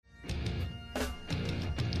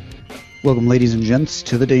Welcome, ladies and gents,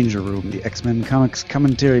 to the Danger Room, the X-Men Comics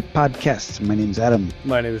Commentary Podcast. My name's Adam.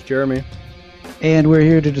 My name is Jeremy. And we're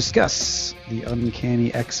here to discuss the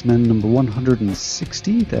Uncanny X-Men number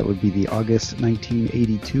 160. That would be the August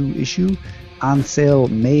 1982 issue, on sale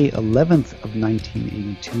May 11th of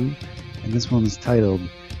 1982. And this one's titled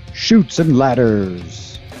Chutes and Ladders.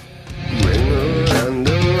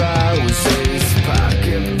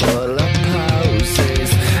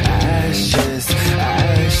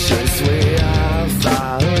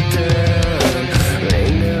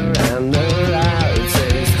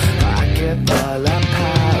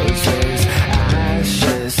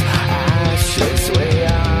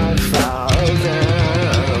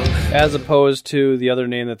 As opposed to the other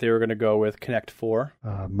name that they were going to go with, Connect 4.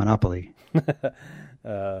 Monopoly.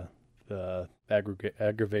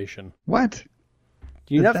 Aggravation. What?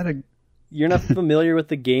 You're not familiar with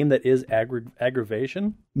the game that is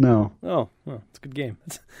Aggravation? No. Oh, it's a good game.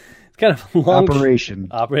 It's kind of a long Operation.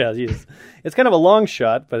 It's kind of a long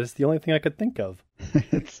shot, but it's the only thing I could think of.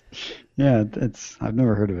 I've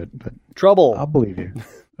never heard of it, but Trouble. I'll believe you.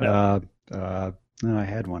 No. No, I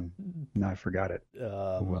had one. No, I forgot it.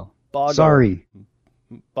 Boggle. Sorry.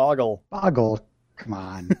 Boggle. Come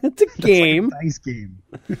on. It's a game. Like a dice game.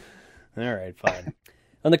 All right, fine.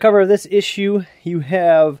 On the cover of this issue, you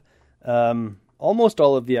have almost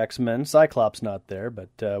all of the X-Men. Cyclops not there,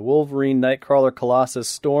 but Wolverine, Nightcrawler, Colossus,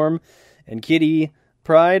 Storm, and Kitty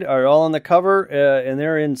Pryde are all on the cover, and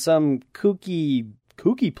they're in some kooky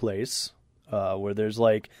place where there's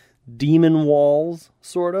like demon walls,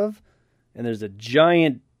 sort of, and there's a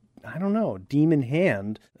giant, demon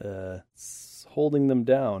hand holding them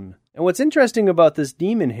down. And what's interesting about this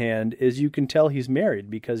demon hand is you can tell he's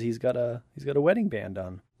married because he's got a wedding band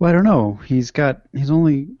on. Well, I don't know. He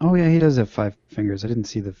does have 5 fingers. I didn't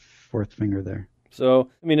see the 4th finger there. So,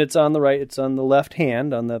 it's on the right, it's on the left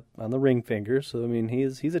hand, on the ring finger. So,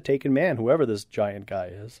 he's a taken man, whoever this giant guy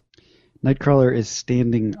is. Nightcrawler is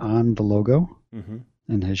standing on the logo,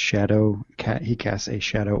 and his shadow, he casts a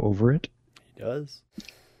shadow over it. He does.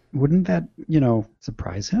 Wouldn't that,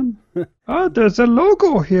 surprise him? Oh, there's a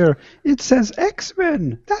logo here. It says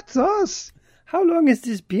X-Men. That's us. How long has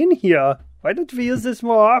this been here? Why don't we use this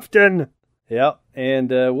more often? Yeah, and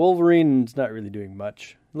Wolverine's not really doing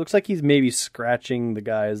much. It looks like he's maybe scratching the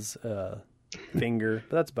guy's finger,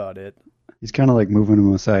 but that's about it. He's kind of like moving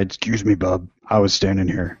him aside. Excuse me, bub. I was standing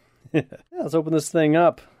here. Yeah, let's open this thing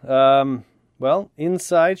up.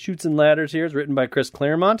 Inside, Chutes and Ladders here is written by Chris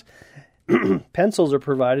Claremont. Pencils are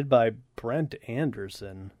provided by Brent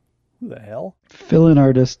Anderson. Who the hell? Fill-in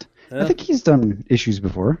artist. I think he's done issues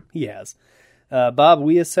before. He has. Bob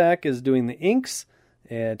Wiasak is doing the inks.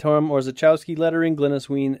 And Tom Orzechowski lettering. Glynis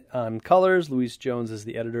Wein on colors. Louise Jones is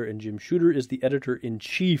the editor. And Jim Shooter is the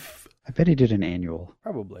editor-in-chief. I bet he did an annual.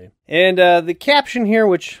 Probably. And the caption here,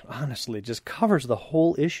 which honestly just covers the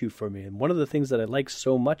whole issue for me. And one of the things that I like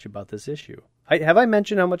so much about this issue. Have I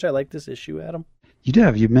mentioned how much I like this issue, Adam? You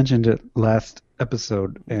did. You mentioned it last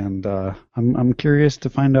episode, and I'm curious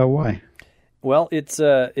to find out why. Well, it's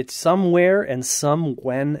somewhere and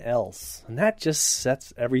somewhen else, and that just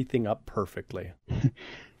sets everything up perfectly.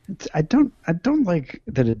 I don't like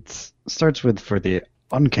that it starts with for the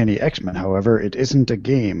Uncanny X-Men. However, it isn't a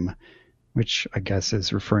game, which I guess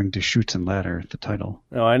is referring to Chutes and Ladder, the title.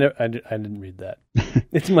 No, I didn't read that.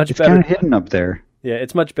 It's much it's better. It's kind of hidden up there. Yeah,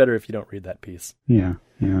 it's much better if you don't read that piece. Yeah.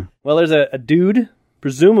 Well, there's a dude,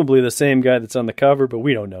 presumably the same guy that's on the cover, but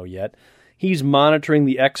we don't know yet. He's monitoring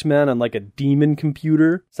the X-Men on like a demon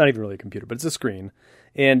computer. It's not even really a computer, but it's a screen.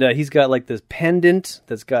 And he's got like this pendant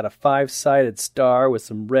that's got a 5-sided star with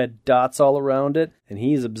some red dots all around it. And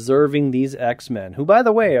he's observing these X-Men, who, by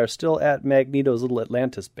the way, are still at Magneto's little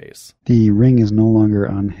Atlantis base. The ring is no longer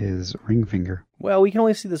on his ring finger. Well, we can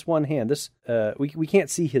only see this one hand. We can't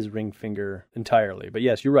see his ring finger entirely. But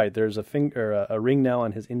yes, you're right. There's a ring now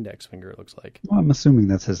on his index finger, it looks like. Well, I'm assuming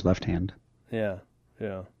that's his left hand. Yeah.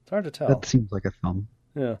 It's hard to tell. That seems like a thumb.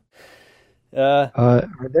 Yeah.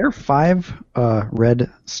 Are there 5 red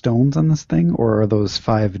stones on this thing, or are those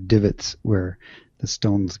 5 divots where the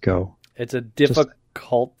stones go? It's a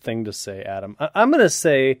difficult thing to say, Adam. I'm going to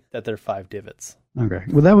say that they're 5 divots. Okay.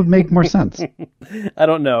 Well, that would make more sense. I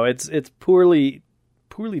don't know. It's poorly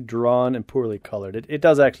drawn and poorly colored. It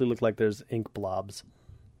does actually look like there's ink blobs,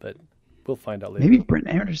 but we'll find out later. Maybe Brent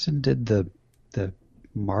Anderson did the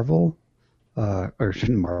Marvel,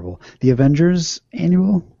 the Avengers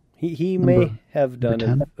annual. He may have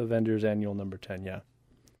done Avengers Annual number 10, yeah.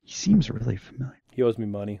 He seems really familiar. He owes me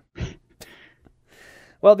money.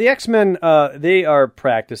 Well, the X-Men, they are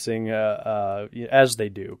practicing as they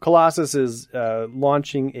do. Colossus is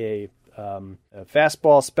launching a a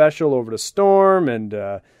fastball special over to Storm, and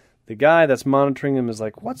the guy that's monitoring him is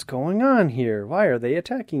like, what's going on here? Why are they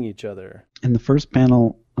attacking each other? In the first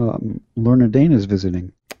panel, Lorna Dane is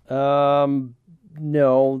visiting.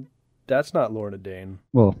 No, that's not Lorna Dane.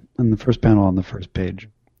 Well, in the first panel on the first page.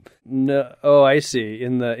 No, oh, I see.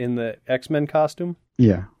 In the X-Men costume?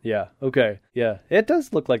 Yeah. Yeah, okay. Yeah, it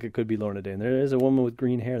does look like it could be Lorna Dane. There is a woman with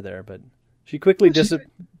green hair there, but she quickly You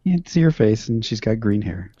can see her face, and she's got green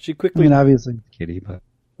hair. She quickly... I mean, obviously, it's Kitty, but...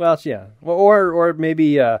 Well, yeah. Or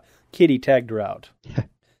maybe Kitty tagged her out.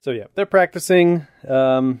 So, yeah, they're practicing.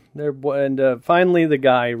 Finally the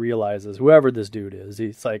guy realizes, whoever this dude is,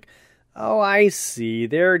 he's like, oh, I see.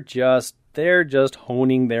 They're just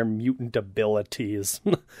honing their mutant abilities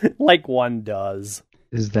like one does.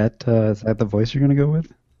 Is that the voice you're going to go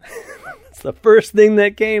with? It's the first thing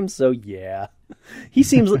that came, so yeah. He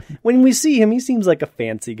seems, when we see him, he seems like a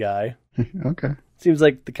fancy guy. Okay. Seems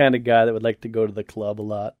like the kind of guy that would like to go to the club a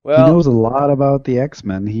lot. Well, he knows a lot about the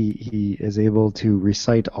X-Men. He is able to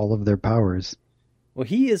recite all of their powers. Well,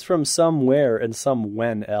 he is from somewhere and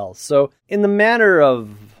somewhen else. So, in the matter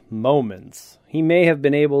of moments, he may have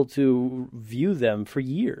been able to view them for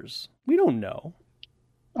years. We don't know.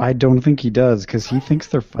 I don't think he does, because he thinks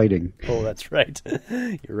they're fighting. Oh, that's right.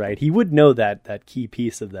 You're right. He would know that key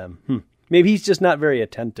piece of them. Maybe he's just not very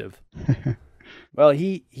attentive. Well,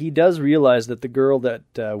 he does realize that the girl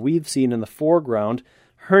that we've seen in the foreground,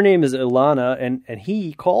 her name is Ilana, and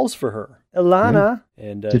he calls for her. Ilana. Yeah.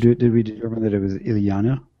 And did we determine that it was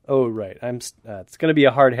Illyana? Oh, right. It's going to be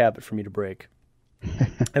a hard habit for me to break.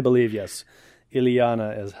 I believe, yes.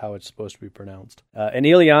 Illyana is how it's supposed to be pronounced. And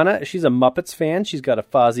Illyana, she's a Muppets fan. She's got a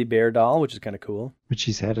Fozzie Bear doll, which is kind of cool. Which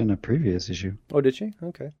she's had in a previous issue. Oh, did she?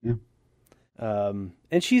 Okay. Yeah.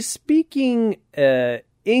 And she's speaking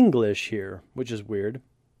English here, which is weird.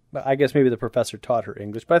 I guess maybe the professor taught her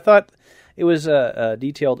English. But I thought it was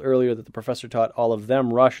detailed earlier that the professor taught all of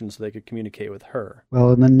them Russian so they could communicate with her.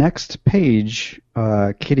 Well, in the next page,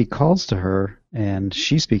 Kitty calls to her, and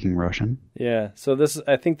she's speaking Russian. Yeah, so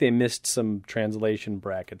I think they missed some translation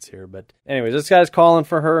brackets here. But anyways, this guy's calling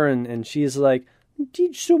for her, and she's like,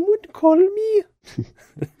 did someone call me?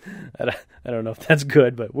 I don't know if that's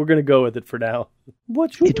good, but we're going to go with it for now.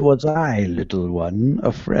 It was I, little one,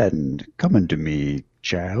 a friend. Come unto me,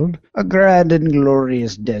 child. A grand and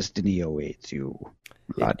glorious destiny awaits you.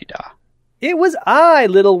 La-di-da. It was I,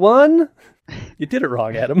 little one. You did it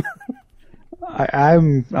wrong, Adam.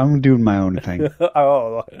 I'm doing my own thing.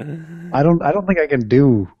 Oh. I don't think I can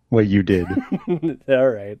do what you did. All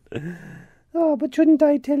right. Oh, but shouldn't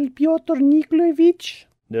I tell Pyotr Nikolaevich?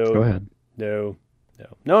 No. Go ahead. No,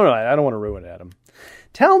 I don't want to ruin it, Adam.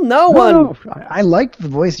 Tell no one. No, I liked the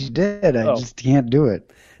voice you did. I just can't do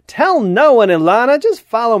it. Tell no one, Ilana. Just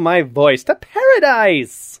follow my voice to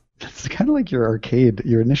paradise. It's kind of like your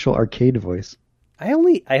initial arcade voice. I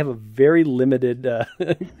have a very limited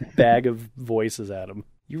bag of voices, Adam.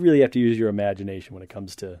 You really have to use your imagination when it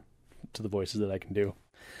comes to the voices that I can do.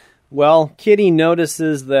 Well, Kitty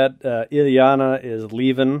notices that Illyana is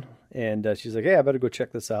leaving, and she's like, hey, I better go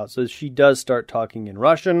check this out. So she does start talking in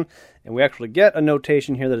Russian, and we actually get a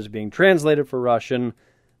notation here that is being translated for Russian,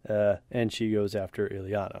 and she goes after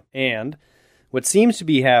Illyana. And what seems to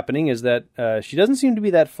be happening is that she doesn't seem to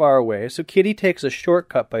be that far away, so Kitty takes a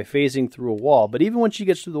shortcut by phasing through a wall. But even when she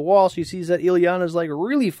gets through the wall, she sees that Illyana's like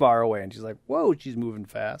really far away, and she's like, whoa, she's moving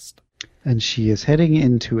fast. And she is heading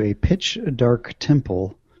into a pitch-dark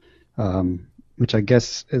temple, which I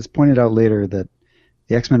guess is pointed out later that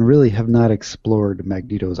the X-Men really have not explored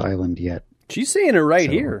Magneto's island yet. She's saying it right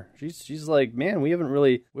here. She's like, man, we haven't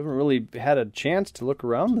really had a chance to look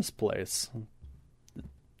around this place.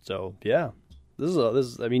 So yeah, this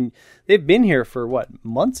is. I mean, they've been here for what,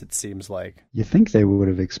 months? It seems like. You think they would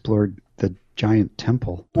have explored the giant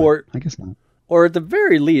temple, or I guess not. Or at the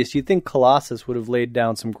very least, you think Colossus would have laid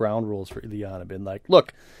down some ground rules for Illyana, been like,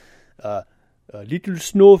 look. Little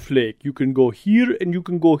snowflake, you can go here and you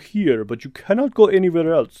can go here, but you cannot go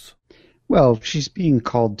anywhere else. Well, she's being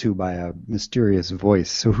called to by a mysterious voice,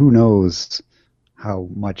 so who knows how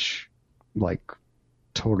much,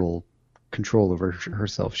 total control over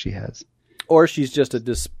herself she has. Or she's just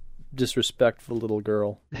a disrespectful little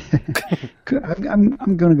girl. I'm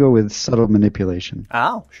going to go with subtle manipulation.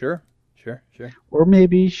 Oh, sure. Or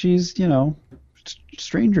maybe she's,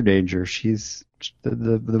 stranger danger. She's...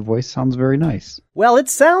 The voice sounds very nice. Well, it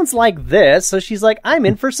sounds like this, so she's like, I'm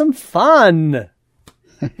in for some fun.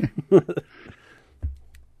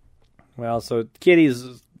 Well, so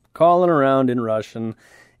Kitty's calling around in Russian,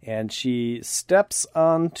 and she steps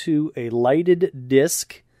onto a lighted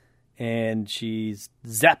disc, and she's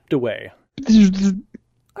zapped away.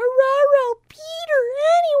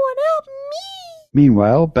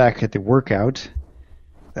 Meanwhile, back at the workout,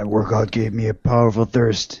 that workout gave me a powerful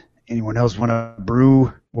thirst. Anyone else want a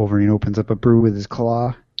brew? Wolverine opens up a brew with his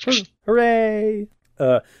claw. Hooray!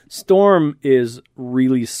 Storm is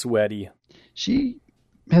really sweaty. She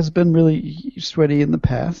has been really sweaty in the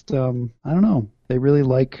past. I don't know. They really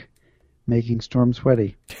like making Storm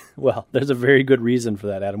sweaty. Well, there's a very good reason for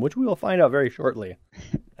that, Adam, which we will find out very shortly.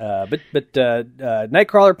 But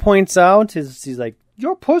Nightcrawler points out, he's like,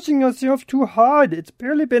 "You're pushing yourself too hard. It's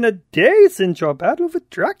barely been a day since your battle with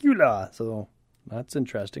Dracula." So that's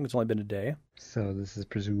interesting. It's only been a day. So this is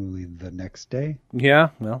presumably the next day? Yeah,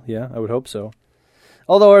 well, yeah, I would hope so.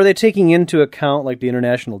 Although, are they taking into account like the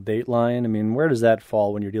international date line? I mean, where does that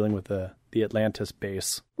fall when you're dealing with the Atlantis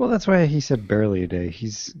base? Well, that's why he said barely a day.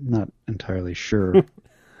 He's not entirely sure.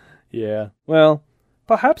 Yeah. Well,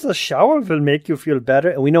 perhaps a shower will make you feel better.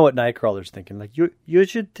 And we know what Nightcrawler's thinking. Like, you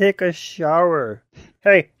should take a shower.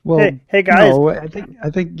 Hey, hey guys. No, I think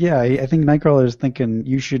Nightcrawler's thinking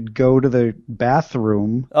you should go to the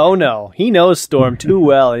bathroom. Oh no, he knows Storm too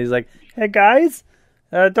well. And he's like, "Hey guys,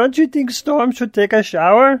 don't you think Storm should take a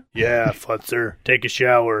shower?" Yeah, Futzer, take a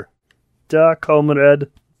shower. Duh, comrade.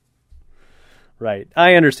 Right.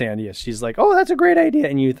 I understand. Yes. She's like, "Oh, that's a great idea."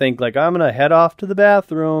 And you think like, "I'm going to head off to the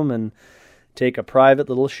bathroom and take a private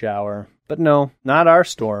little shower." But no, not our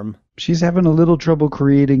Storm. She's having a little trouble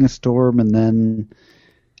creating a storm, and then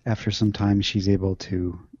after some time she's able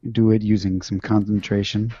to do it using some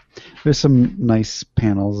concentration. There's some nice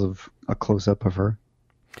panels of a close-up of her.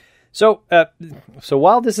 So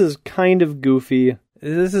while this is kind of goofy,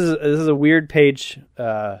 this is a weird page.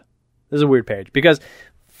 This is a weird page because,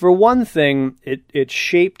 for one thing, it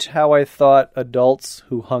shaped how I thought adults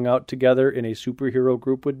who hung out together in a superhero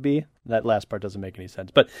group would be. That last part doesn't make any sense.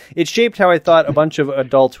 But it shaped how I thought a bunch of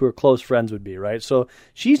adults who are close friends would be, right? So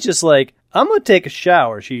she's just like, "I'm going to take a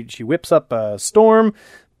shower." She whips up a Storm.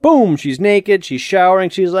 Boom, she's naked. She's showering.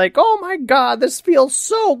 She's like, "Oh my God, this feels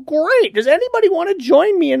so great. Does anybody want to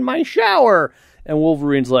join me in my shower?" And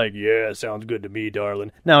Wolverine's like, "Yeah, sounds good to me,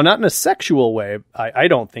 darling." Now, not in a sexual way, I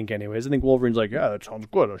don't think anyways. I think Wolverine's like, "Yeah, that sounds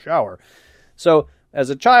good, a shower." So, as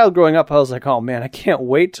a child growing up, I was like, "Oh man, I can't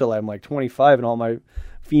wait till I'm like 25 and all my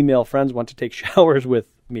female friends want to take showers with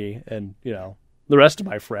me and, the rest of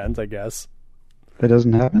my friends, I guess." That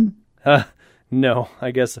doesn't happen? No,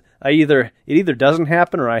 I guess it either doesn't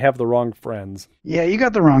happen or I have the wrong friends. Yeah, you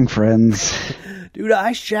got the wrong friends. Dude,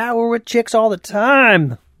 I shower with chicks all the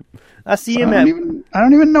time. I see him I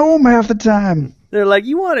don't even know them half the time. They're like,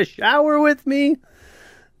 "You want to shower with me?"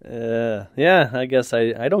 Yeah, I guess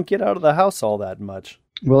I don't get out of the house all that much.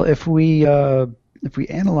 Well, if we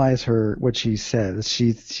analyze what she says,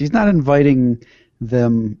 she's not inviting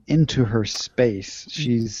them into her space.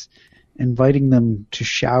 She's inviting them to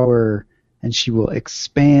shower, and she will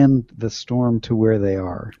expand the Storm to where they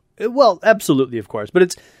are. Well, absolutely, of course,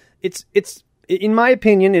 but it's in my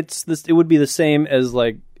opinion, it would be the same as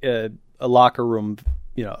like a locker room,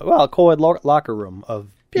 a co-ed locker room of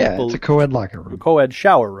people. Yeah, it's a co-ed locker room. Co-ed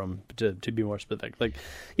shower room, to be more specific. Like,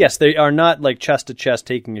 yes, they are not like chest to chest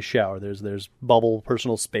taking a shower. There's bubble,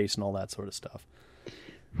 personal space, and all that sort of stuff.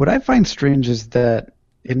 What I find strange is that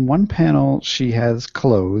in one panel she has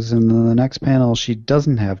clothes, and in the next panel she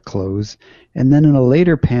doesn't have clothes, and then in a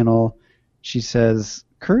later panel she says,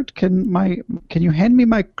 "Kurt, can you hand me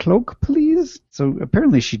my cloak, please?" So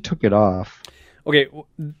apparently she took it off. Okay,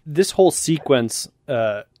 this whole sequence,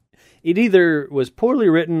 it either was poorly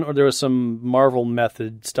written or there was some Marvel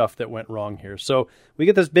method stuff that went wrong here. So we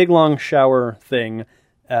get this big, long shower thing,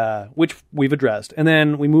 which we've addressed. And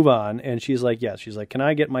then we move on, and she's like, yes. She's like, "Can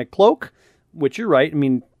I get my cloak?" Which you're right. I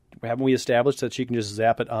mean, haven't we established that she can just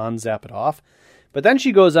zap it on, zap it off? But then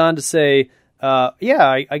she goes on to say,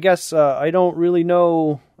 I guess I don't really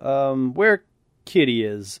know where Kitty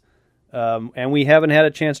is. And we haven't had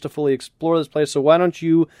a chance to fully explore this place, so why don't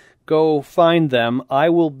you go find them? I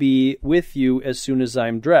will be with you as soon as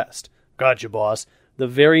I'm dressed. Gotcha, boss. The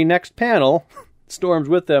very next panel, Storm's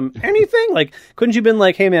with them. Anything? Like, couldn't you have been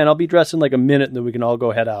like, "Hey man, I'll be dressed in like a minute and then we can all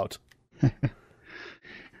go head out"?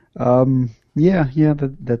 It's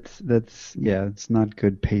not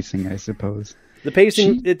good pacing, I suppose. The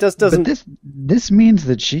pacing, it just doesn't... But this means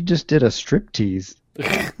that she just did a striptease.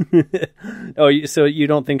 Oh, so you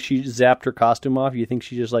don't think she zapped her costume off? You think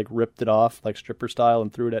she just like ripped it off like stripper style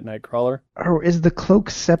and threw it at Nightcrawler? Or is the cloak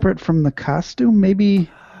separate from the costume? Maybe.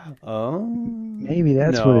 Oh, maybe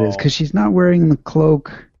that's what it is. Because she's not wearing the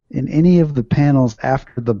cloak in any of the panels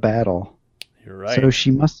after the battle. You're right. So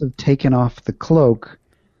she must have taken off the cloak,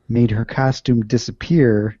 made her costume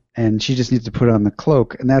disappear, and she just needs to put on the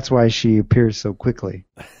cloak, and that's why she appears so quickly.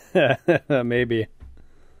 Maybe.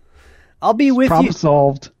 I'll be with Problem you.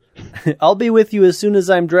 solved. I'll be with you as soon as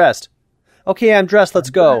I'm dressed. Okay, I'm dressed. Let's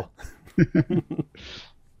go.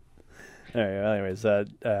 All right, well, anyways,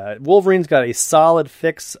 Wolverine's got a solid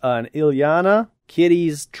fix on Illyana.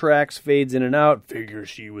 Kitty's tracks fades in and out. Figures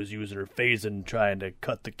she was using her phasing trying to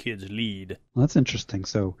cut the kid's lead. Well, that's interesting.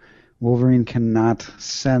 So Wolverine cannot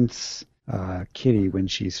sense Kitty when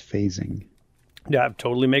she's phasing. Yeah, it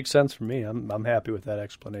totally makes sense for me. I'm happy with that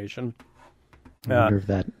explanation. I wonder if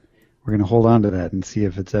that we're going to hold on to that and see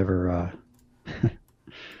if it's ever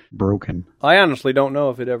broken. I honestly don't know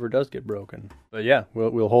if it ever does get broken. But yeah,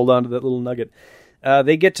 we'll hold on to that little nugget.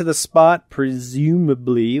 They get to the spot,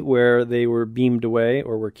 presumably, where they were beamed away,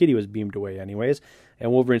 or where Kitty was beamed away anyways,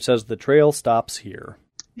 and Wolverine says the trail stops here.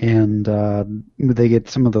 And they get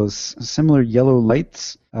some of those similar yellow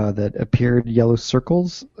lights that appeared, yellow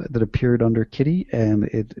circles that appeared under Kitty, and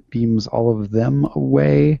it beams all of them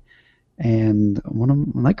away. And one of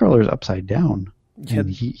Nightcrawler's upside down, and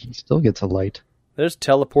he still gets a light. There's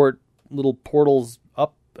teleport little portals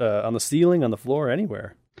up on the ceiling, on the floor,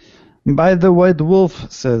 anywhere. By the White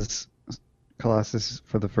Wolf, says Colossus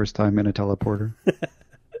for the first time in a teleporter.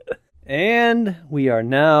 And we are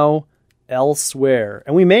now elsewhere.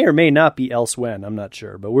 And we may or may not be elsewhen, I'm not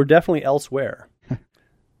sure, but we're definitely elsewhere.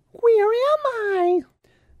 Where am I?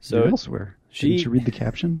 So You're elsewhere. Didn't you read the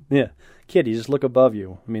caption? Yeah. Kitty, just look above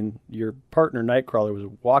you. I mean, your partner Nightcrawler was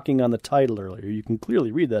walking on the title earlier. You can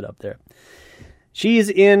clearly read that up there. She's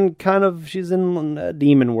in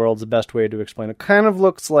demon world's the best way to explain it. Kind of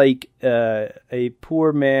looks like a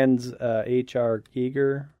poor man's H.R.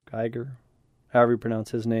 Giger, however you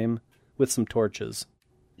pronounce his name, with some torches.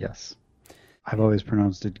 Yes. I've always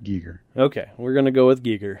pronounced it Giger. Okay, we're going to go with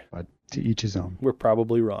Giger. But to each his own. We're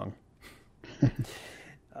probably wrong.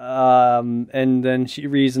 And then she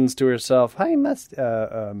reasons to herself,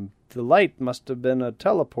 the light must have been a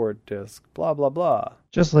teleport disc, blah, blah, blah.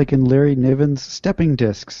 Just like in Larry Niven's Stepping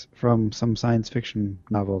Discs from some science fiction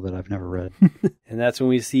novel that I've never read. And that's when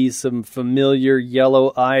we see some familiar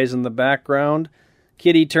yellow eyes in the background.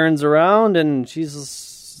 Kitty turns around and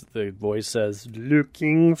the voice says,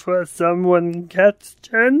 "Looking for someone,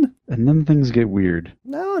 Captain?" And then things get weird.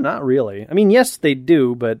 No, not really. I mean, yes, they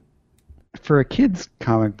do, but... For a kid's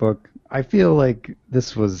comic book, I feel like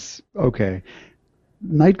this was okay.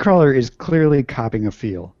 Nightcrawler is clearly copying a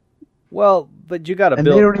feel. Well, but you got to build...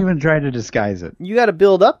 And they don't even try to disguise it. You got to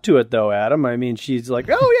build up to it, though, Adam. I mean, she's like,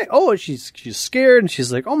 oh, yeah. Oh, she's scared, and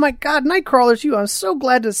she's like, oh, my God, Nightcrawler's you. I'm so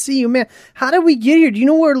glad to see you, man. How did we get here? Do you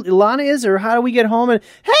know where Illyana is, or how do we get home? And,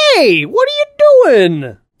 hey, what are you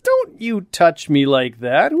doing? Don't you touch me like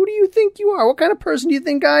that. Who do you think you are? What kind of person do you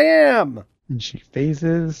think I am? And she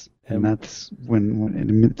phases, and that's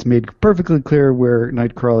when it's made perfectly clear where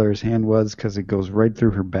Nightcrawler's hand was, because it goes right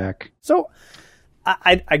through her back. So...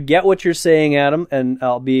 I get what you're saying, Adam, and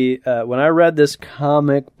I'll be, when I read this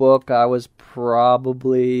comic book, I was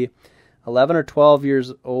probably 11 or 12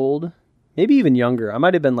 years old, maybe even younger. I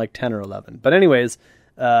might have been like 10 or 11. But anyways,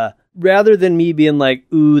 rather than me being like,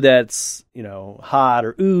 ooh, that's, hot,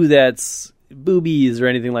 or ooh, that's boobies or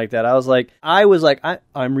anything like that, I was like,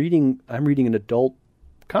 I'm reading an adult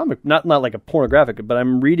comic, not like a pornographic, but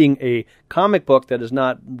I'm reading a comic book that is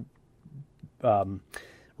not,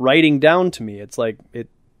 writing down to me. It's like, it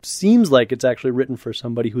seems like it's actually written for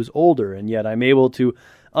somebody who's older, and yet I'm able to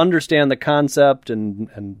understand the concept and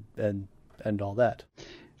all that.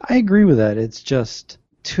 I agree with that. It's just,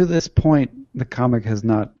 to this point, the comic has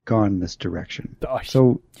not gone this direction.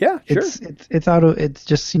 So yeah, sure. It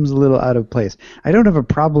just seems a little out of place. I don't have a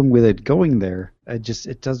problem with it going there.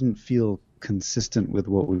 It doesn't feel consistent with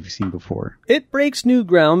what we've seen before. It breaks new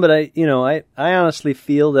ground, but I honestly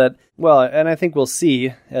feel that, well, and I think we'll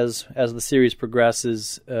see as the series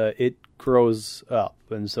progresses, it grows up.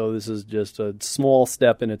 And so this is just a small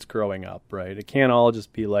step in its growing up, right? It can't all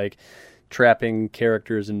just be like trapping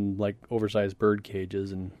characters in like oversized bird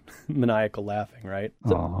cages and maniacal laughing, right?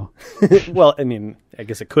 So, well, I mean, I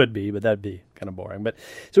guess it could be, but that'd be kind of boring. But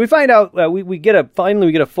so we find out we get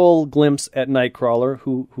a full glimpse at Nightcrawler,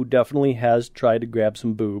 who definitely has tried to grab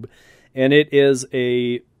some boob, and it is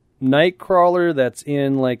a Nightcrawler that's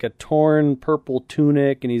in like a torn purple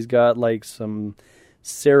tunic, and he's got like some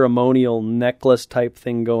ceremonial necklace type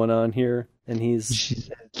thing going on here. And she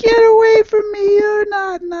said, "Get away from me! You're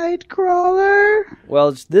not Nightcrawler."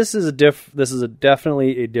 Well, this is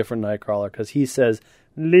definitely a different Nightcrawler, because he says,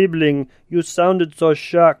 "Liebling, you sounded so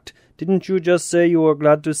shocked. Didn't you just say you were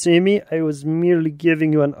glad to see me? I was merely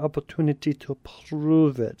giving you an opportunity to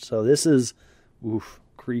prove it." So this is,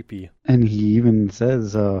 creepy. And he even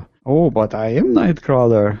says, "Oh, but I am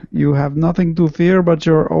Nightcrawler. You have nothing to fear but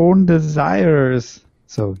your own desires."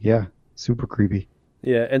 So yeah. Super creepy.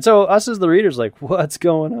 Yeah, and so us as the readers, like, what's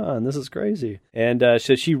going on? This is crazy. And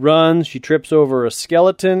so she runs, she trips over a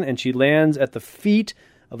skeleton, and she lands at the feet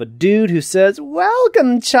of a dude who says,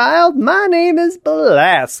 "Welcome, child. My name is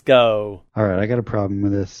Belasco." All right, I got a problem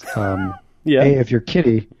with this. Yeah. Hey, if you're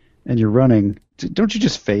Kitty and you're running, don't you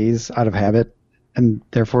just phase out of habit and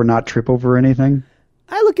therefore not trip over anything?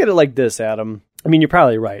 I look at it like this, Adam. I mean, you're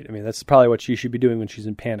probably right. I mean, that's probably what she should be doing when she's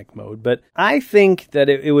in panic mode. But I think that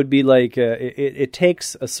it would be like it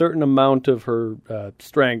takes a certain amount of her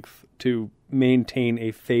strength to maintain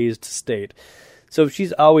a phased state. So if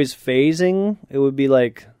she's always phasing, it would be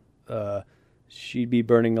like she'd be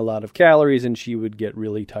burning a lot of calories and she would get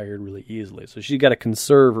really tired really easily. So she's got to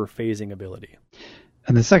conserve her phasing ability.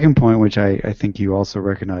 And the second point, which I think you also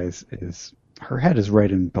recognize, is her head is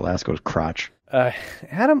right in Belasco's crotch.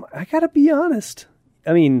 Adam, I gotta be honest.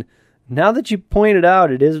 I mean, now that you pointed out,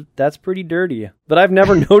 that's pretty dirty. But I've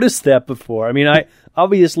never noticed that before. I mean, I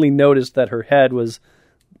obviously noticed that her head was,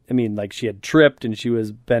 I mean, like she had tripped and she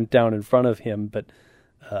was bent down in front of him. But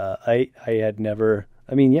I had never.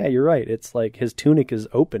 I mean, yeah, you're right. It's like his tunic is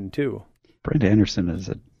open too. Brenda Anderson is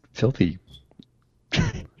a filthy.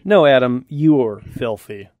 No, Adam, you're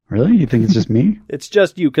filthy. Really? You think it's just me? It's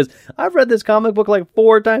just you, because I've read this comic book like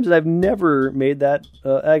 4 times, and I've never made that.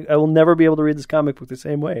 I will never be able to read this comic book the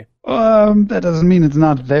same way. That doesn't mean it's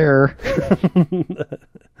not there.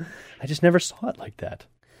 I just never saw it like that.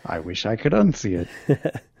 I wish I could unsee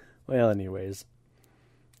it. Well, anyways.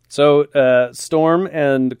 So, Storm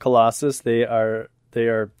and Colossus, they are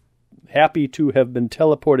happy to have been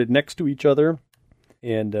teleported next to each other,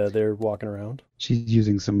 and they're walking around. She's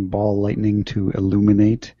using some ball lightning to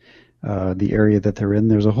illuminate the area that they're in.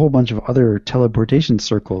 There's a whole bunch of other teleportation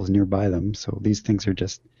circles nearby them, so these things are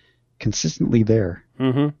just consistently there.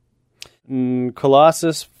 Mm-hmm.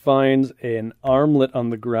 Colossus finds an armlet on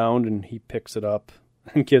the ground, and he picks it up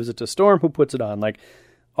and gives it to Storm, who puts it on. Like,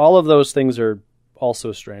 all of those things are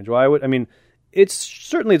also strange.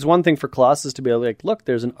 It's one thing for Colossus to be like, look,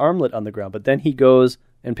 there's an armlet on the ground, but then he goes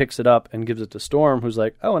and picks it up and gives it to Storm, who's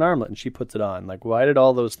like, oh, an armlet, and she puts it on. Like, why did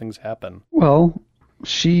all those things happen? Well,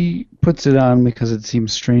 she puts it on because it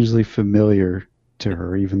seems strangely familiar to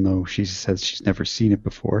her, even though she says she's never seen it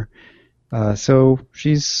before. So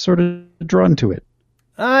she's sort of drawn to it.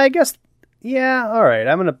 I guess, yeah, all right.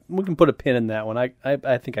 We can put a pin in that one.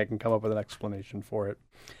 I think I can come up with an explanation for it.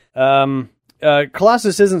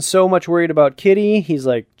 Colossus isn't so much worried about Kitty. He's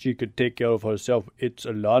like, she could take care of herself. It's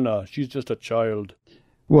Alana. She's just a child.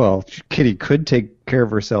 Well, Kitty could take care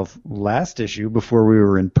of herself last issue before we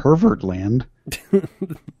were in pervert land.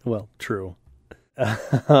 Well, true.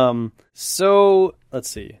 So, let's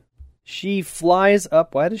see. She flies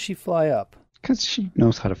up. Why does she fly up? Because she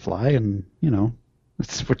knows how to fly, and,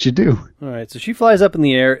 that's what you do. All right, so she flies up in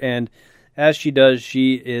the air, and as she does,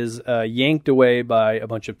 she is yanked away by a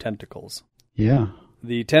bunch of tentacles. Yeah.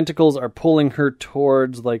 The tentacles are pulling her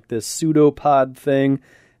towards, like, this pseudopod thing.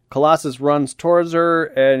 Colossus runs towards her,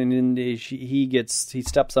 and he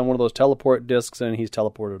steps on one of those teleport discs, and he's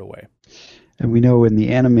teleported away. And we know in the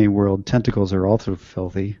anime world, tentacles are also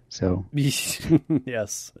filthy, so...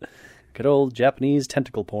 Yes. Good old Japanese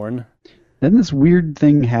tentacle porn. Then this weird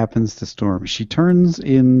thing happens to Storm. She turns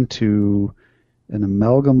into an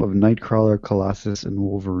amalgam of Nightcrawler, Colossus, and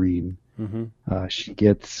Wolverine. Mm-hmm. She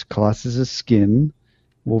gets Colossus's skin,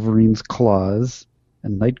 Wolverine's claws,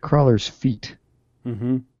 and Nightcrawler's feet.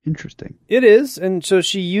 Mm-hmm. Interesting. It is, and so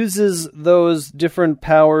she uses those different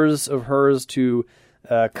powers of hers to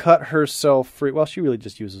cut herself free. Well, she really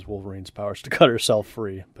just uses Wolverine's powers to cut herself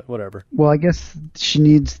free, but whatever. Well, I guess she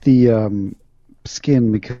needs the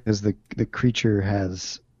skin because the creature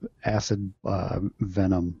has acid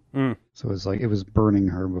venom. So it's like it was burning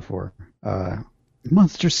her before.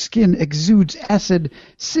 Monster skin exudes acid,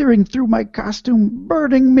 searing through my costume,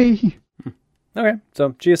 burning me. Okay,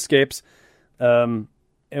 so she escapes.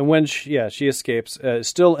 And when she escapes,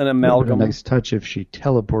 still an amalgam. It would be a nice touch if she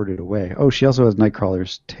teleported away. Oh, she also has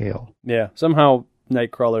Nightcrawler's tail. Yeah, somehow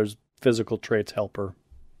Nightcrawler's physical traits help her.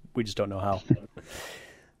 We just don't know how.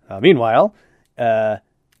 Meanwhile,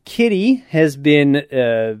 Kitty has been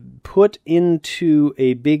put into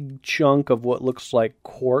a big chunk of what looks like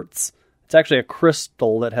quartz. It's actually a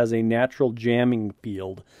crystal that has a natural jamming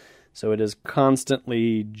field. So it is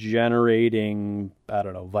constantly generating,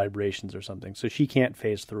 vibrations or something. So she can't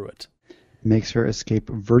phase through it. Makes her escape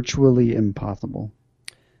virtually impossible.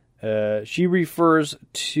 She refers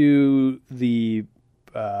to the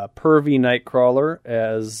pervy Nightcrawler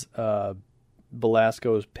as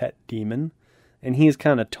Belasco's pet demon. And he's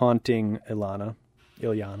kind of taunting Alana.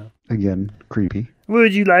 Ilyana. Again, creepy.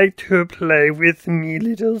 Would you like to play with me,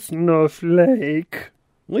 little snowflake?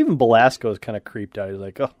 Well, even Belasco is kind of creeped out. He's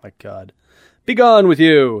like, oh my god. Be gone with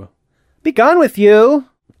you! Be gone with you!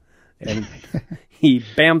 And he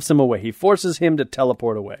bamps him away. He forces him to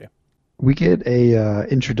teleport away. We get a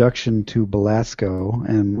introduction to Belasco,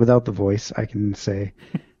 and without the voice, I can say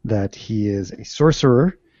that he is a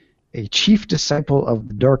sorcerer, a chief disciple of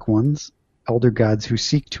the Dark Ones, elder gods who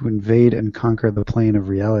seek to invade and conquer the plane of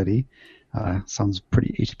reality. Sounds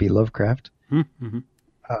pretty H.P. Lovecraft. Mm-hmm.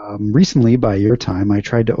 Recently, by your time, I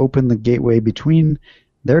tried to open the gateway between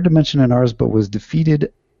their dimension and ours, but was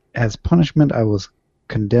defeated. As punishment, I was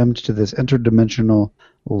condemned to this interdimensional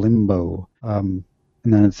limbo. And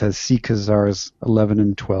then it says, see Khazars 11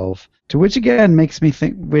 and 12. To which, again, makes me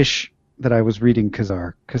wish that I was reading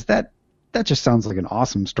Khazar, because that just sounds like an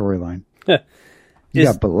awesome storyline. You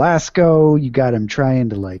got Belasco, you got him trying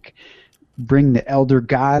to, like, bring the elder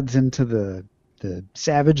gods into the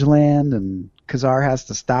Savage Land, and Khazar has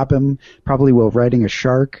to stop him, probably while riding a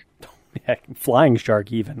shark. Yeah, flying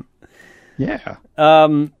shark, even. Yeah.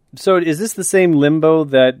 So is this the same limbo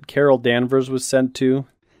that Carol Danvers was sent to?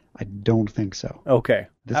 I don't think so. Okay.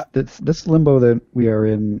 This limbo that we are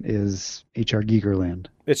in is H.R. Giger land.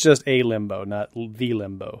 It's just a limbo, not the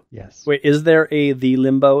limbo. Yes. Wait, is there the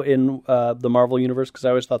limbo in the Marvel Universe? Because I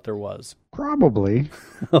always thought there was. Probably.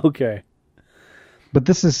 Okay. But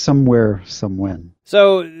this is somewhere, somewhen.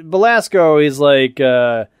 So Belasco is like,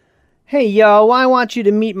 hey, yo, I want you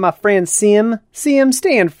to meet my friend Sim. Sim,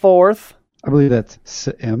 stand forth. I believe that's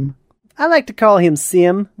Sim. I like to call him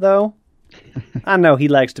Sim, though. I know he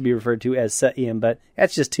likes to be referred to as Sim, but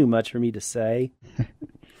that's just too much for me to say.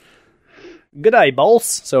 G'day, boss.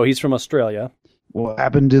 So he's from Australia. What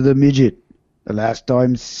happened to the midget? The last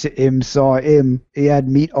time Sim saw him, he had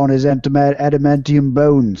meat on his adamantium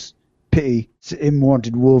bones. Pity, Sim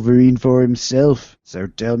wanted Wolverine for himself. So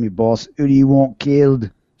tell me, boss, who do you want killed?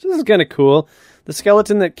 So this is kind of cool. The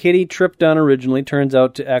skeleton that Kitty tripped on originally turns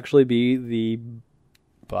out to actually be the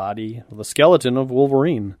skeleton of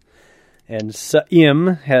Wolverine. And Sim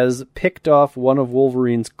has picked off one of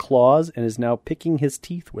Wolverine's claws and is now picking his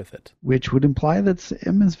teeth with it. Which would imply that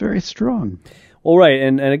Sim is very strong. Well, right,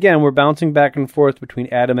 and again, we're bouncing back and forth between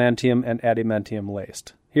adamantium and adamantium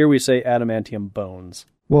laced. Here we say adamantium bones.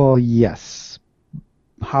 Well, yes.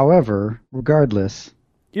 However, regardless...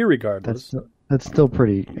 Irregardless. That's still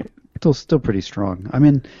pretty strong. I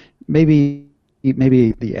mean, maybe the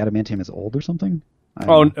adamantium is old or something?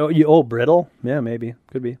 Brittle? Yeah, maybe.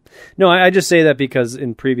 Could be. No, I just say that because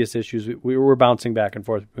in previous issues we were bouncing back and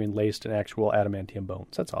forth between laced and actual adamantium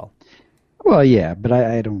bones. That's all. Well, yeah, but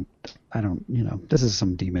I don't, this is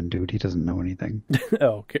some demon dude. He doesn't know anything.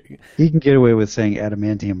 Oh, okay. He can get away with saying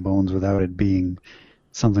adamantium bones without it being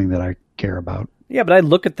something that I care about. Yeah, but I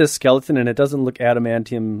look at this skeleton and it doesn't look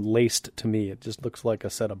adamantium laced to me. It just looks like a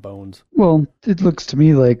set of bones. Well, it looks to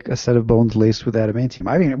me like a set of bones laced with adamantium.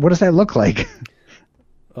 I mean, what does that look like?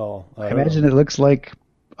 Oh, I imagine it looks like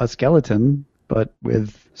a skeleton, but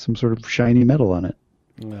with some sort of shiny metal on it.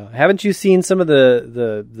 Haven't you seen some of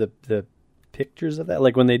the pictures of that?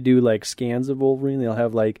 Like when they do like scans of Wolverine, they'll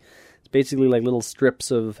have like it's basically like little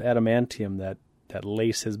strips of adamantium that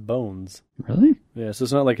lace his bones. Really? Yeah, so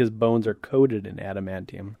it's not like his bones are coated in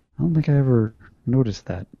adamantium. I don't think I ever noticed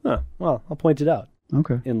that. Huh. Well, I'll point it out.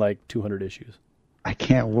 Okay. In like 200 issues. I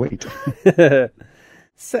can't wait.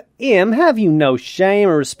 So, have you no shame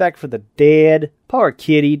or respect for the dead? Poor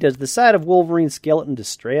Kitty, does the sight of Wolverine's skeleton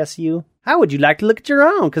distress you? How would you like to look at your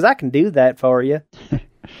own? Because I can do that for you.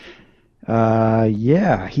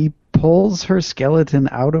 Yeah, he pulls her skeleton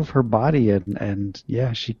out of her body and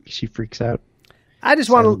yeah, she freaks out. A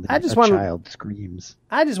child screams.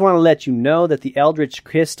 I just want to let you know that the Eldritch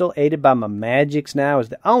Crystal, aided by my magics now, is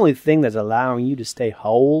the only thing that's allowing you to stay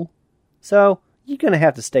whole. So, you're going to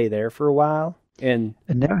have to stay there for a while. And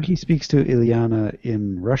now he speaks to Ilyana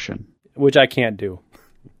in Russian. Which I can't do.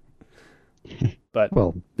 But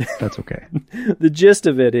well, that's okay. The gist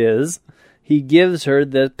of it is, he gives her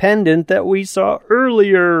the pendant that we saw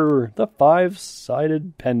earlier. The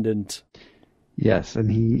 5-sided pendant. Yes,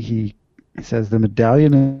 and he says the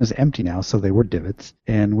medallion is empty now, so they were divots.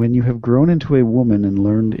 And when you have grown into a woman and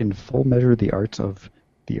learned in full measure the arts of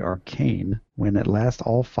the arcane, when at last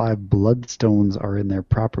all 5 bloodstones are in their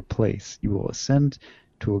proper place, you will ascend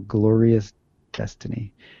to a glorious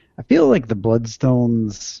destiny. I feel like the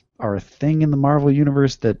bloodstones are a thing in the Marvel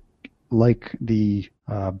Universe that, like the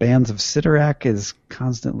Bands of Cyttorak, is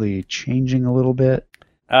constantly changing a little bit.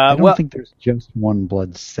 I don't think there's just one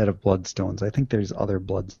set of bloodstones. I think there's other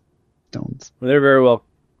bloodstones. Well,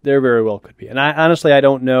 there very well could be. And I honestly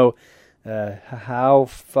don't know how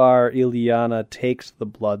far Ileana takes the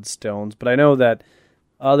Bloodstones, but I know that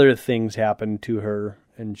other things happen to her,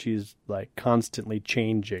 and she's like constantly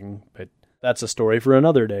changing, but that's a story for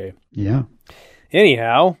another day. Yeah.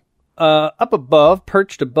 Anyhow, up above,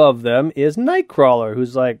 perched above them, is Nightcrawler,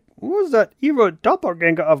 who's like, "What's that evil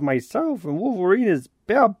doppelganger of myself? And Wolverine is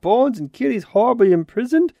bare bones, and Kitty's horribly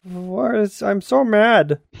imprisoned? I'm so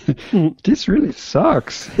mad." This really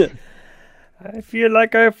sucks. I feel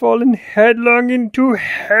like I've fallen headlong into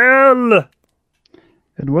hell.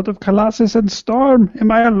 And what of Colossus and Storm?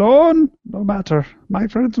 Am I alone? No matter. My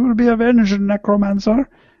friends will be avenged, Necromancer.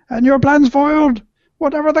 And your plans foiled.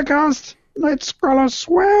 Whatever the cost. Nightcrawler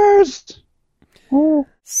swears. Oh.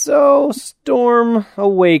 So Storm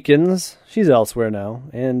awakens. She's elsewhere now,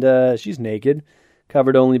 and she's naked,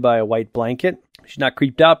 covered only by a white blanket. She's not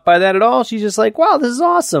creeped out by that at all. She's just like, wow, this is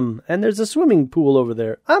awesome. And there's a swimming pool over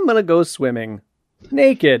there. I'm going to go swimming.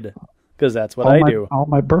 Naked. Because that's what I do. All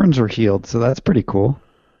my burns are healed, so that's pretty cool.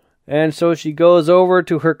 And so she goes over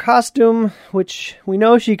to her costume, which we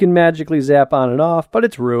know she can magically zap on and off, but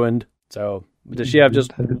it's ruined. So does she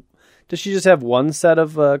just have one set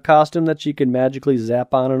of costume that she can magically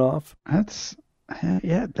zap on and off?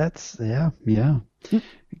 Yeah.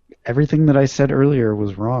 Everything that I said earlier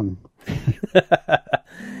was wrong.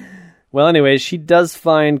 Well, anyways, she does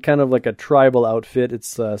find kind of like a tribal outfit.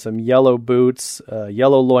 It's some yellow boots,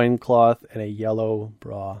 yellow loincloth, and a yellow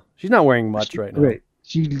bra. She's not wearing much right now. Right.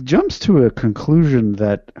 She jumps to a conclusion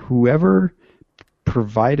that whoever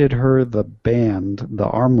provided her the band, the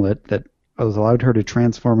armlet that allowed her to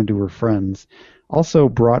transform into her friends, also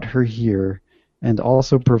brought her here and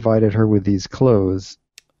also provided her with these clothes.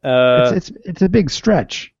 It's a big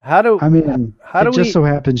stretch. It just so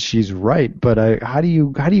happens she's right, but how do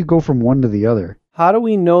you go from one to the other? How do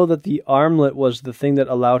we know that the armlet was the thing that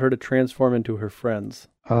allowed her to transform into her friends?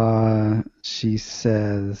 She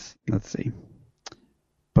says, let's see.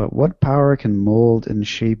 But what power can mold and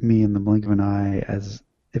shape me in the blink of an eye, as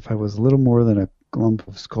if I was little more than a lump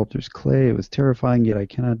of sculptor's clay? It was terrifying, yet I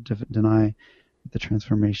cannot deny that the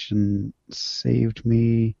transformation saved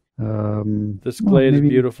me. This glade is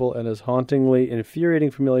beautiful and as hauntingly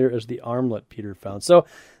infuriating familiar as the armlet Peter found. So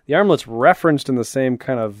the armlet's referenced in the same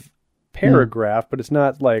kind of paragraph, but it's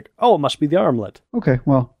not like, oh, it must be the armlet. Okay,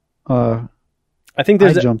 well, I think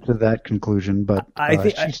I jumped to that conclusion, but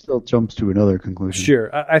she still jumps to another conclusion.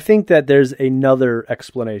 Sure, I think that there's another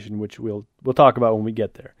explanation, which we'll talk about when we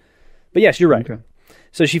get there. But yes, you're right. Okay.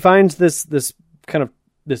 So she finds this kind of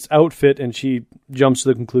this outfit, and she jumps to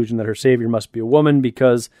the conclusion that her savior must be a woman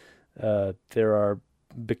because there are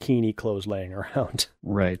bikini clothes laying around.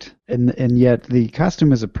 Right. And yet the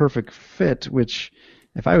costume is a perfect fit, which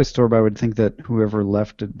if I was Storm, I would think that whoever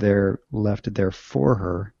left it there for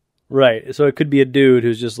her. Right. So it could be a dude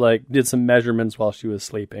who's just like did some measurements while she was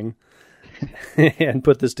sleeping and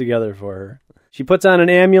put this together for her. She puts on an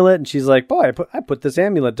amulet and she's like, boy, I put this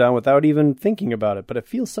amulet on without even thinking about it, but it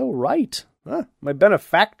feels so right. My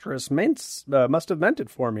benefactress must have meant it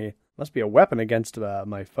for me. Must be a weapon against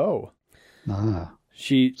my foe.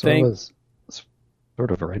 She thanks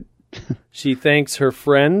sort of right. She thanks her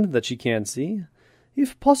friend that she can't see.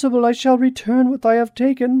 If possible, I shall return what I have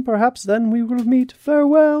taken. Perhaps then we will meet.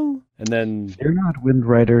 Farewell. And then, fear not,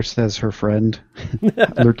 Windrider, says her friend,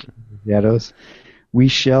 lurking in the shadows. We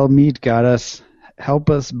shall meet, goddess. Help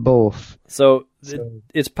us both. So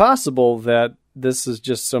it's possible that this is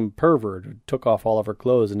just some pervert who took off all of her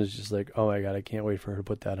clothes and is just like, oh my god, I can't wait for her to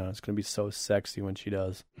put that on. It's going to be so sexy when she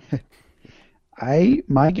does.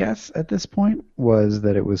 My guess at this point was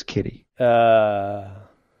that it was Kitty.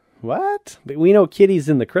 What? But we know Kitty's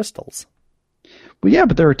in the crystals. Well, yeah,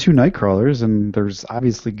 but there are two Nightcrawlers, and there's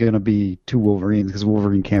obviously going to be two Wolverines because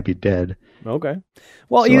Wolverine can't be dead. Okay.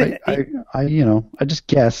 Well, so I just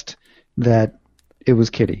guessed that it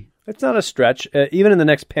was Kitty. It's not a stretch. Even in the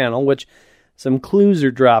next panel, which some clues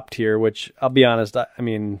are dropped here, which I'll be honest, I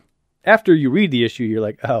mean, after you read the issue, you're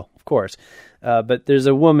like, oh, of course. But there's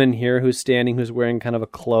a woman here who's standing, who's wearing kind of a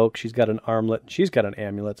cloak. She's got an armlet. She's got an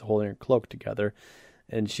amulet holding her cloak together.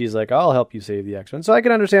 And she's like, I'll help you save the X-Men. So I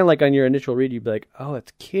can understand, like, on your initial read, you'd be like, oh,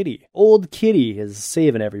 it's Kitty. Old Kitty is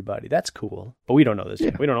saving everybody. That's cool. But we don't know this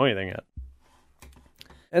yet. We don't know anything yet.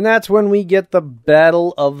 And that's when we get the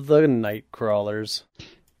Battle of the Nightcrawlers.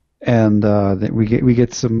 And we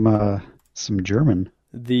get some German.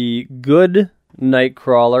 The good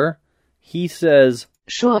Nightcrawler, he says,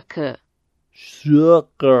 Schurke,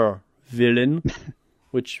 villain,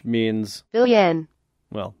 which means... Villain.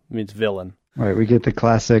 Well, it means villain. Right, we get the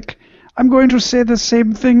classic, I'm going to say the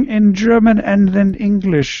same thing in German and then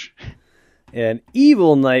English. And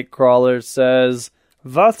evil Nightcrawler says,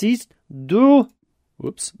 Was ist du?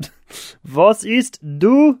 Whoops. Was ist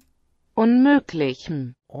du?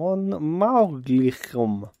 Unmöglichem.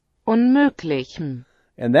 Unmöglichem. Unmöglichem.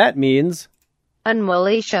 And that means...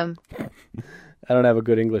 Unmöglichem. I don't have a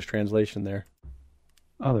good English translation there.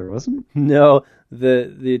 Oh, there wasn't? No,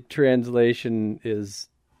 the translation is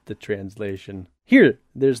the translation. Here,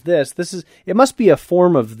 there's this. It must be a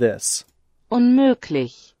form of this.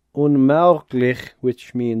 Unmöglich. Unmöglich,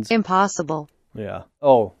 which means... Impossible. Yeah.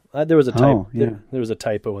 Oh, there was a typo. Oh, yeah. There was a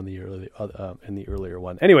typo in the earlier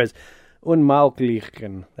one. Anyways,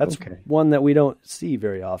 unmöglichen. That's one that we don't see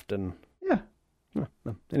very often. Yeah.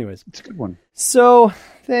 Anyways, It's a good one. so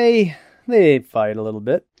they fight a little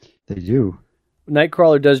bit. They do.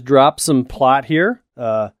 Nightcrawler does drop some plot here.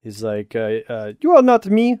 He's like, You are not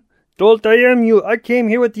me. Told I am you. I came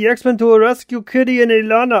here with the X-Men to rescue Kitty and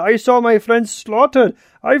Ilana. I saw my friends slaughtered.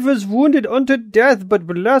 I was wounded unto death, but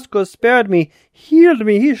Belasco spared me, healed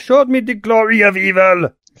me. He showed me the glory of evil.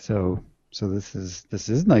 So this is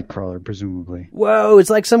Nightcrawler, presumably. whoa, it's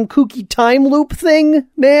like some kooky time loop thing,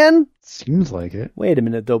 man. Seems like it. Wait a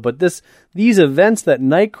minute, though, but these events that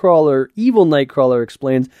Nightcrawler, evil Nightcrawler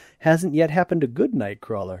explains, hasn't yet happened to good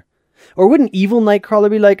Nightcrawler. Or wouldn't evil Nightcrawler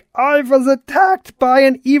be like, I was attacked by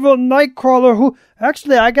an evil Nightcrawler who...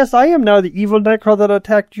 Actually, I guess I am now the evil Nightcrawler that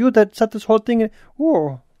attacked you, that set this whole thing in...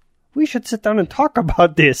 Oh, we should sit down and talk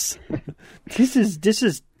about this. This is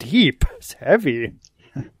deep. It's heavy.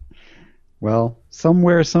 Well,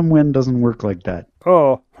 somewhere, somewhen doesn't work like that.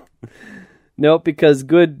 Oh. no, because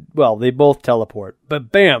they both teleport.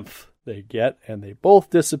 But Bamf they get, and they both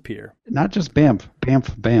disappear. Not just Bamf.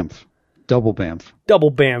 Bamf. Double Bamf.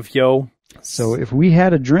 Double Bamf, yo. So if we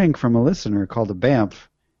had a drink from a listener called a Bamf,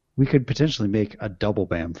 we could potentially make a double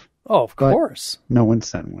Bamf. Oh, of But course. No one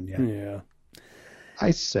sent one yet. Yeah.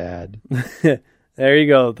 I sad. There you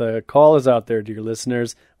go. The call is out there, dear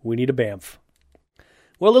listeners. We need a Bamf.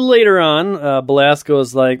 Well, a little later on, Belasco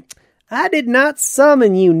is like, I did not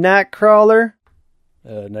summon you, Nightcrawler.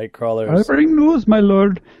 Nightcrawler is... I bring news, my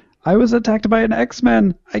lord. I was attacked by an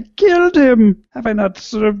X-Man. I killed him. Have I not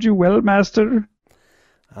served you well, master?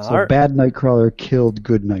 So bad Nightcrawler killed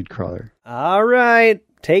good Nightcrawler. All right.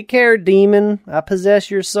 Take care, demon. I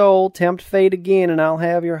possess your soul. Tempt fate again, and I'll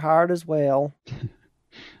have your heart as well.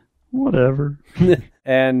 Whatever.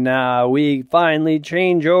 And now we finally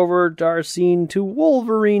change over our scene to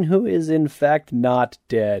Wolverine, who is in fact not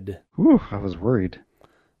dead. Whew, I was worried.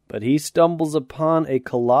 But he stumbles upon a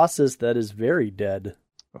Colossus that is very dead.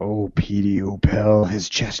 Oh, Petey Opel, his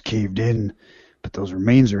chest caved in, but those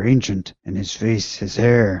remains are ancient, and his face, his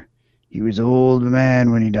hair. He was an old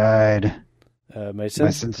man when he died. My My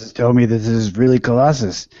senses tell me this is really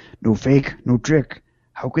Colossus. No fake, no trick.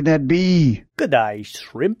 How could that be? Good eye,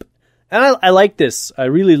 shrimp. And I like this. I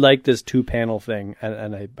really like this two-panel thing.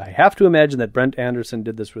 And I have to imagine that Brent Anderson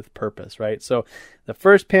did this with purpose, right? So the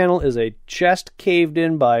first panel is a chest caved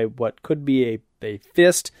in by what could be a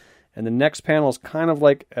fist. And the next panel is kind of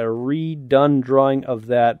like a redone drawing of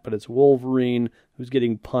that, but it's Wolverine who's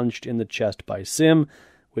getting punched in the chest by Sim,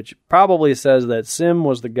 which probably says that Sim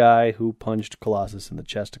was the guy who punched Colossus in the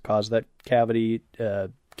chest to cause that cavity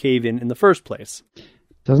cave in the first place.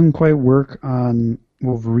 Doesn't quite work on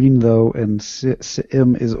Wolverine, though, and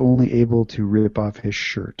Sim is only able to rip off his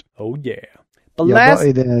shirt. Oh, yeah. But Yeah,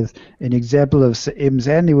 but there's an example of Sim's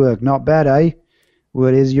handiwork. Not bad, eh?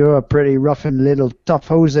 What is, you're a pretty roughin' little tough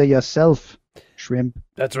hoser yourself, shrimp.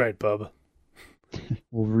 That's right, bub.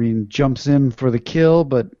 Wolverine jumps in for the kill,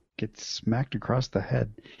 but gets smacked across the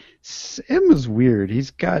head. Sim is weird.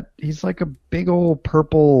 He's like a big old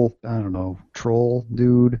purple, I don't know, troll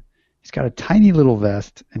dude. He's got a tiny little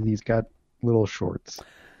vest, and he's got little shorts.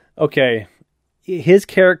 Okay. His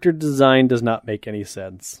character design does not make any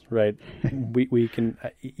sense, right? we can...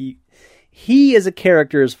 He as a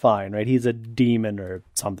character is fine, right? He's a demon or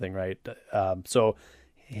something, right? So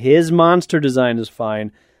his monster design is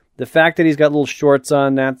fine. The fact that he's got little shorts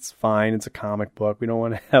on, that's fine. It's a comic book. We don't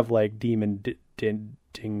want to have like demon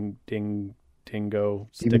dingo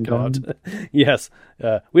stick out. Yes.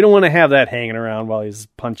 We don't want to have that hanging around while he's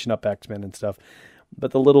punching up X-Men and stuff.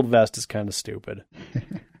 But the little vest is kind of stupid.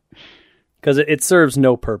 Because it serves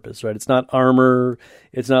no purpose, right? It's not armor.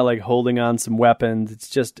 It's not like holding on some weapons. It's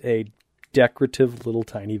just a decorative little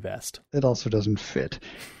tiny vest. It also doesn't fit.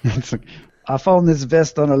 It's like, I found this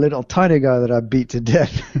vest on a little tiny guy that I beat to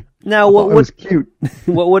death. Now, what was cute?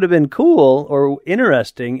 What would have been cool or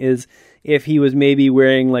interesting is if he was maybe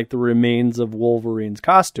wearing like the remains of Wolverine's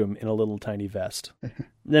costume in a little tiny vest.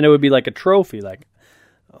 Then it would be like a trophy, like,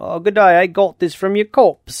 oh, good day, I got this from your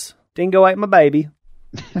corpse. Dingo ate my baby.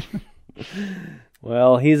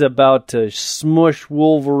 Well, he's about to smush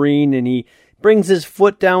Wolverine, and he brings his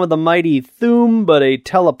foot down with a mighty thoom, but a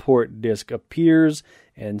teleport disc appears,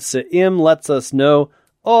 and Sim lets us know,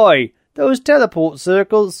 "Oi, those teleport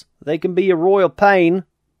circles, they can be a royal pain.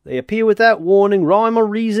 They appear without warning, rhyme or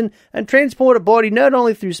reason, and transport a body not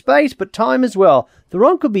only through space, but time as well. The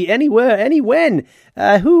run could be anywhere, anywhen.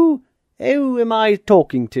 Who am I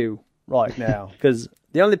talking to right now? Because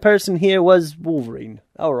the only person here was Wolverine.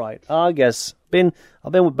 All right, I guess.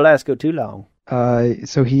 I've been with Belasco too long."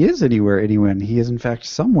 So he is anywhere, anywhen. He is, in fact,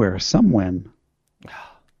 somewhere, somewhen.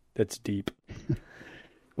 That's deep.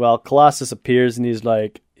 Well, Colossus appears, and he's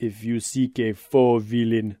like, "If you seek a foe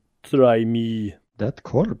villain, try me." That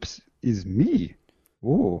corpse is me.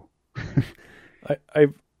 Oh.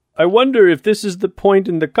 I wonder if this is the point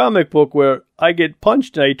in the comic book where I get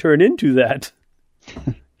punched and I turn into that.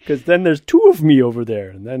 Because then there's two of me over there,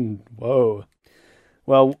 and then, whoa.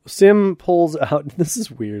 Well, Sim pulls out, this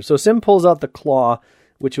is weird. So Sim pulls out the claw,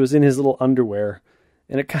 which was in his little underwear,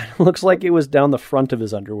 and it kind of looks like it was down the front of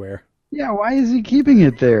his underwear. Yeah, why is he keeping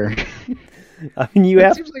it there? I mean,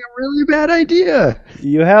 That seems like a really bad idea.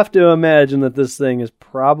 You have to imagine that this thing is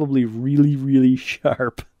probably really, really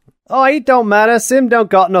sharp. "Oh, it don't matter. Sim don't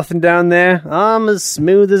got nothing down there. I'm as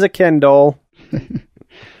smooth as a Ken doll."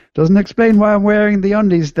 Doesn't explain why I'm wearing the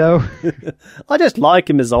undies, though. I just like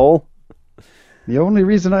him is all. The only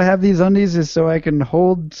reason I have these undies is so I can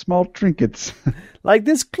hold small trinkets. Like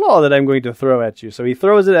this claw that I'm going to throw at you. So he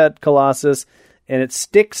throws it at Colossus, and it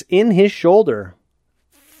sticks in his shoulder.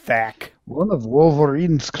 Fack. One of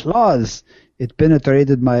Wolverine's claws. It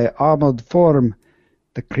penetrated my armored form.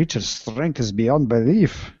 The creature's strength is beyond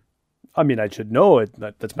belief. I mean, I should know it.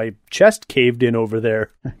 That's my chest caved in over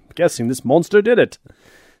there. I'm guessing this monster did it.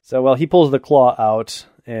 So, well, he pulls the claw out,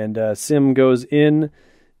 and Sim goes in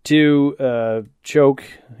to choke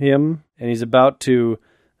him, and he's about to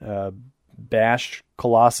bash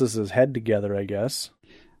Colossus's head together, I guess.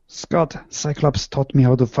 "Scott, Cyclops taught me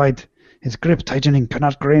how to fight. His grip tightening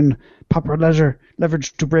cannot gain proper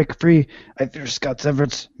leverage to break free. I fear Scott's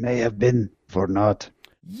efforts may have been for naught."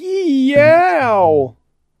 Yow!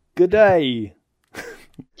 Good day.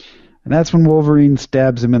 And that's when Wolverine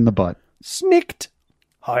stabs him in the butt. Snicked.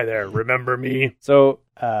 Hi there, remember me? So,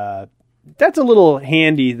 that's a little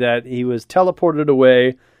handy that he was teleported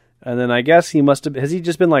away, and then I guess has he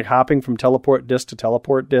just been like hopping from teleport disc to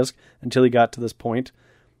teleport disc until he got to this point?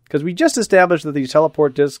 Because we just established that these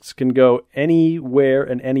teleport discs can go anywhere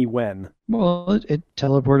and anywhen. Well, it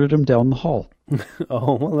teleported him down the hall.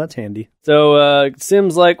 Oh, well, that's handy. So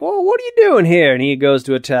Sim's like, "Well, what are you doing here?" And he goes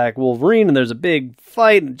to attack Wolverine, and there's a big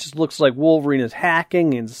fight, and it just looks like Wolverine is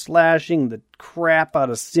hacking and slashing the crap out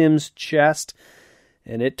of Sim's chest.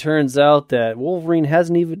 And it turns out that Wolverine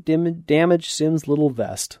hasn't even damaged Sim's little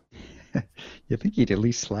vest. You think he'd at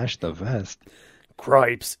least slash the vest.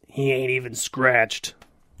 Cripes, he ain't even scratched.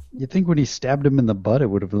 You think when he stabbed him in the butt, it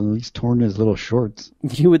would have at least torn his little shorts.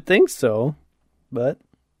 You would think so, but...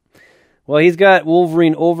 Well, he's got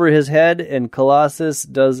Wolverine over his head, and Colossus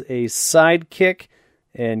does a side kick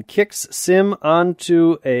and kicks Sim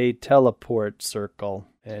onto a teleport circle.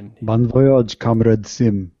 And Bon voyage, Comrade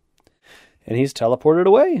Sim. And he's teleported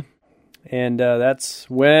away. And that's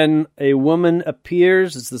when a woman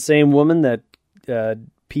appears. It's the same woman that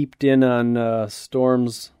peeped in on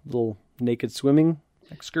Storm's little naked swimming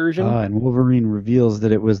excursion. And Wolverine reveals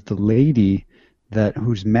that it was the lady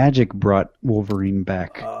whose magic brought Wolverine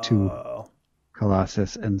back to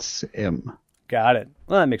Colossus and Sim. Got it.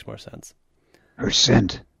 Well, that makes more sense. Her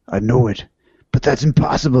scent. I know it. But that's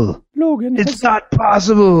impossible. Logan. It's not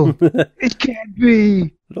possible. It can't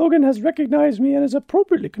be. Logan has recognized me and is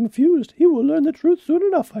appropriately confused. He will learn the truth soon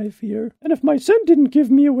enough, I fear. And if my scent didn't give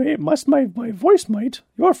me away, my voice might.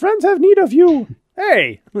 Your friends have need of you.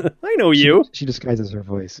 Hey, I know you. She disguises her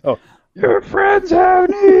voice. Oh. Your friends have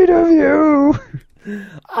need of you.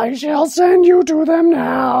 I shall send you to them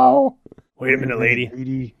now. Wait a minute,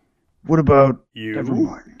 lady. What about you? Never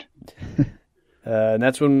mind. And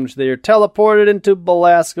that's when they're teleported into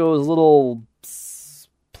Belasco's little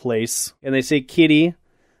place. And they say Kitty,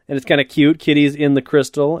 and it's kind of cute. Kitty's in the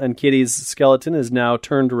crystal, and Kitty's skeleton is now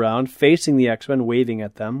turned around, facing the X-Men, waving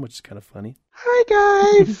at them, which is kind of funny.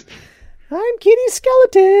 Hi, guys. I'm Kitty's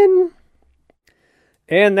skeleton.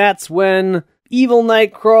 And that's when evil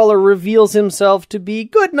Nightcrawler reveals himself to be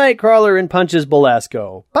good Nightcrawler and punches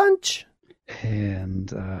Belasco. Punch! And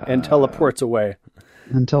teleports away.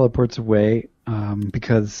 And teleports away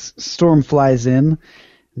because Storm flies in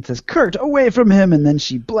and says, "Kurt, away from him!" And then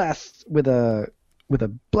she blasts with a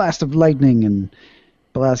blast of lightning, and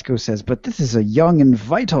Belasco says, "But this is a young and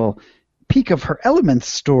vital peak of her elements,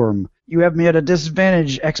 Storm. You have me at a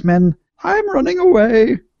disadvantage, X-Men. I'm running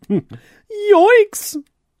away. Yoinks!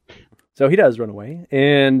 So he does run away.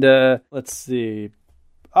 And let's see.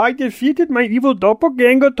 I defeated my evil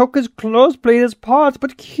doppelganger, took his clothes, played his parts,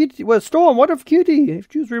 but Kitty... Well, Storm, what of Kitty? If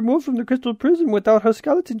she is removed from the crystal prison without her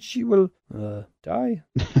skeleton, she will die.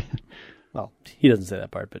 Well, he doesn't say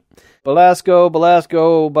that part, but...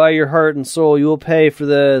 Belasco, by your heart and soul, you will pay for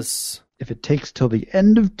this. If it takes till the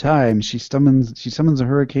end of time, she summons a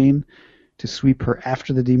hurricane to sweep her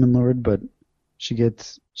after the Demon Lord, but she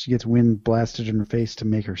gets wind blasted in her face to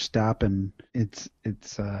make her stop, and it's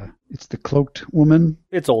the cloaked woman.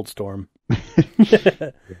 It's Old Storm.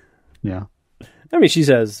 Yeah. I mean, she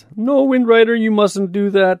says, "No, Wind Rider, you mustn't do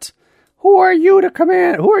that. Who are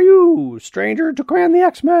you, stranger, to command the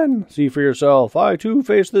X-Men? See for yourself. I, too,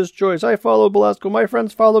 face this choice. I followed Belasco. My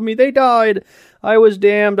friends followed me. They died. I was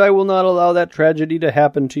damned. I will not allow that tragedy to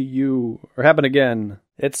happen to you. Or happen again."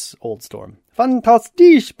 It's Old Storm.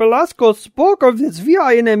 Fantastisch! Belasco spoke of this. We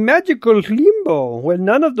are in a magical limbo, where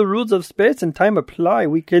none of the rules of space and time apply.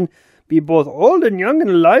 We can be both old and young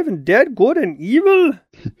and alive and dead, good and evil.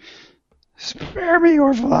 Spare me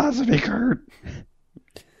your philosophy, Kurt.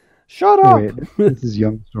 Shut up! Wait, this is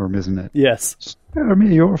Young Storm, isn't it? Yes. Spare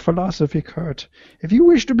me your philosophy, Kurt. If you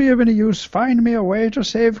wish to be of any use, find me a way to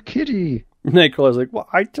save Kitty. Nightcrawler's like, Well,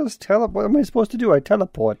 I just teleport. What am I supposed to do? I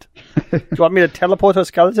teleport. Do you want me to teleport a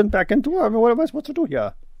skeleton back into her? I mean, what am I supposed to do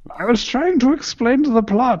here? I was trying to explain to the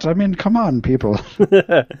plot. I mean, come on, people.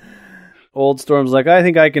 Old Storm's like, I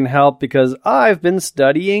think I can help because I've been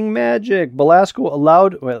studying magic. Belasco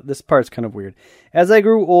allowed... Well, this part's kind of weird. As I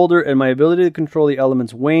grew older and my ability to control the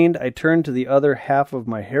elements waned, I turned to the other half of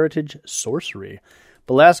my heritage, sorcery.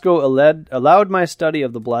 Belasco allowed my study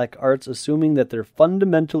of the black arts, assuming that their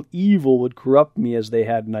fundamental evil would corrupt me as they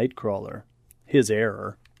had Nightcrawler. His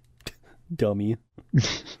error. Dummy.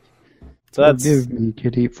 So that's... Forgive me,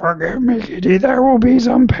 Kitty. Forgive me, Kitty. There will be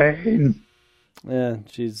some pain. Yeah,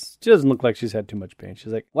 she doesn't look like she's had too much pain.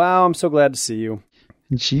 She's like, wow, I'm so glad to see you.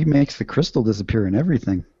 And she makes the crystal disappear and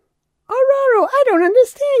everything. Aurora, I don't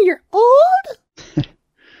understand. You're old?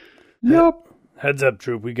 Yep. Heads up,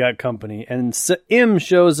 troop. We got company. And Im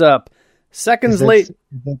shows up. Seconds late. Is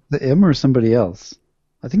that the Im or somebody else?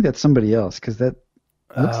 I think that's somebody else, because that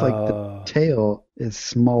looks like the tail is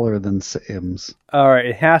smaller than Im's. All right,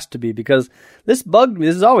 it has to be, because this bugged me.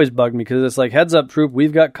 This has always bugged me, because it's like, heads up, troop.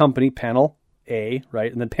 We've got company. Panel A,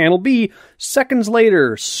 right? And then panel B, seconds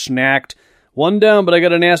later, snacked. One down, but I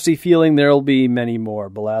got a nasty feeling there'll be many more.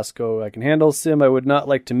 Belasco, I can handle. Sim, I would not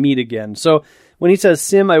like to meet again. So when he says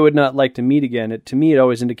Sim, I would not like to meet again, to me it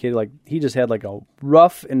always indicated like he just had like a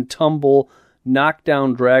rough and tumble,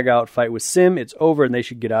 knockdown, drag out fight with Sim. It's over and they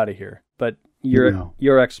should get out of here. But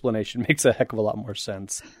your explanation makes a heck of a lot more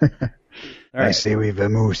sense. All right. I say we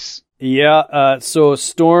vamoose. Yeah, so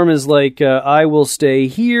Storm is like, I will stay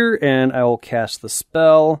here and I will cast the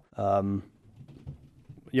spell.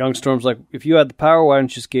 Young Storm's like, if you had the power, why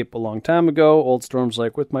didn't you escape a long time ago? Old Storm's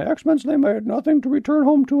like, with my X-Men's name, I had nothing to return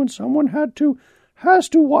home to, and someone has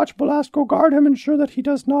to watch Belasco guard him, ensure that he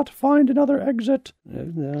does not find another exit. All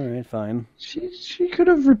right, fine. She could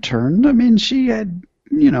have returned. I mean, she had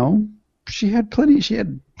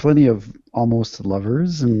plenty of almost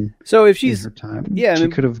lovers, and so if she's in her time, she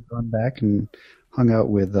could have gone back and hung out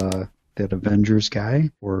with that Avengers guy,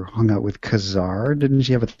 or hung out with Khazar. Didn't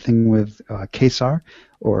she have a thing with Kesar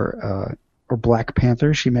or Black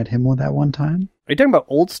Panther? She met him with that one time. Are you talking about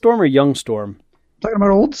Old Storm or Young Storm? I'm talking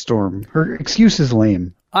about Old Storm. Her excuse is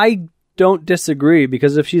lame. I don't disagree,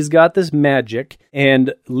 because if she's got this magic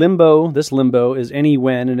and this limbo is any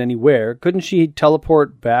when and anywhere, couldn't she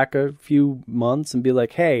teleport back a few months and be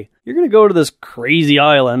like, hey, you're going to go to this crazy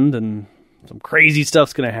island and some crazy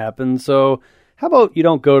stuff's going to happen, so how about you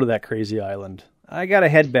don't go to that crazy island? I got to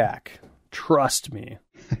head back. Trust me.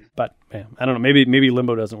 But, man, I don't know. Maybe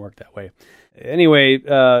limbo doesn't work that way. Anyway,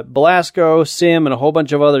 Belasco, Sim, and a whole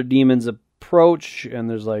bunch of other demons approach, and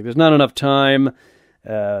there's not enough time.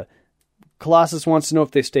 Colossus wants to know if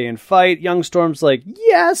they stay and fight. Young Storm's like,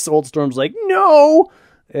 yes. Old Storm's like, no.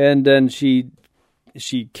 And then she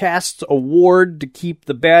casts a ward to keep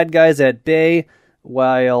the bad guys at bay,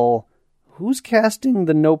 while who's casting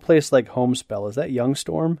the No Place Like Home spell? Is that Young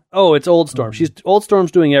Storm? Oh, it's Old Storm. Old Storm's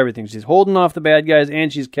doing everything. She's holding off the bad guys,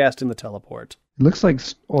 and she's casting the teleport. It looks like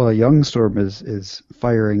Young Storm is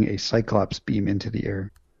firing a Cyclops beam into the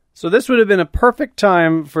air. So this would have been a perfect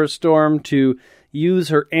time for Storm to use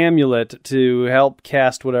her amulet to help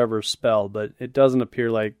cast whatever spell, but it doesn't appear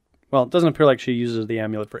like she uses the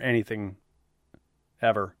amulet for anything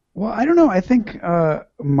ever. Well, I don't know. I think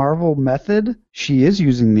Marvel method, she is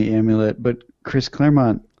using the amulet, but Chris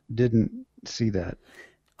Claremont didn't see that.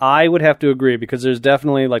 I would have to agree, because there's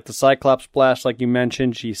definitely, like, the Cyclops splash, like you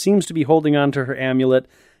mentioned. She seems to be holding on to her amulet,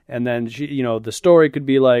 and then she, the story could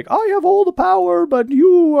be like, I have all the power, but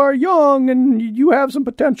you are young and you have some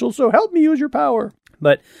potential, so help me use your power.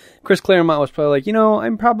 But Chris Claremont was probably like,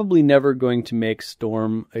 I'm probably never going to make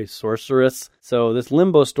Storm a sorceress, so this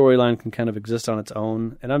Limbo storyline can kind of exist on its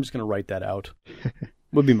own, and I'm just going to write that out.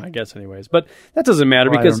 Would be my guess anyways. But that doesn't matter,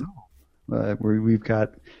 because... we've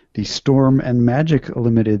got the Storm and Magic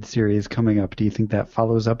Limited series coming up. Do you think that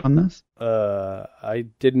follows up on this? I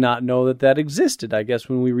did not know that existed. I guess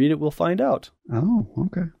when we read it, we'll find out. Oh,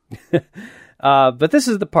 okay. But this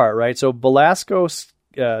is the part, right? So Belasco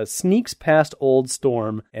sneaks past Old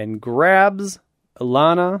Storm and grabs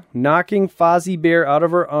Ilana, knocking Fozzie Bear out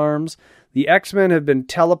of her arms. The X-Men have been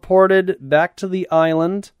teleported back to the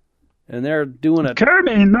island, and they're doing a...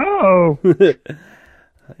 Kirby, no!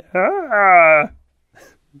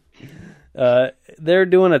 They're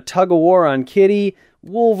doing a tug of war on Kitty.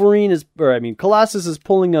 Colossus is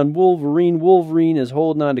pulling on Wolverine. Wolverine is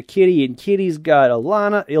holding on to Kitty, and Kitty's got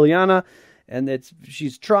Illyana, and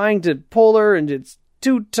she's trying to pull her, and it's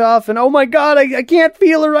too tough. And oh my God, I can't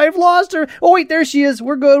feel her. I've lost her. Oh wait, there she is.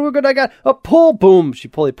 We're good. I got a pull. Boom.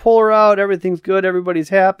 They pull her out. Everything's good. Everybody's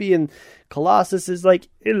happy. And Colossus is like,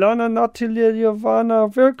 Ilana, Natalia,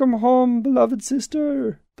 Yovana, welcome home, beloved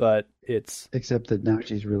sister. But except that now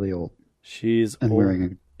she's really old. She's and old. Wearing a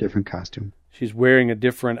different costume. She's wearing a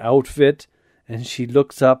different outfit, and she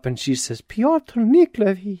looks up and she says, Pyotr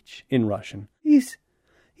Nikolaevich, in Russian. Is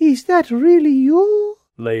that really you?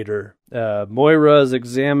 Later, Moira's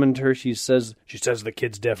examined her. She says the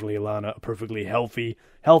kid's definitely Ilana, a perfectly healthy,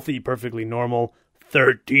 perfectly normal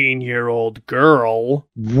 13-year-old girl.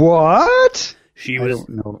 What? I don't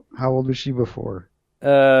know. How old was she before?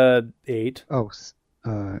 8. Oh,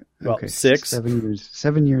 okay. 6. 7 years.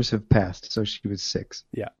 7 years have passed, so she was 6.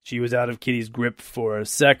 Yeah, she was out of Kitty's grip for a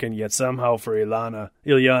second, yet somehow for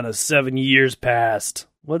Illyana, 7 years passed.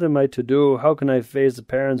 What am I to do? How can I face the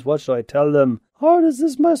parents? What shall I tell them? Hard as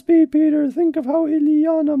this must be, Peter, think of how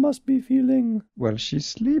Illyana must be feeling. Well, she's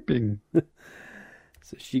sleeping.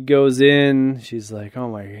 So she goes in, she's like,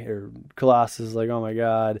 Colossus is like, oh my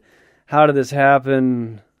God, how did this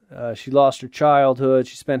happen? She lost her childhood.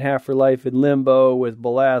 She spent half her life in limbo with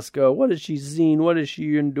Belasco. What has she seen? What has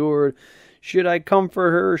she endured? Should I comfort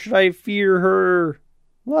her? Should I fear her?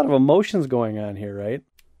 A lot of emotions going on here, right?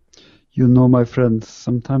 My friends,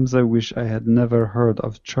 sometimes I wish I had never heard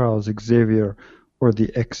of Charles Xavier or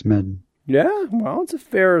the X-Men. Yeah, well, it's a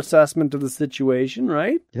fair assessment of the situation,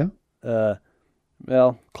 right? Yeah.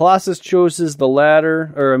 Colossus chooses the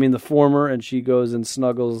the former, and she goes and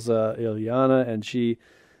snuggles Illyana, and she's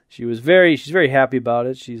very happy about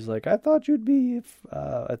it. She's like, I thought you'd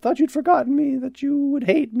forgotten me, that you would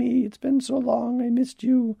hate me. It's been so long. I missed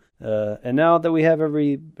you. And now that we have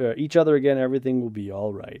each other again, everything will be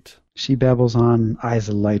all right. She babbles on, eyes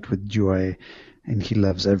alight with joy, and he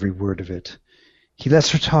loves every word of it. He lets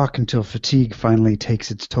her talk until fatigue finally takes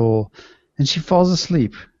its toll, and she falls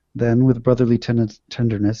asleep. Then, with brotherly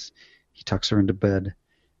tenderness, he tucks her into bed,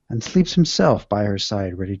 and sleeps himself by her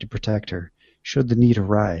side, ready to protect her, should the need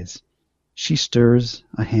arise. She stirs,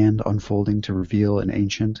 a hand unfolding to reveal an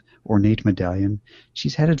ancient, ornate medallion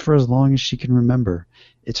she's had it for as long as she can remember.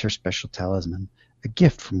 It's her special talisman, a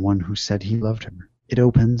gift from one who said he loved her. It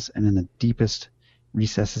opens, and in the deepest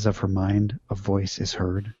recesses of her mind, a voice is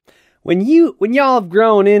heard. When y'all have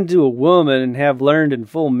grown into a woman and have learned in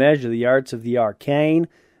full measure the arts of the arcane,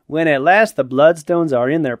 when at last the bloodstones are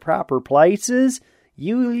in their proper places,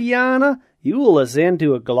 Illyana, you will ascend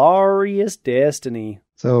to a glorious destiny.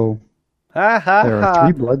 So, there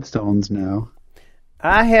are 3 bloodstones now.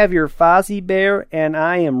 I have your Fozzie Bear, and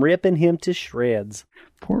I am ripping him to shreds.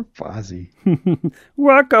 Poor Fozzie.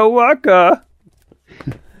 Waka waka.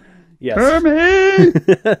 Yes. Hermie!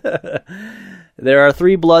 There are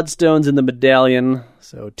 3 bloodstones in the medallion,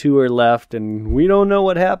 so 2 are left, and we don't know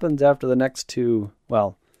what happens after the next 2.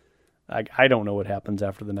 Well, I don't know what happens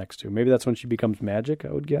after the next 2. Maybe that's when she becomes magic,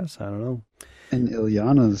 I would guess. I don't know. And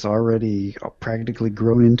Illyana's already practically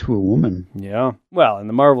grown into a woman. Yeah. Well, in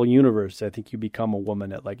the Marvel Universe, I think you become a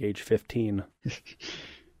woman at like age 15.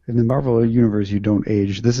 In the Marvel Universe, you don't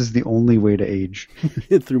age. This is the only way to age.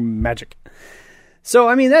 Through magic. So,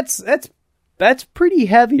 I mean, that's pretty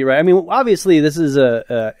heavy, right? I mean, obviously, this is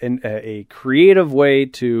a creative way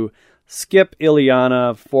to skip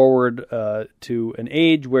Illyana forward to an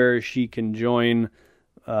age where she can join...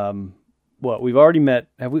 we've already met.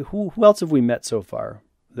 Who else have we met so far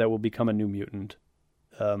that will become a new mutant?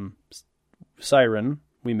 Siren,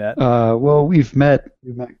 we met. Well, we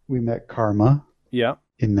met Karma. Yeah.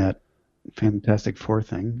 in that Fantastic Four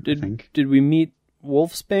thing, I think. Did we meet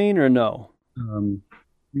Wolfsbane or no?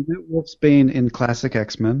 We met Wolfsbane in Classic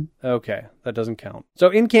X-Men. Okay, that doesn't count. So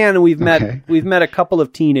in canon, we've met a couple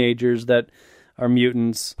of teenagers that are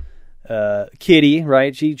mutants. Kitty,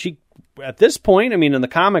 right? She at this point, I mean, in the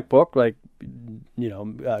comic book, like,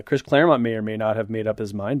 Chris Claremont may or may not have made up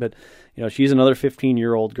his mind, but she's another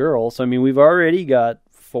 15-year-old girl. So I mean, we've already got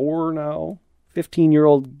 4 now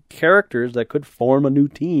 15-year-old characters that could form a new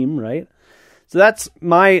team, right? So that's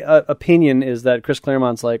my opinion, is that Chris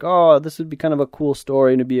Claremont's like, oh, this would be kind of a cool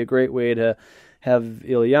story, and it'd be a great way to have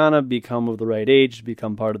Illyana become of the right age to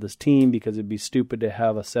become part of this team, because it'd be stupid to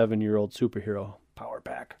have a 7-year-old superhero power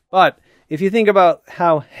pack. But if you think about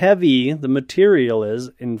how heavy the material is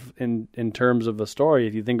in terms of the story,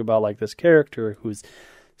 if you think about like this character who's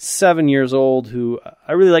 7 years old, who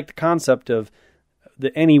I really like the concept of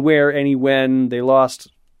the anywhere, anywhen, they lost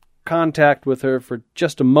contact with her for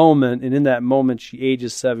just a moment, and in that moment she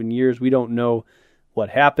ages 7 years. We don't know what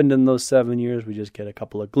happened in those 7 years. We just get a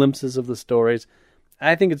couple of glimpses of the stories.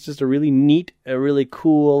 I think it's just a really neat, a really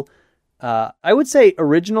cool, I would say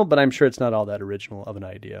original, but I'm sure it's not all that original of an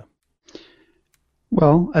idea.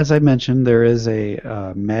 Well, as I mentioned, there is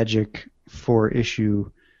a Magic 4-issue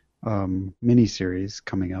miniseries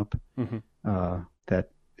coming up that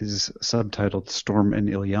is subtitled Storm and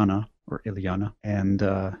Illyana, or Illyana, and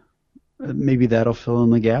maybe that'll fill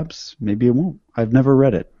in the gaps. Maybe it won't. I've never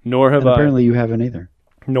read it. Nor have I. Apparently you haven't either.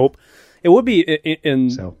 Nope. It would be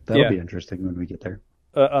So that'll be interesting when we get there.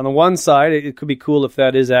 On the one side, it could be cool if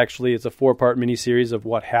that is actually, it's a 4-part miniseries of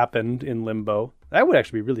what happened in Limbo. That would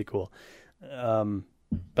actually be really cool.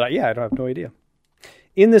 But yeah, I don't have no idea.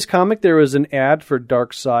 In this comic, there was an ad for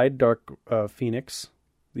Dark Phoenix,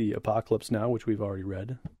 the Apocalypse Now, which we've already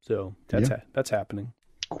read. So that's happening.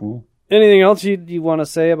 Cool. Anything else you want to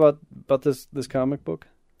say about this comic book?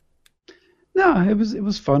 No, it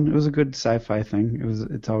was fun. It was a good sci-fi thing.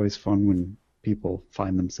 It's always fun when people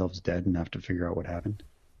find themselves dead and have to figure out what happened.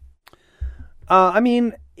 I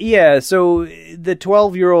mean, yeah, so the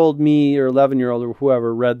 12-year-old me or 11-year-old or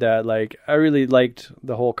whoever read that, like, I really liked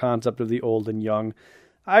the whole concept of the old and young.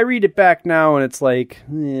 I read it back now and it's like,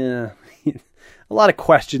 a lot of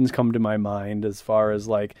questions come to my mind as far as,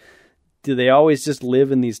 like, do they always just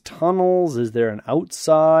live in these tunnels? Is there an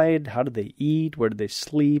outside? How do they eat? Where do they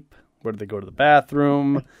sleep? Where do they go to the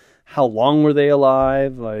bathroom? How long were they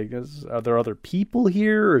alive? Like, are there other people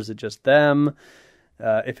here, or is it just them?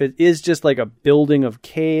 If it is just like a building of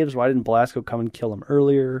caves, why didn't Belasco come and kill him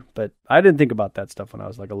earlier? But I didn't think about that stuff when I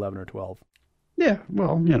was like 11 or 12. Yeah,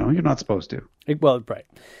 well, you're not supposed to. Well, right.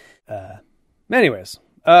 Anyways,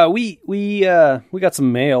 we got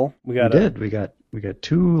some mail. We got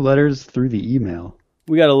 2 letters through the email.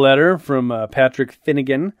 We got a letter from Patrick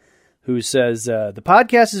Finnegan, who says, the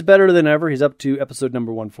podcast is better than ever. He's up to episode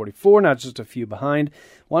number 144, not just a few behind.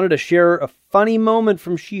 Wanted to share a funny moment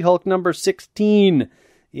from She-Hulk number 16,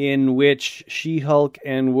 in which She-Hulk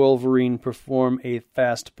and Wolverine perform a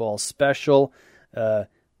fastball special.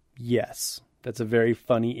 Yes, that's a very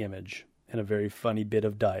funny image and a very funny bit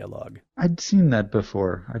of dialogue. I'd seen that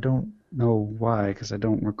before. I don't know why, because I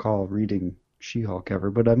don't recall reading She-Hulk ever,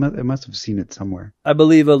 but I must have seen it somewhere. I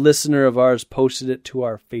believe a listener of ours posted it to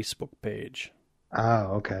our Facebook page. Ah,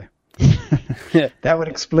 okay. That would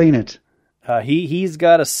explain it. He's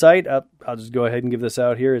got a site up. I'll just go ahead and give this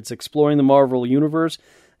out here. It's Exploring the Marvel Universe.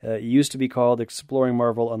 It used to be called Exploring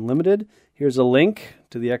Marvel Unlimited. Here's a link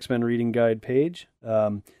to the X-Men Reading Guide page.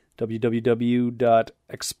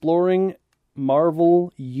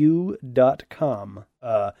 www.exploringmarvelu.com.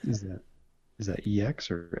 Is that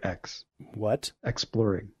EX or X? What?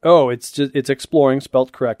 Exploring. Oh, it's exploring,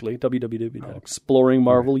 spelled correctly.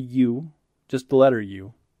 www.exploringmarvelu, just the letter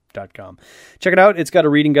U.com. Check it out. It's got a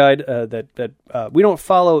reading guide that we don't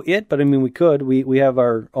follow it, but I mean we could. We have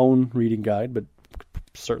our own reading guide, but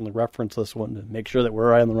certainly reference this one to make sure that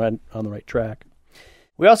we're on the right track.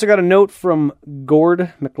 We also got a note from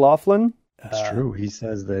Gord McLaughlin. That's true. He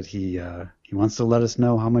says that he wants to let us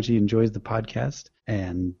know how much he enjoys the podcast,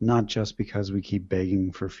 and not just because we keep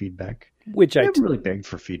begging for feedback. Which I haven't really begged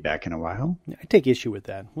for feedback in a while. I take issue with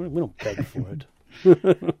that. We don't beg for it.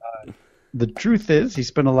 The truth is, he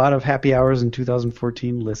spent a lot of happy hours in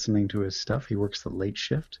 2014 listening to his stuff. He works the late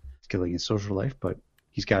shift. He's killing his social life, but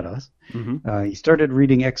he's got us. Mm-hmm. He started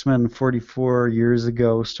reading X-Men 44 years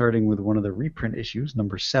ago, starting with one of the reprint issues,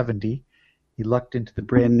 number 70. He lucked into the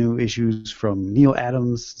brand new issues from Neil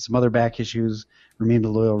Adams, some other back issues, remained a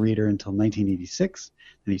loyal reader until 1986.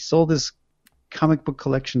 Then he sold his comic book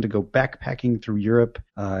collection to go backpacking through Europe.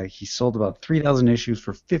 He sold about 3,000 issues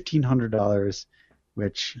for $1,500.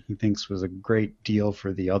 which he thinks was a great deal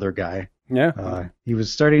for the other guy. Yeah. He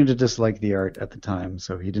was starting to dislike the art at the time,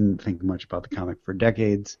 so he didn't think much about the comic for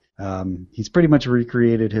decades. He's pretty much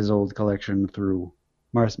recreated his old collection through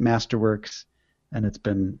Masterworks, and it's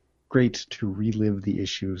been great to relive the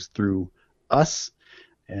issues through us.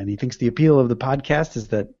 And he thinks the appeal of the podcast is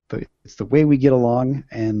that it's the way we get along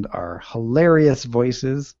and our hilarious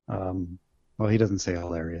voices. Well, he doesn't say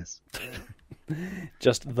hilarious.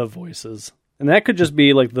 Just the voices. And that could just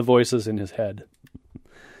be like the voices in his head.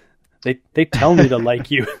 They tell me to like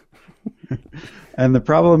you. And the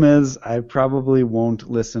problem is I probably won't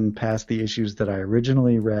listen past the issues that I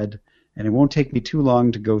originally read, and it won't take me too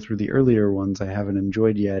long to go through the earlier ones I haven't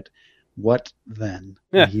enjoyed yet. What then?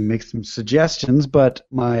 Yeah. He makes some suggestions, but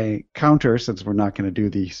my counter, since we're not going to do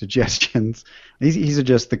the suggestions, he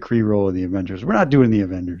suggests the Kree role of the Avengers. We're not doing the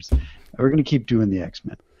Avengers. We're going to keep doing the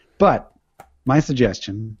X-Men. But my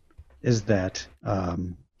suggestion is that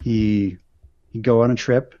he go on a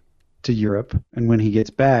trip to Europe, and when he gets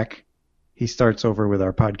back, he starts over with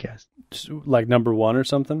our podcast. Like number 1 or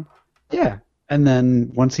something? Yeah. And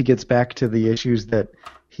then once he gets back to the issues that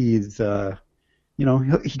he's,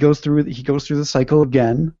 he goes through the cycle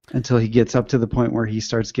again until he gets up to the point where he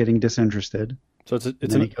starts getting disinterested. So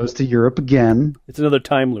he goes to Europe again. It's another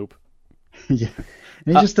time loop. Yeah.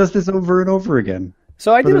 And he just does this over and over again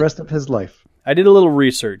for the rest of his life. I did a little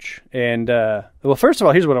research, and well, first of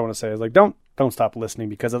all, here's what I want to say: is like, don't stop listening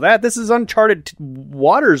because of that. This is uncharted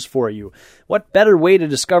waters for you. What better way to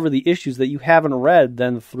discover the issues that you haven't read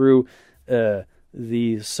than through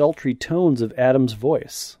the sultry tones of Adam's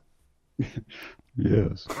voice?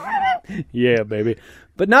 Yes. Yeah, baby.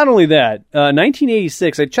 But not only that,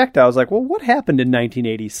 1986. I checked out. I was like, well, what happened in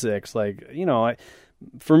 1986? Like,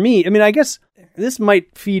 for me, I mean, I guess this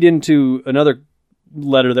might feed into another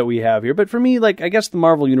letter that we have here, but for me, like, I guess the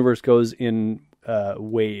Marvel Universe goes in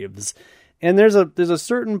waves, and there's a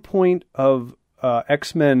certain point of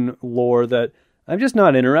X-Men lore that I'm just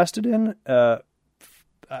not interested in.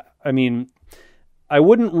 I mean, I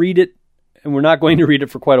wouldn't read it, and we're not going to read it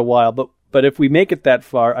for quite a while, but if we make it that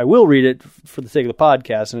far, I will read it for the sake of the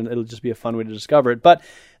podcast, and it'll just be a fun way to discover it. But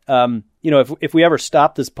if we ever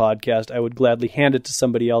stop this podcast, I would gladly hand it to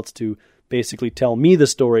somebody else to basically tell me the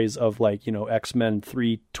stories of, like, X-Men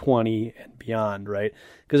 320 and beyond, right?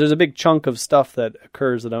 Because there's a big chunk of stuff that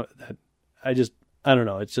occurs that I don't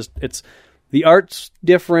know. It's the art's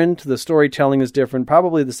different, the storytelling is different,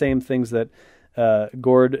 probably the same things that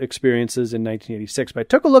Gord experiences in 1986. But I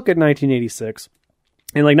took a look at 1986,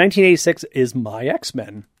 and like 1986 is my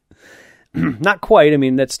X-Men. Not quite. I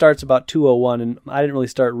mean, that starts about 201, and I didn't really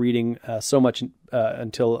start reading so much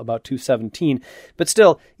until about 217. But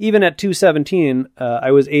still, even at 217,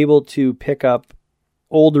 I was able to pick up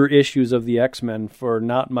older issues of the X-Men for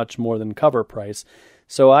not much more than cover price.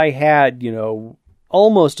 So I had,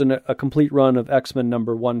 almost a complete run of X-Men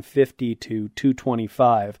number 150 to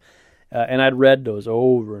 225. And I'd read those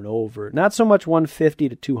over and over. Not so much 150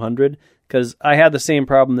 to 200, because I had the same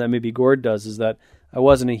problem that maybe Gord does, is that I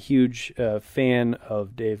wasn't a huge fan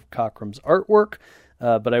of Dave Cockrum's artwork,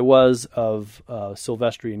 but I was of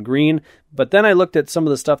Silvestri and Green. But then I looked at some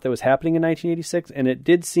of the stuff that was happening in 1986, and it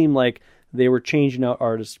did seem like they were changing out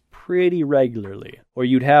artists pretty regularly. Or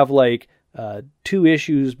you'd have like 2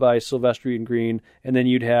 issues by Silvestri and Green, and then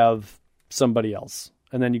you'd have somebody else.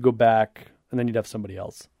 And then you go back, and then you'd have somebody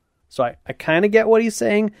else. So I kind of get what he's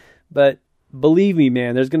saying, but believe me,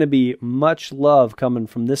 man, there's going to be much love coming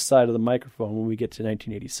from this side of the microphone when we get to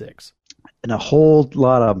 1986. And a whole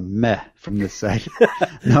lot of meh from this side.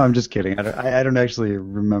 No, I'm just kidding. I don't actually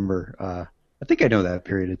remember. I think I know that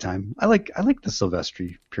period of time. I like the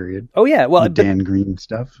Silvestri period. Oh yeah, well, the Dan Green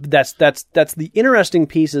stuff. That's the interesting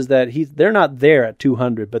piece, is that they're not there at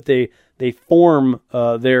 200, but they form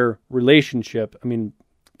their relationship. I mean,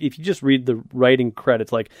 if you just read the writing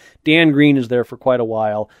credits, like Dan Green is there for quite a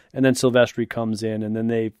while, and then Silvestri comes in, and then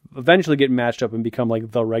they eventually get matched up and become like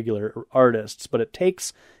the regular artists. But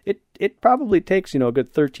it probably takes a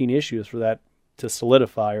good 13 issues for that to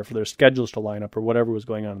solidify, or for their schedules to line up, or whatever was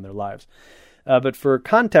going on in their lives. But for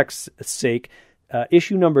context's sake,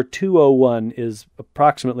 issue number 201 is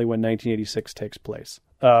approximately when 1986 takes place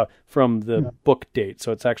from the book date.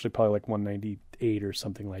 So it's actually probably like 198 or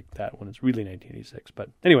something like that when it's really 1986. But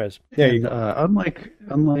anyways, there you go.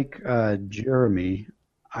 Unlike Jeremy,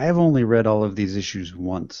 I have only read all of these issues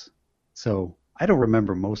once. So I don't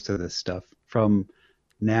remember most of this stuff from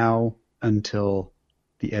now until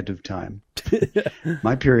the end of time.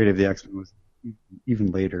 My period of the X-Men was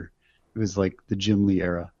even later. It was like the Jim Lee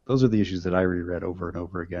era. Those are the issues that I reread over and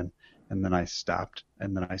over again. And then I stopped.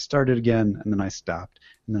 And then I started again. And then I stopped.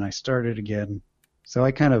 And then I started again. So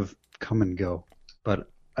I kind of come and go. But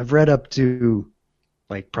I've read up to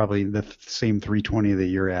like probably the same 320 that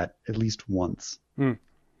you're at least once.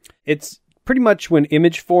 It's pretty much when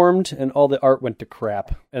Image formed and all the art went to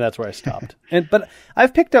crap, and that's where I stopped. But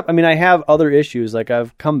I've picked up, I mean, I have other issues. Like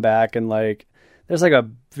I've come back and like there's like a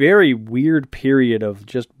very weird period of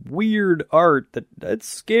just weird art that's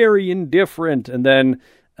scary and different, and then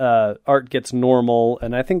art gets normal,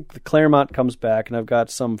 and I think the Claremont comes back, and I've got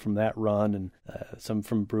some from that run and some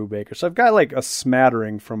from Brubaker. So I've got like a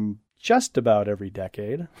smattering from just about every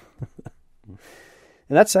decade. And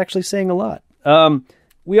that's actually saying a lot.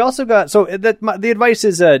 We also got, so the advice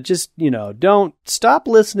is just, don't stop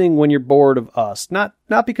listening when you're bored of us. Not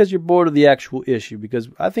because you're bored of the actual issue, because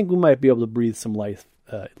I think we might be able to breathe some life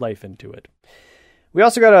into it. We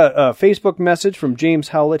also got a Facebook message from James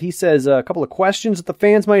Howlett. He says a couple of questions that the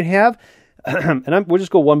fans might have. And we'll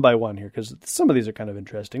just go one by one here, because some of these are kind of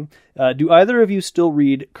interesting. Do either of you still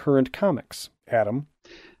read current comics? Adam?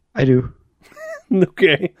 I do.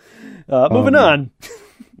 Okay. Moving on.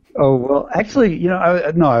 Oh, well, actually,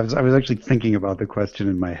 I was actually thinking about the question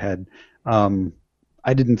in my head.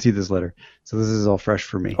 I didn't see this letter, so this is all fresh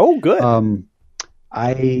for me. Oh, good.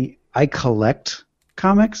 I collect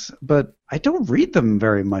comics, but I don't read them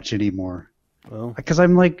very much anymore. Well, because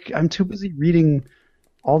I'm too busy reading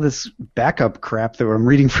all this backup crap that I'm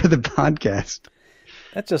reading for the podcast.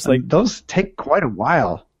 That's just like those take quite a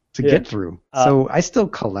while to get through. So I still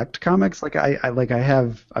collect comics. Like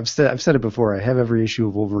I've said it before. I have every issue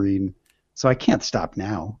of Wolverine, so I can't stop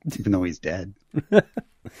now, even though he's dead.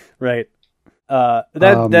 Right.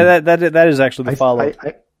 That is actually the follow-up.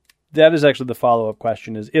 That is actually the follow-up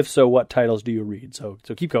question. Is if so, what titles do you read? So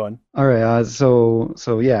keep going. All right. So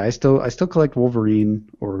yeah, I still collect Wolverine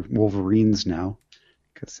or Wolverines now,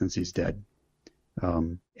 because since he's dead.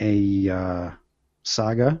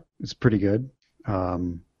 Saga is pretty good.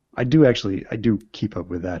 I do keep up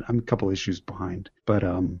with that. I'm a couple issues behind, but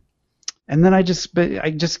and then I just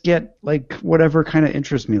get like whatever kind of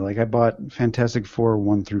interests me. Like I bought Fantastic Four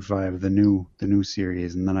 1-5, the new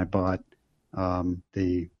series, and then I bought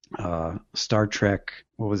the Star Trek.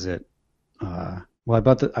 What was it? I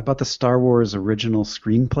bought the Star Wars original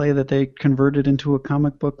screenplay that they converted into a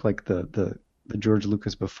comic book, like the George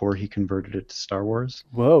Lucas before he converted it to Star Wars.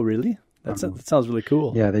 Whoa, really? That sounds really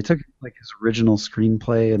cool. Yeah, they took like his original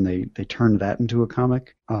screenplay and they turned that into a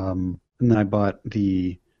comic. And then I bought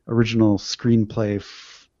the original screenplay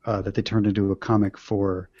that they turned into a comic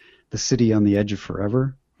for The City on the Edge of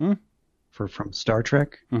Forever from Star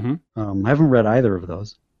Trek. Mm-hmm. I haven't read either of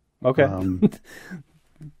those. Okay.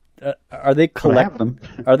 Are they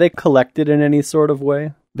Are they collected in any sort of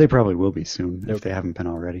way? They probably will be soon if they haven't been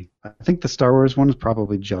already. I think the Star Wars one is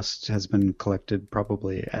probably has been collected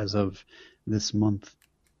probably as of this month,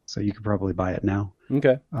 so you could probably buy it now.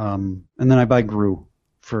 Okay. And then I buy Gru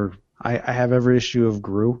I have every issue of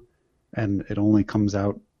Gru, and it only comes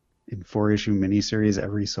out in 4-issue miniseries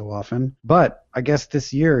every so often. But I guess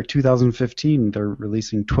this year, 2015, they're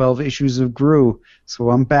releasing 12 issues of Gru, so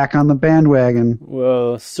I'm back on the bandwagon.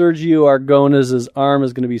 Whoa, Sergio Aragonés' arm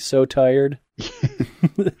is going to be so tired.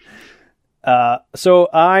 So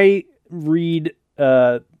I read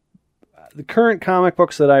the current comic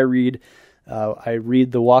books that I read. I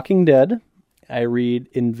read The Walking Dead. I read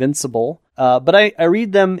Invincible. But I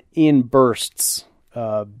read them in bursts.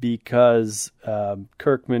 Because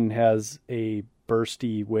Kirkman has a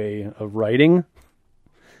bursty way of writing,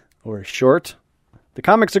 or short. The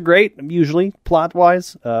comics are great, usually,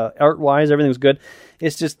 plot-wise, art-wise, everything's good.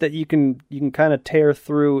 It's just that you can kind of tear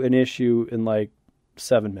through an issue in like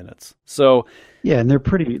 7 minutes. So yeah, and they're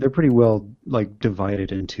pretty well like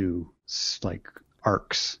divided into like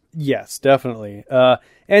arcs. Yes, definitely.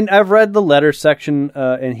 And I've read the letter section,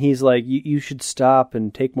 and he's like, you should stop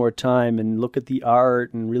and take more time and look at the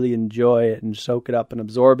art and really enjoy it and soak it up and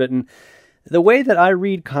absorb it. And the way that I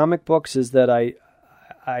read comic books is that I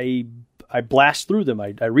blast through them.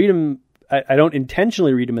 I read them. I don't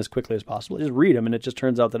intentionally read them as quickly as possible. I just read them, and it just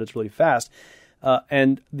turns out that it's really fast.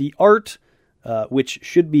 And the art, which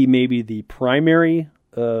should be maybe the primary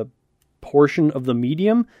portion of the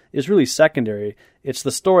medium, is really secondary. It's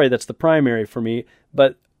the story that's the primary for me,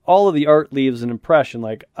 but all of the art leaves an impression.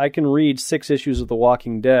 Like, I can read 6 issues of The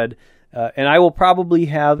Walking Dead, and I will probably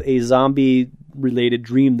have a zombie-related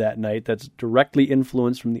dream that night that's directly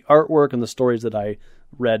influenced from the artwork and the stories that I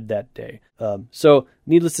read that day. So,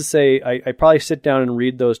 needless to say, I probably sit down and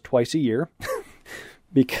read those twice a year,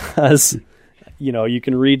 because you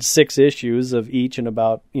can read 6 issues of each in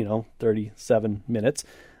about 37 minutes.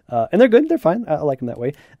 And they're good. They're fine. I like them that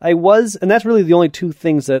way. And that's really the only 2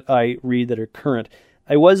 things that I read that are current.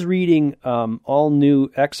 I was reading All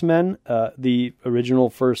New X-Men. The original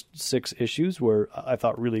first 6 issues were, I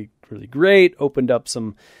thought, really, really great. Opened up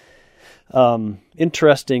some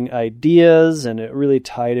interesting ideas, and it really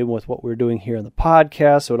tied in with what we're doing here in the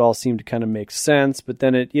podcast, so it all seemed to kind of make sense. But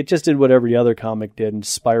then it just did what every other comic did and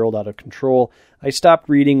spiraled out of control. I stopped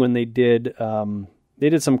reading when they did some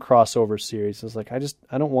crossover series. I was like,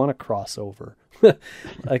 I don't want a crossover.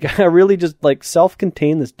 Like, I really just like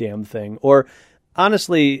self-contain this damn thing. Or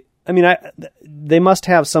honestly, I mean, they must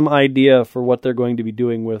have some idea for what they're going to be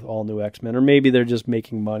doing with All New X-Men, or maybe they're just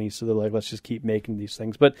making money, so they're like, let's just keep making these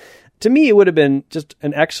things. But to me, it would have been just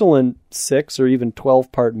an excellent 6 or even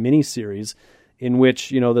 12-part miniseries in which,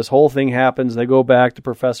 this whole thing happens. They go back, the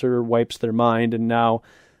professor wipes their mind, and now,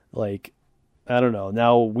 like, I don't know,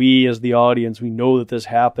 now we as the audience, we know that this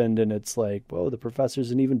happened, and it's like, whoa, the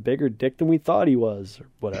professor's an even bigger dick than we thought he was, or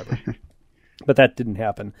whatever. But that didn't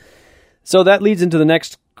happen. So that leads into the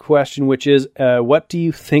next question, which is, what do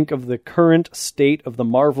you think of the current state of the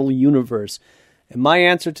Marvel Universe? And my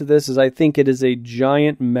answer to this is, I think it is a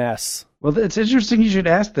giant mess. Well, it's interesting you should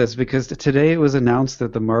ask this, because today it was announced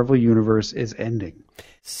that the Marvel Universe is ending.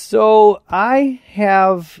 So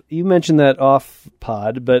you mentioned that off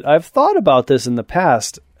pod, but I've thought about this in the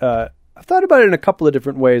past. I've thought about it in a couple of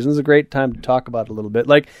different ways, and this is a great time to talk about it a little bit.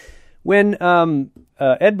 Like when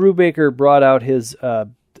Ed Brubaker brought out his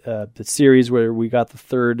the series where we got the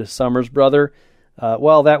third Summers brother,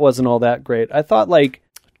 well, that wasn't all that great. I thought, like,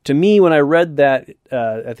 to me, when I read that,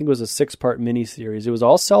 I think it was a 6-part miniseries, it was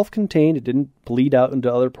all self-contained. It didn't bleed out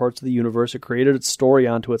into other parts of the universe. It created its story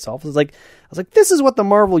onto itself. I was like, this is what the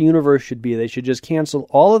Marvel Universe should be. They should just cancel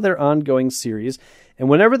all of their ongoing series, and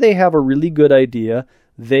whenever they have a really good idea,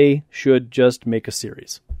 they should just make a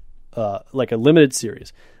series, like a limited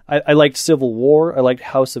series. I liked Civil War. I liked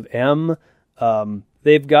House of M.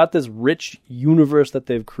 They've got this rich universe that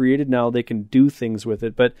they've created now. They can do things with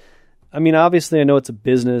it. But, I mean, obviously I know it's a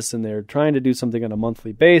business and they're trying to do something on a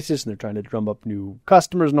monthly basis and they're trying to drum up new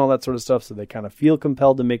customers and all that sort of stuff. So they kind of feel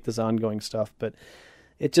compelled to make this ongoing stuff. But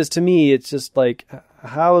it just, to me, it's just like,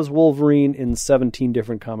 how is Wolverine in 17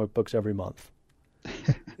 different comic books every month?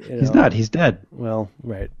 He's not. He's dead. Well,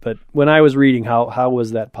 right. But when I was reading, how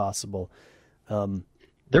was that possible?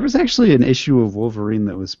 There was actually an issue of Wolverine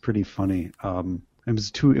that was pretty funny. It was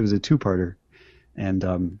a 2-parter,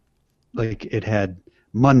 and like it had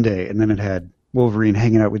Monday, and then it had Wolverine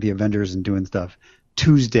hanging out with the Avengers and doing stuff.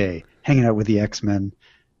 Tuesday, hanging out with the X-Men.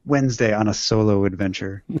 Wednesday on a solo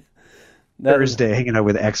adventure. Thursday, hanging out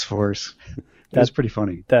with X-Force. That's pretty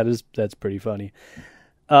funny. That's pretty funny.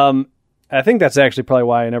 I think that's actually probably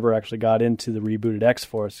why I never actually got into the rebooted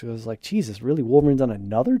X-Force. It was like, Jesus, really? Wolverine's on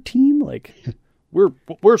another team? Like,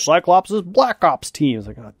 we're Cyclops' Black Ops team. It's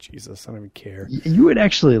like, oh, Jesus, I don't even care. You would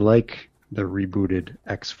actually like the rebooted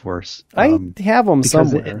X-Force. I have them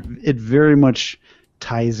somewhere. It very much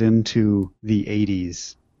ties into the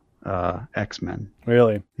 80s X-Men.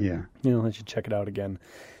 Really? Yeah. I should check it out again.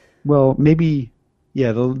 Well, maybe,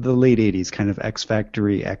 yeah, the late 80s, kind of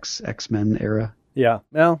X-Factory, X-Men era. Yeah.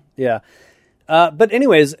 Well, yeah. But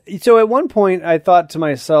anyways, so at one point I thought to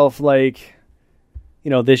myself, like,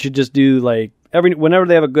 they should just do, like, whenever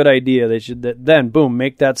they have a good idea, they should then, boom,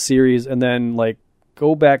 make that series and then, like,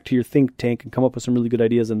 go back to your think tank and come up with some really good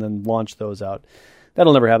ideas and then launch those out.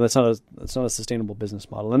 That'll never happen. That's not a sustainable business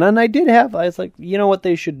model. And then I was like, you know what?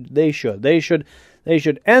 They should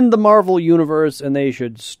end the Marvel universe and they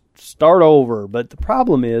should start over. But the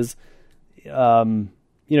problem is,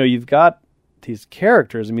 you've got these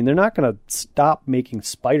characters. I mean, they're not going to stop making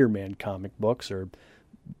Spider-Man comic books or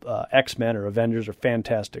X-Men or Avengers or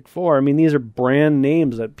Fantastic Four. I mean, these are brand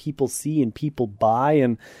names that people see and people buy.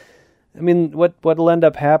 And I mean, what'll end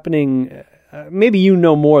up happening, maybe you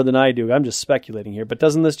know more than I do. I'm just speculating here, but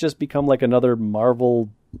doesn't this just become like another Marvel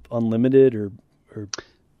Unlimited or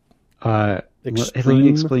Extreme? Let me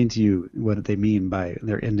explain to you what they mean by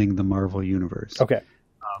they're ending the Marvel universe. Okay.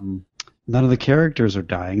 None of the characters are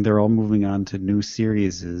dying. They're all moving on to new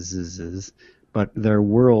series, but their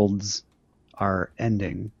worlds are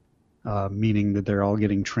ending, meaning that they're all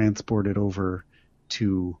getting transported over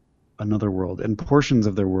to another world, and portions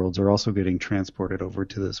of their worlds are also getting transported over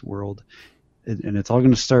to this world, and it's all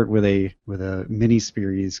going to start with a mini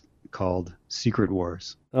series called Secret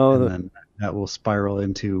Wars, and then that will spiral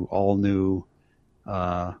into all new,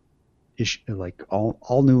 all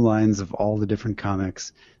new lines of all the different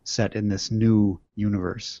comics set in this new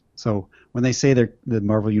universe. So when they say the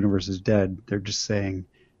Marvel universe is dead, they're just saying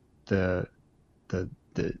the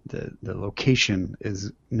location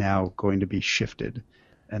is now going to be shifted.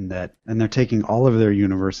 And they're taking all of their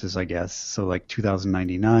universes, I guess. So like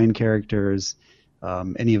 2099 characters,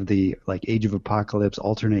 any of the like Age of Apocalypse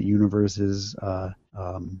alternate universes, what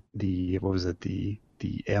was it, the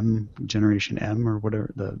M Generation M or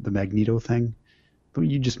whatever, the Magneto thing. But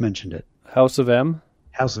you just mentioned it. House of M.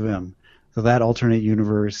 House of M. So that alternate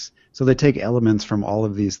universe. So they take elements from all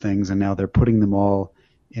of these things and now they're putting them all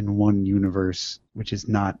in one universe, which is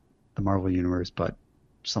not the Marvel universe, but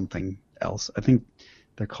something else. I think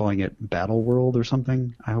they're calling it Battle World or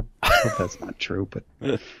something. I hope that's not true, but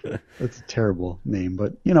that's a terrible name.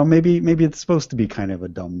 But maybe it's supposed to be kind of a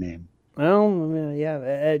dumb name. Well,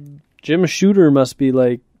 yeah. Jim Shooter must be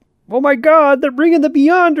like, oh my God, they're bringing the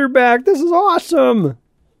Beyonder back. This is awesome.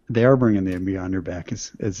 They are bringing the Beyonder back.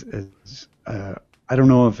 I don't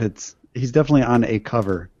know if he's definitely on a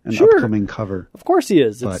cover, an upcoming cover. Of course he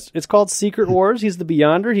is. It's called Secret Wars. He's the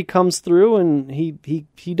Beyonder. He comes through and he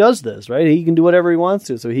does this, right? He can do whatever he wants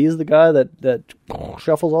to. So he's the guy that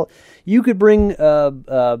shuffles all. You could bring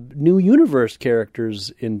new universe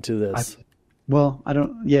characters into this. I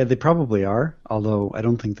don't. Yeah, they probably are. Although I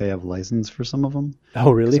don't think they have license for some of them.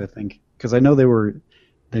 Oh, really? Because I know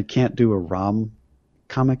they can't do a ROM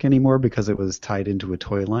comic anymore because it was tied into a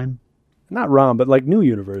toy line. Not ROM, but like New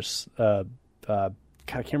Universe. God, I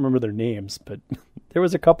can't remember their names, but there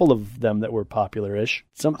was a couple of them that were popular-ish.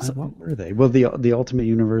 What were they? Well, the Ultimate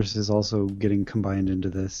Universe is also getting combined into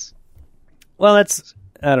this. Well,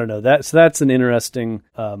 I don't know. That's an interesting.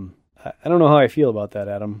 I don't know how I feel about that,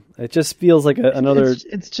 Adam. It just feels like another.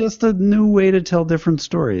 It's just a new way to tell different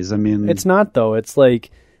stories. I mean, it's not though. It's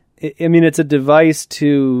like, it's a device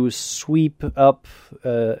to sweep up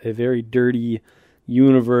a very dirty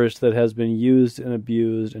universe that has been used and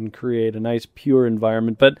abused and create a nice pure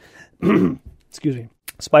environment. But excuse me,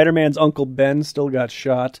 Spider-Man's Uncle Ben still got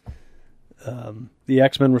shot. The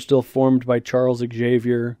X-Men were still formed by Charles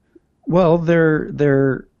Xavier. Well,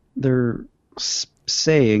 they're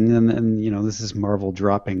saying, and this is Marvel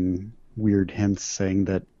dropping weird hints saying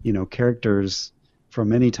that characters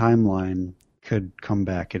from any timeline could come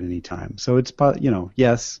back at any time. So it's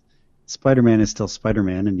yes, Spider-Man is still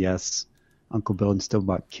Spider-Man, and yes, Uncle Ben still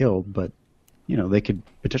got killed, but they could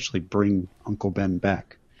potentially bring Uncle Ben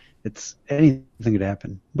back. It's anything could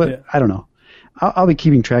happen, but yeah. I don't know. I'll be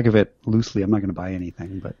keeping track of it loosely. I'm not going to buy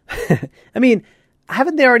anything, but I mean,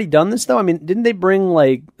 haven't they already done this though? I mean, didn't they bring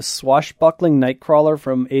like swashbuckling Nightcrawler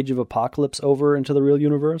from Age of Apocalypse over into the real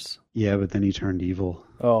universe? Yeah, but then he turned evil.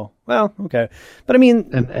 Oh, well, okay, but I mean,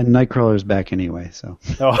 and Nightcrawler's back anyway, so.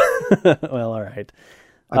 Oh, well, all right.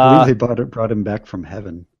 I believe they brought him back from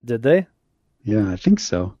heaven. Did they? Yeah, I think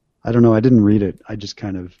so. I don't know. I didn't read it. I just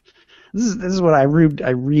kind of. This is what I read.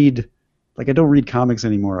 I read. Like, I don't read comics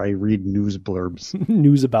anymore. I read news blurbs.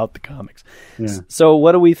 News about the comics. Yeah. So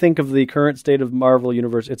what do we think of the current state of Marvel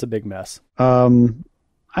Universe? It's a big mess. I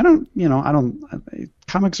don't.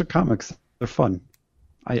 Comics are comics. They're fun.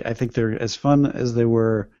 I think they're as fun as they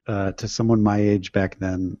were to someone my age back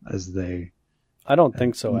then as they. I don't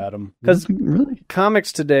think so, Adam. Because really,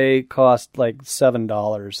 comics today cost like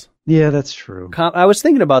 $7. Yeah, that's true. I was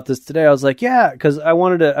thinking about this today. I was like, yeah, because I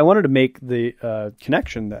wanted to make the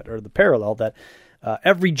connection the parallel that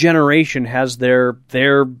every generation has their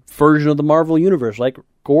version of the Marvel universe. Like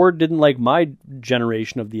Gord didn't like my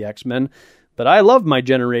generation of the X-Men, but I love my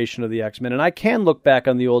generation of the X-Men, and I can look back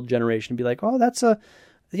on the old generation and be like, oh, that's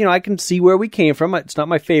I can see where we came from. It's not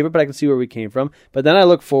my favorite, but I can see where we came from. But then I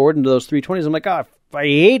look forward into those 320s. I'm like, oh, I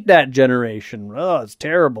hate that generation. Oh, it's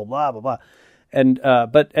terrible. Blah blah blah. And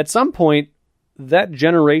but at some point, that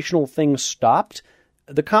generational thing stopped.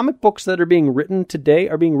 The comic books that are being written today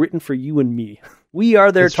are being written for you and me. We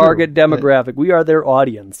are their target demographic. We are their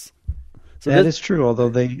audience. So that is true. Although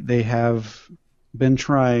they have been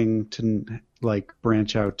trying to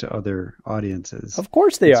branch out to other audiences. Of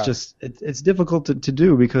course they are. It's difficult to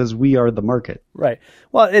do because we are the market. Right.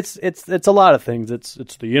 Well, it's a lot of things. It's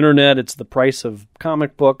the internet. It's the price of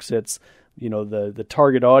comic books. It's the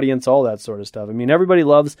target audience, all that sort of stuff. I mean, everybody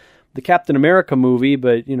loves the Captain America movie,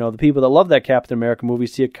 but the people that love that Captain America movie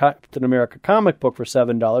see a Captain America comic book for $7,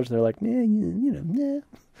 and they're like,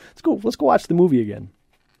 let's go watch the movie again.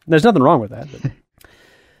 And there's nothing wrong with that. But.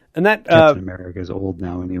 And that Captain America is old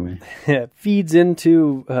now, anyway. Feeds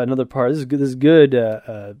into another part. This is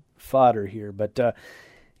good fodder here, but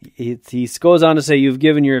he goes on to say, "You've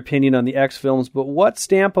given your opinion on the X films, but what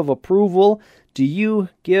stamp of approval do you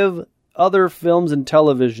give other films and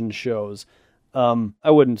television shows?"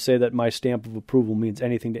 I wouldn't say that my stamp of approval means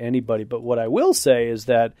anything to anybody, but what I will say is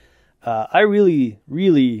that I really,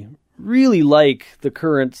 really, really like the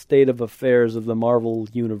current state of affairs of the Marvel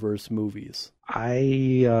Universe movies.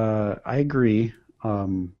 I agree,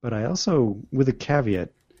 but I also, with a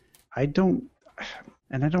caveat, I don't.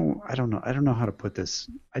 and I don't know how to put this.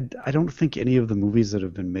 I don't think any of the movies that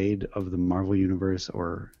have been made of the Marvel Universe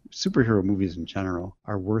or superhero movies in general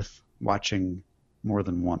are worth watching more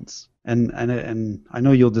than once. And I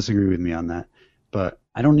know you'll disagree with me on that, but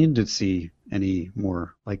I don't need to see any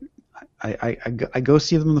more. Like I go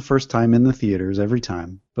see them the first time in the theaters every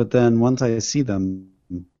time, but then once I see them,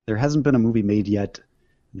 there hasn't been a movie made yet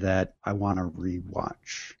that I want to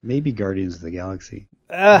rewatch. Maybe Guardians of the Galaxy.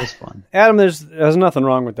 That was fun. Adam, there's nothing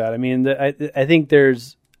wrong with that. I mean, I think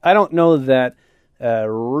I don't know that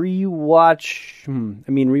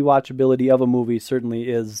rewatchability of a movie certainly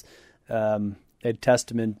is a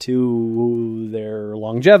testament to their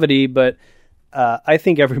longevity, but I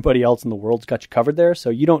think everybody else in the world's got you covered there, so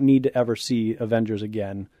you don't need to ever see Avengers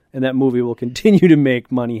again, and that movie will continue to make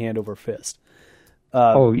money hand over fist.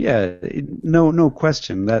 Oh yeah, no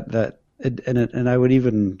question. And I would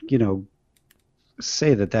even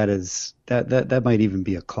say that might even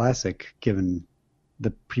be a classic, given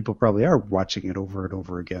the people probably are watching it over and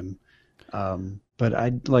over again. But I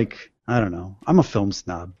don't know. I'm a film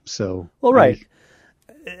snob, so well, right.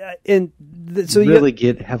 So really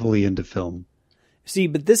get heavily into film. See,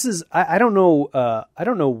 but this is I don't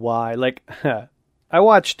know why. Like I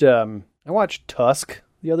watched Tusk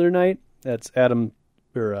the other night. That's Kevin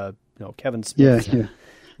Smith's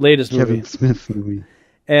latest movie. Kevin Smith movie.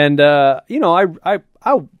 And I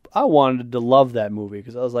wanted to love that movie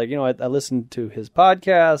because I was like, I listened to his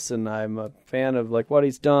podcast and I'm a fan of like what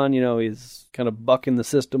he's done. He's kind of bucking the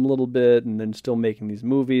system a little bit and then still making these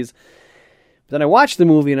movies. But then I watched the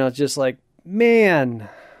movie and I was just like, man,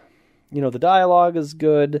 the dialogue is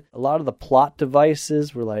good. A lot of the plot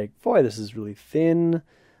devices were like, boy, this is really thin.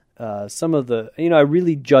 Some of the, I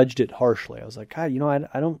really judged it harshly. I was like, God,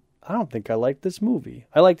 I don't think I liked this movie.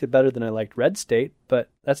 I liked it better than I liked Red State, but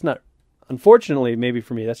that's not, unfortunately, maybe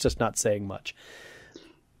for me, that's just not saying much.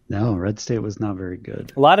 No, Red State was not very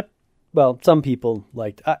good. Some people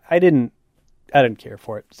liked. I didn't care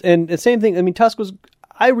for it. And the same thing. I mean, Tusk was.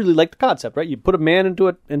 I really liked the concept, right? You put a man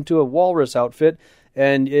into a walrus outfit,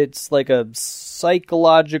 and it's like a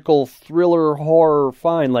psychological thriller horror.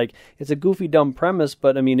 Fine, like it's a goofy, dumb premise,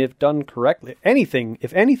 but I mean, if done correctly,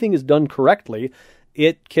 if anything is done correctly,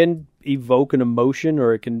 it can evoke an emotion,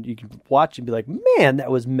 or you can watch and be like, man,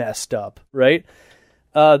 that was messed up, right?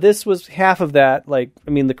 This was half of that. Like,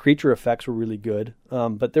 I mean, the creature effects were really good,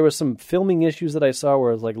 but there was some filming issues that I saw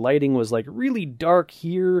where it was like lighting was like really dark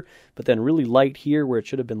here, but then really light here, where it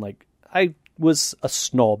should have been like. I was a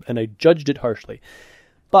snob and I judged it harshly.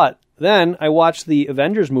 But then I watched the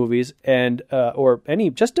Avengers movies and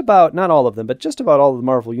just about, not all of them, but just about all of the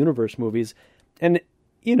Marvel Universe movies, and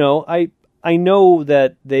I know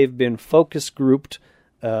that they've been focus grouped.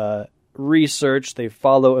 Research. They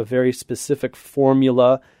follow a very specific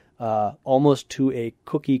formula, almost to a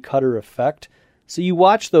cookie cutter effect. So you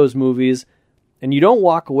watch those movies and you don't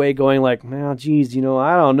walk away going like, well, geez, I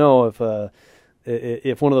don't know if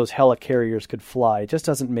one of those helicarriers could fly. It just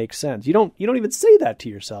doesn't make sense. You don't even say that to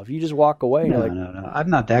yourself. You just walk away. And No. I'm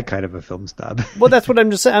not that kind of a film snob. Well, that's what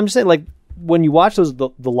I'm just saying. I'm just saying, like, when you watch those, the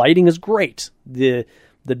lighting is great. The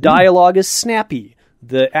dialogue is snappy.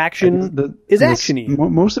 The action is actiony.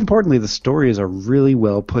 Most importantly, the stories are really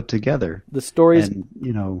well put together. The stories, and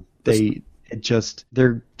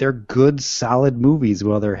they're good, solid movies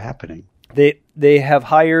while they're happening. They have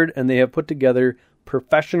hired and they have put together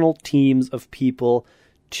professional teams of people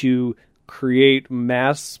to create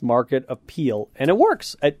mass market appeal, and it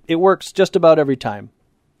works. It works just about every time.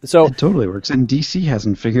 So it totally works, and DC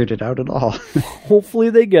hasn't figured it out at all. Hopefully,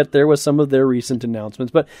 they get there with some of their recent announcements.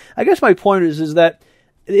 But I guess my point is that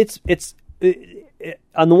it's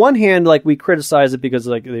on the one hand, like, we criticize it because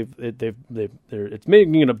like it's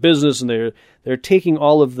making it a business, and they're taking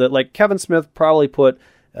all of the, like, Kevin Smith probably put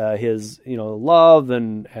his love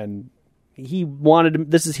and he wanted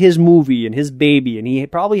this is his movie and his baby, and he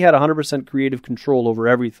probably had 100% creative control over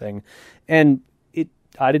everything, and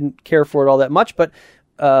I didn't care for it all that much, but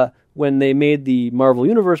when they made the Marvel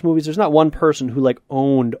Universe movies, there's not one person who like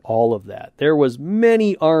owned all of that. There was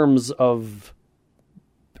many arms of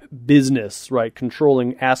business, right,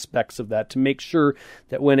 controlling aspects of that to make sure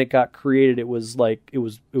that when it got created, it was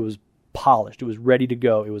polished, it was ready to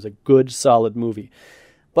go, it was a good, solid movie.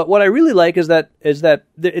 But what I really like is that it's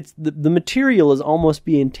the material is almost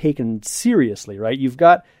being taken seriously, right? You've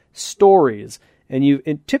got stories,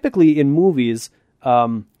 and typically in movies,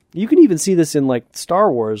 you can even see this in like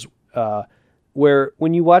Star Wars, where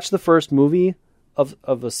when you watch the first movie,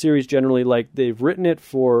 of a series generally, like they've written it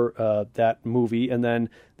for that movie, and then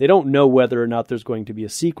they don't know whether or not there's going to be a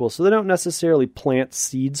sequel, so they don't necessarily plant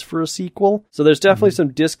seeds for a sequel. So there's definitely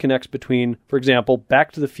some disconnects between, for example,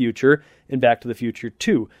 Back to the Future and Back to the Future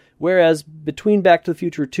 2. Whereas between Back to the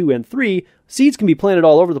Future 2 and 3, seeds can be planted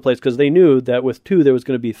all over the place because they knew that with 2 there was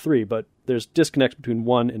going to be 3, but there's disconnects between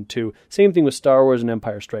 1 and 2. Same thing with Star Wars and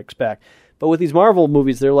Empire Strikes Back. But with these Marvel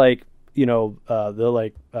movies, they're like,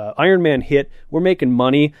 Iron Man hit, we're making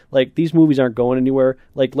money, like these movies aren't going anywhere,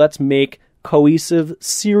 like let's make cohesive,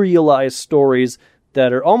 serialized stories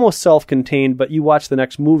that are almost self-contained, but you watch the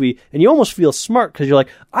next movie and you almost feel smart because you're like,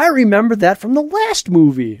 I remember that from the last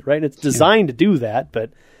movie, right? And it's designed to do that,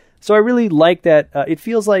 but so I really like that. It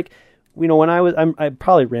feels like, when I'm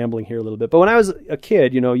probably rambling here a little bit, but when I was a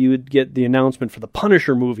kid, you would get the announcement for the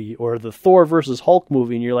Punisher movie or the Thor versus Hulk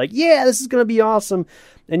movie, and you're like, yeah, this is going to be awesome.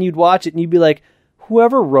 And you'd watch it and you'd be like,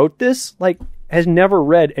 whoever wrote this, like, has never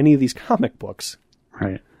read any of these comic books.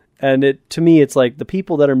 Right. And to me, it's like the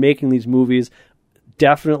people that are making these movies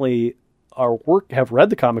definitely have read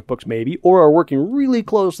the comic books maybe, or are working really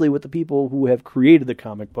closely with the people who have created the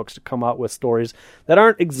comic books to come out with stories that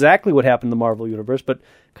aren't exactly what happened in the Marvel Universe, but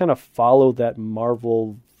kind of follow that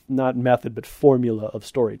Marvel, not method, but formula of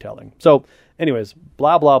storytelling. So anyways,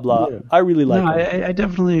 blah, blah, blah. Yeah. I really like them. I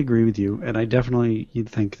definitely agree with you, and I definitely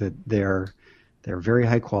think that they're very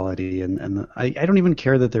high quality, and I don't even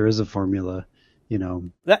care that there is a formula,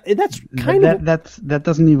 That's kind of... That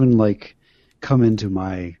doesn't even, like, come into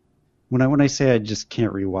my... When I say I just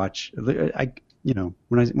can't rewatch,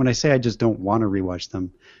 when I say I just don't want to rewatch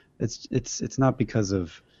them, it's not because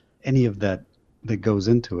of any of that goes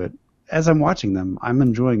into it. As I'm watching them, I'm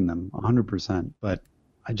enjoying them 100%, but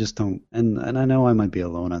I just don't. And I know I might be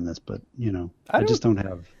alone on this, but I just don't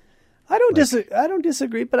have. I don't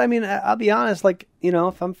disagree, but I mean, I'll be honest. Like,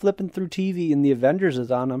 if I'm flipping through TV and the Avengers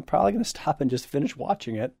is on, I'm probably going to stop and just finish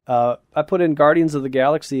watching it. I put in Guardians of the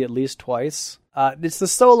Galaxy at least twice. It's the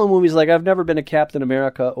solo movies. Like, I've never been a Captain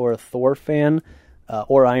America or a Thor fan,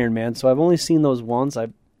 or Iron Man, so I've only seen those once. I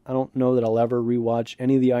don't know that I'll ever rewatch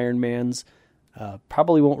any of the Iron Mans.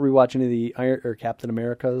 Probably won't rewatch any of the Iron or Captain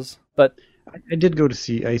Americas. But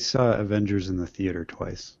I saw Avengers in the theater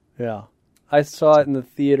twice. Yeah. I saw it in the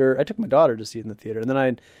theater. I took my daughter to see it in the theater, and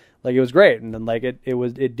then it was great. And then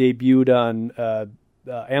it debuted on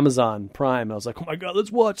Amazon Prime. And I was like, oh my God,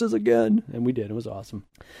 let's watch this again. And we did. It was awesome.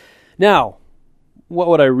 Now, what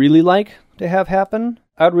would I really like to have happen?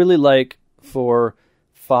 I'd really like for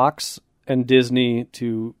Fox and Disney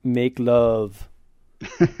to make love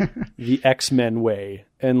the X-Men way.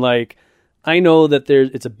 And I know that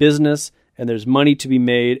it's a business and there's money to be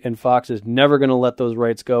made, and Fox is never going to let those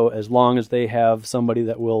rights go as long as they have somebody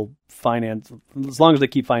that will finance, as long as they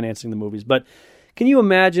keep financing the movies. But can you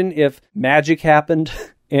imagine if magic happened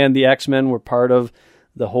and the X-Men were part of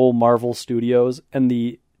the whole Marvel Studios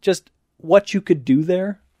and just what you could do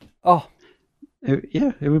there? Oh,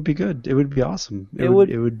 it would be good. It would be awesome. It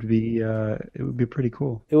would be pretty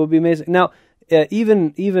cool. It would be amazing. Now,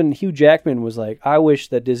 even Hugh Jackman was like, I wish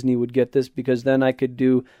that Disney would get this because then I could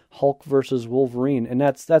do Hulk versus Wolverine, and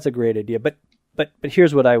that's a great idea. But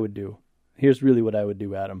here's what I would do. Here's really what I would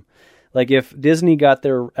do, Adam. Like, if Disney got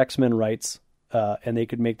their X-Men rights, and they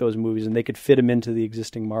could make those movies and they could fit them into the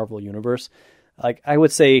existing Marvel universe, like, I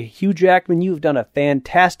would say, Hugh Jackman, you've done a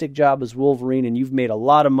fantastic job as Wolverine and you've made a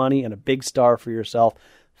lot of money and a big star for yourself.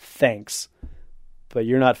 Thanks. But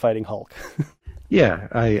you're not fighting Hulk. Yeah,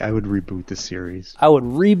 I would reboot the series. I would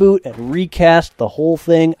reboot and recast the whole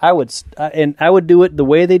thing. I would do it the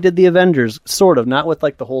way they did the Avengers, sort of, not with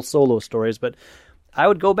like the whole solo stories, but I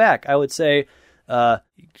would go back. I would say,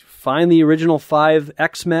 find the original 5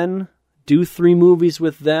 X-Men, do 3 movies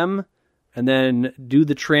with them, and then do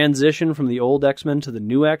the transition from the old X-Men to the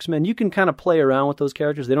new X-Men. You can kind of play around with those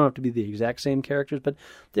characters. They don't have to be the exact same characters, but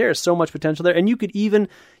there is so much potential there. And you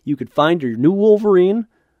could find your new Wolverine,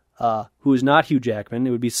 who is not Hugh Jackman.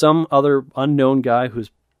 It would be some other unknown guy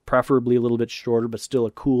who's preferably a little bit shorter, but still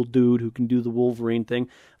a cool dude who can do the Wolverine thing.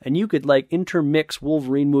 And you could intermix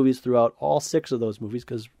Wolverine movies throughout all 6 of those movies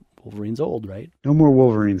because Wolverine's old, right? No more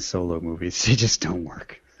Wolverine solo movies. They just don't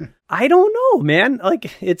work. I don't know, man.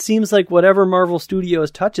 It seems like whatever Marvel Studios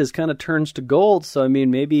touches kind of turns to gold. So, I mean,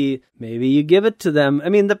 maybe you give it to them. I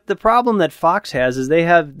mean, the problem that Fox has is they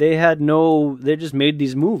just made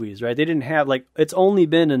these movies, right? They didn't have, it's only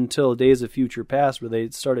been until Days of Future Past where they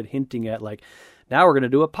started hinting at, now we're going to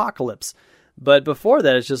do Apocalypse. But before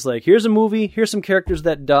that, it's just here's a movie, here's some characters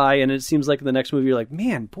that die, and it seems like in the next movie, you're like,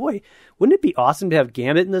 man, boy, wouldn't it be awesome to have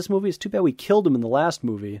Gambit in this movie? It's too bad we killed him in the last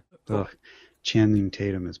movie. Ugh. Channing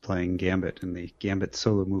Tatum is playing Gambit in the Gambit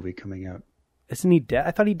solo movie coming out. Isn't he dead?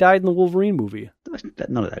 I thought he died in the Wolverine movie.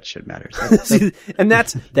 None of that shit matters. And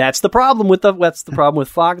that's the problem with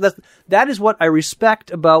Fox. That is what I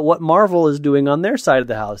respect about what Marvel is doing on their side of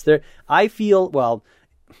the house. I feel, well,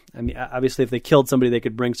 I mean, obviously if they killed somebody, they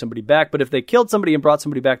could bring somebody back. But if they killed somebody and brought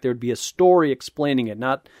somebody back, there would be a story explaining it,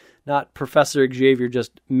 not Professor Xavier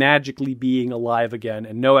just magically being alive again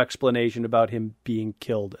and no explanation about him being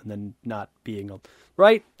killed and then not being,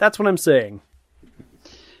 right? That's what I'm saying.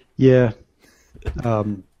 Yeah.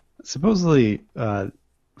 Supposedly,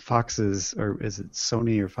 Fox's, or is it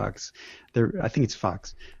Sony or Fox? I think it's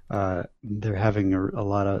Fox. They're having a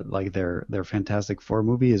lot of, like, their Fantastic Four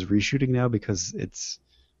movie is reshooting now because it's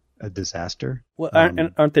a disaster. Well,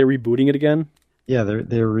 aren't they rebooting it again? Yeah,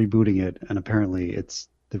 they're rebooting it, and apparently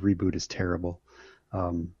the reboot is terrible.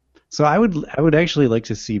 So I would actually like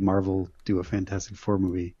to see Marvel do a Fantastic Four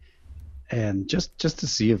movie, and just to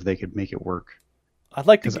see if they could make it work. I'd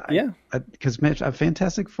like to, yeah. Because a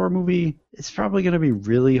Fantastic Four movie, it's probably going to be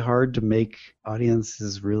really hard to make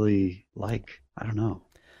audiences really like. I don't know.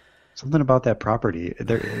 Something about that property.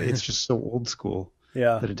 It's just so old school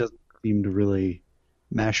that it doesn't seem to really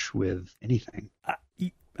mesh with anything.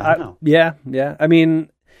 I don't know. Yeah. I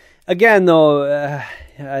mean, again, though,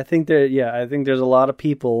 I think there's a lot of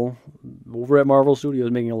people over at Marvel Studios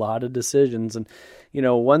making a lot of decisions. And,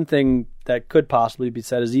 one thing that could possibly be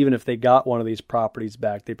said is even if they got one of these properties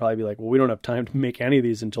back, they'd probably be like, well, we don't have time to make any of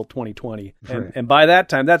these until 2020. Right. And by that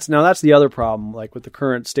time, that's the other problem, like with the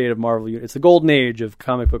current state of Marvel. It's the golden age of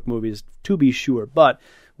comic book movies, to be sure. But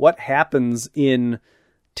what happens in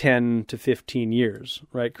 10 to 15 years,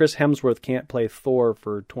 right? Chris Hemsworth can't play Thor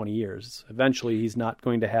for 20 years. Eventually, he's not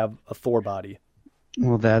going to have a Thor body.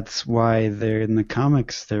 Well, that's why they're in the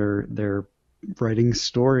comics. They're writing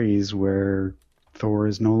stories where Thor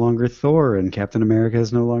is no longer Thor and Captain America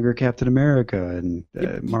is no longer Captain America, and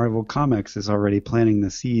Marvel Comics is already planting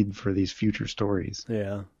the seed for these future stories.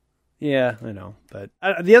 Yeah, I know. But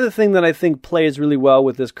the other thing that I think plays really well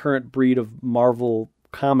with this current breed of Marvel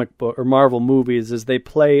comic book or Marvel movies is they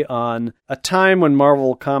play on a time when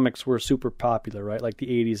Marvel comics were super popular, right? Like the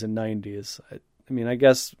 80s and 90s. I mean, I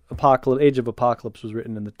guess Age of Apocalypse was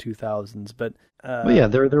written in the 2000s, but well, yeah,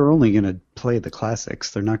 they're only going to play the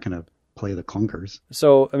classics. They're not going to play the clunkers.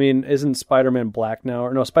 So, I mean, isn't Spider-Man black now?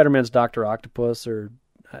 Or no, Spider-Man's Dr. Octopus or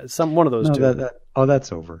one of those two.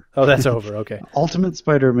 That's over. Oh, that's over. Okay. Ultimate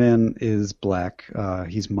Spider-Man is black.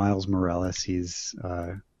 He's Miles Morales.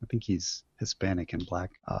 I think he's Hispanic and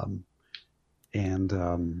black.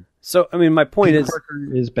 So, I mean, my point Peter is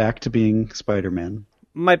Parker is back to being Spider-Man.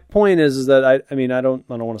 My point is that I don't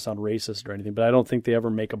want to sound racist or anything, but I don't think they ever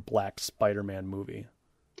make a black Spider-Man movie.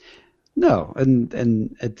 No, and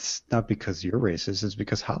it's not because you're racist. It's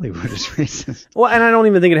because Hollywood is racist. Well, and I don't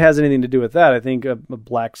even think it has anything to do with that. I think a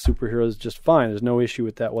black superhero is just fine. There's no issue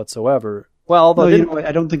with that whatsoever. Well, although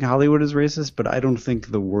I don't think Hollywood is racist, but I don't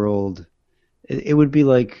think the world. It would be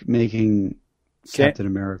like making Captain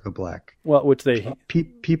America black. Well, which they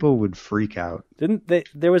people would freak out. Didn't they?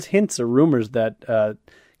 There was hints or rumors that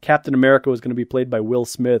Captain America was going to be played by Will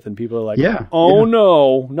Smith, and people are like,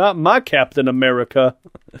 no, not my Captain America."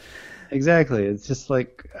 Exactly. It's just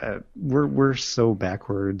like we're so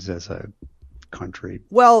backwards as a country.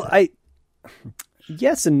 Well,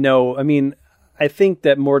 yes and no. I mean, I think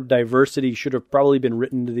that more diversity should have probably been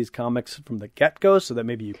written into these comics from the get-go so that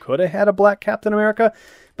maybe you could have had a black Captain America.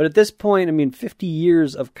 But at this point, I mean, 50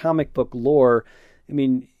 years of comic book lore, I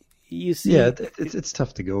mean, you see... Yeah, it's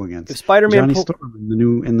tough to go against. If Spider-Man Johnny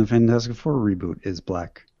Storm in the Fantastic Four reboot is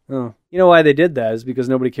black. Oh. You know why they did that is because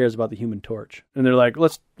nobody cares about the Human Torch. And they're like,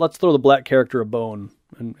 let's throw the black character a bone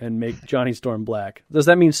and make Johnny Storm black. Does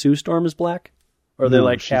that mean Sue Storm is black? Or are they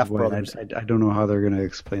like half brothers? I don't know how they're going to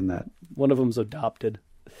explain that. One of them's adopted.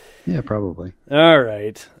 Yeah, probably. All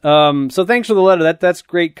right. So thanks for the letter. That's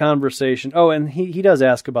great conversation. Oh, and he does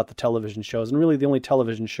ask about the television shows. And really the only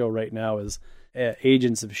television show right now is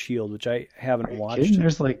Agents of S.H.I.E.L.D., which I haven't watched.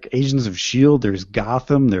 There's like Agents of S.H.I.E.L.D., there's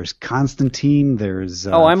Gotham, there's Constantine, there's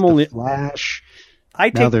Flash.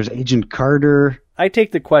 Now there's Agent Carter. I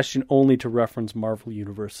take the question only to reference Marvel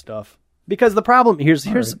Universe stuff. Because the problem, here's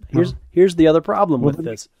the other problem with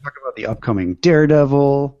this. Talk about the upcoming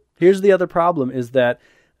Daredevil. Here's the other problem is that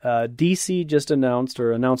DC just announced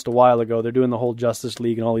a while ago, they're doing the whole Justice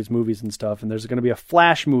League and all these movies and stuff, and there's going to be a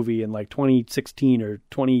Flash movie in like 2016 or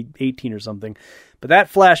 2018 or something. But that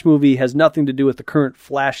Flash movie has nothing to do with the current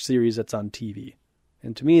Flash series that's on TV.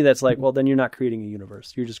 And to me, that's like, well, then you're not creating a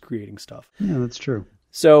universe. You're just creating stuff. Yeah, that's true.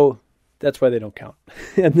 So that's why they don't count.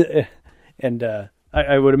 and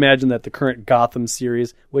I would imagine that the current Gotham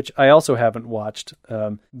series, which I also haven't watched.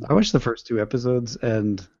 I watched the first 2 episodes,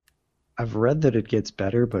 and I've read that it gets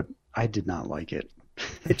better, but I did not like it.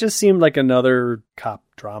 It just seemed like another cop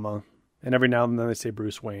drama. And every now and then they say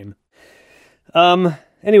Bruce Wayne.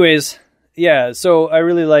 Anyways, yeah, so I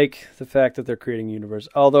really like the fact that they're creating a universe.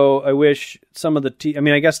 Although I wish some of the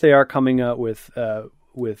I guess they are coming out with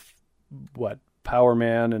what? Power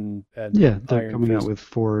Man and Yeah, they're Iron coming Fist. out with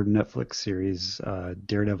 4 Netflix series,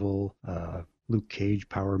 Daredevil, Luke Cage,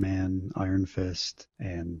 Power Man, Iron Fist,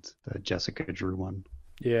 and the Jessica Drew one.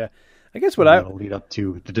 Yeah. I guess That'll lead up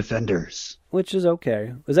to The Defenders. which is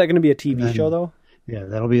okay. Is that going to be a TV then- show though? Yeah,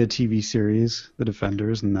 that'll be a TV series, The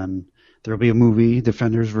Defenders, and then there'll be a movie,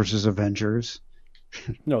 Defenders versus Avengers.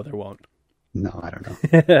 No, there won't. No, I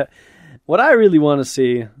don't know. What I really want to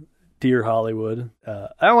see, dear Hollywood,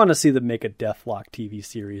 I want to see them make a Deathlock TV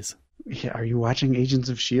series. Yeah, are you watching Agents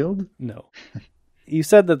of S.H.I.E.L.D.? No. You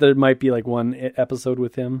said that there might be like one episode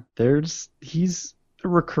with him. He's a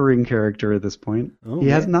recurring character at this point. Oh, he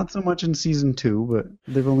has man. not so much in season 2, but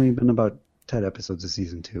they've only been about 10 episodes of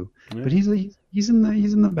season 2. Yeah. But he's in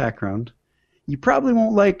the background. You probably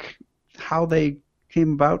won't like how they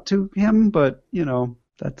came about to him, but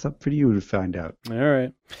that's up for you to find out. All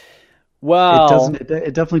right. Well,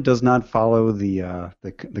 It definitely does not follow the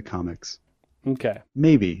comics. okay.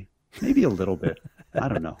 Maybe a little bit. I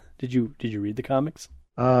don't know. Did you read the comics?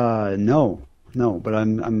 No, but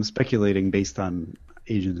I'm speculating based on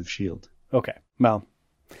Agents of S.H.I.E.L.D. Okay. Well,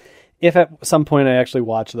 if at some point I actually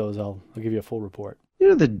watch those, I'll give you a full report.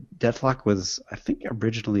 The Deathlock was, I think,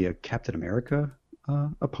 originally a Captain America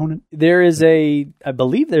opponent. I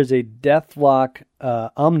believe there's a Deathlock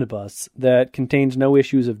omnibus that contains no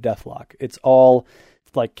issues of Deathlock. It's all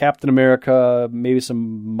like Captain America, maybe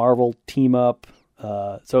some Marvel team up.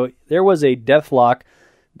 So there was a Deathlock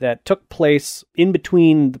that took place in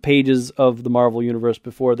between the pages of the Marvel Universe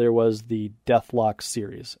before there was the Deathlock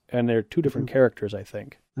series. And they're 2 different characters, I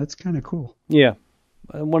think. That's kind of cool. Yeah.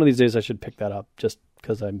 One of these days I should pick that up just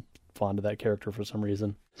because I'm fond of that character for some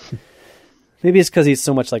reason. Maybe it's because he's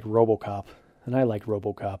so much like RoboCop, and I like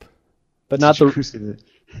RoboCop. But not Did you see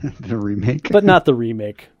the remake. but not the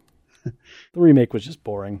remake. The remake was just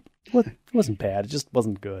boring. It wasn't bad. It just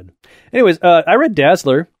wasn't good. Anyways, I read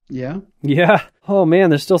Dazzler. Yeah. Yeah. Oh, man,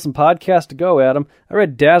 there's still some podcasts to go, Adam. I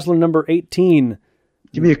read Dazzler number 18.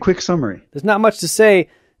 Give me a quick summary. There's not much to say.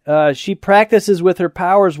 She practices with her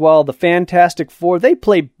powers while the Fantastic Four, they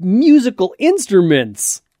play musical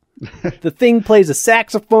instruments. The Thing plays a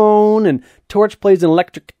saxophone, and Torch plays an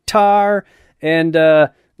electric guitar, and,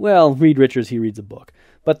 Reed Richards, he reads a book.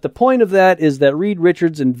 But the point of that is that Reed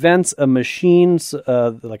Richards invents a machine,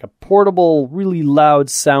 like a portable, really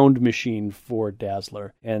loud sound machine for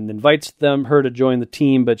Dazzler, and invites her to join the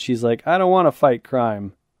team, but she's like, I don't want to fight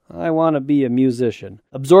crime. I want to be a musician.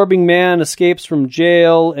 Absorbing Man escapes from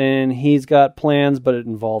jail, and he's got plans, but it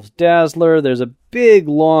involves Dazzler. There's a big,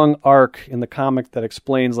 long arc in the comic that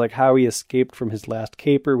explains like how he escaped from his last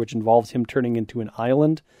caper, which involves him turning into an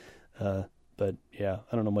island. But yeah,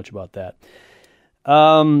 I don't know much about that.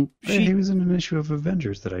 He was in an issue of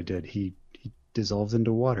Avengers that I did. He dissolves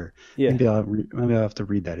into water. Yeah. Maybe I'll have to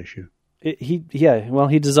read that issue. He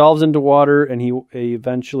dissolves into water, and he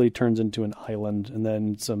eventually turns into an island, and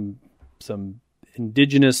then some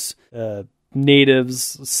indigenous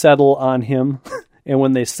natives settle on him, and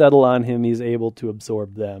when they settle on him, he's able to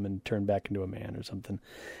absorb them and turn back into a man or something.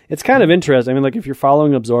 It's kind of interesting. I mean, like if you're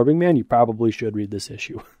following Absorbing Man, you probably should read this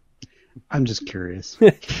issue. I'm just curious.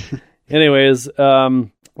 Anyways,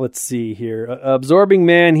 let's see here. Absorbing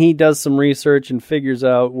Man, he does some research and figures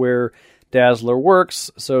out where Dazzler works,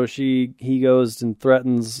 so he goes and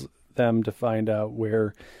threatens them to find out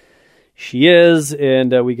where she is,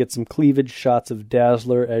 and we get some cleavage shots of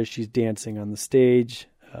Dazzler as she's dancing on the stage.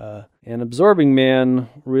 And Absorbing Man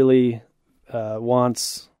really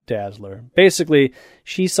wants Dazzler. Basically,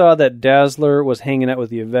 she saw that Dazzler was hanging out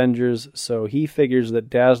with the Avengers, so he figures that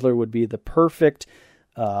Dazzler would be the perfect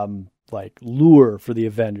lure for the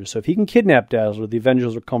Avengers. So if he can kidnap Dazzler, the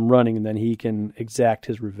Avengers will come running, and then he can exact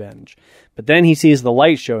his revenge. But then he sees the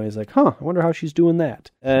light show, and he's like, I wonder how she's doing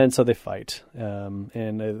that. And so they fight.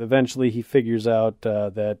 And eventually he figures out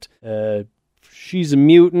that she's a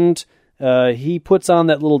mutant. He puts on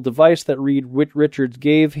that little device that Reed Richards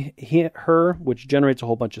gave her, which generates a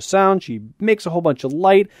whole bunch of sound. She makes a whole bunch of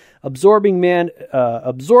light. Absorbing Man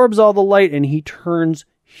absorbs all the light, and he turns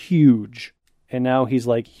huge. And now he's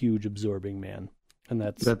like huge Absorbing Man. And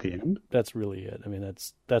Is that the end? that's really it. I mean,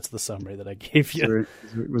 that's the summary that I gave you.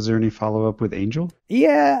 Was there any follow-up with Angel?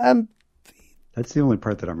 Yeah, That's the only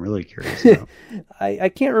part that I'm really curious about. I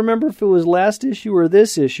can't remember if it was last issue or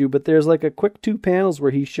this issue, but there's like a quick 2 panels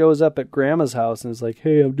where he shows up at Grandma's house and is like,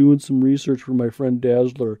 hey, I'm doing some research for my friend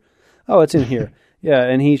Dazzler. oh, it's in here. Yeah,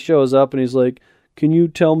 and he shows up and he's like, can you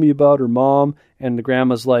tell me about her mom? And the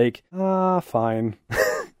grandma's like, fine.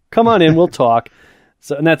 Come on in, we'll talk.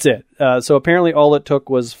 So, and that's it. So apparently all it took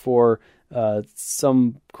was for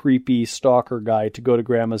some creepy stalker guy to go to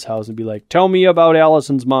grandma's house and be like, tell me about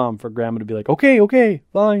Allison's mom, for grandma to be like, okay,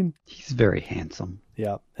 fine. He's very handsome.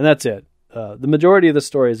 Yeah, and that's it. The majority of the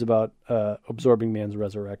story is about Absorbing Man's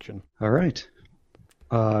resurrection. All right.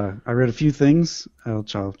 I read a few things. I'll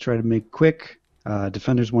try to make quick.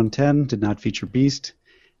 Defenders 110 did not feature Beast.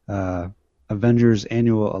 Avengers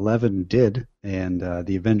Annual 11 did, and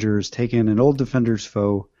the Avengers take in an old Defenders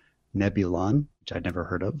foe, Nebulon, which I'd never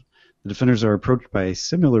heard of. The Defenders are approached by a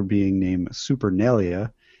similar being named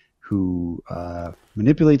Supernalia, who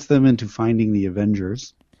manipulates them into finding the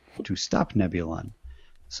Avengers to stop Nebulon.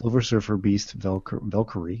 Silver Surfer, Beast,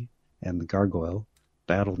 Valkyrie, and the Gargoyle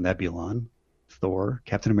battle Nebulon, Thor,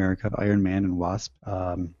 Captain America, Iron Man, and Wasp.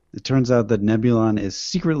 It turns out that Nebulon is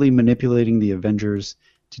secretly manipulating the Avengers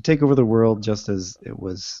to take over the world, just as it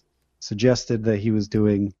was suggested that he was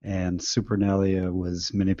doing, and Supernalia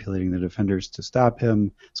was manipulating the Defenders to stop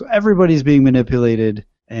him. So everybody's being manipulated,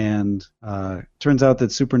 and turns out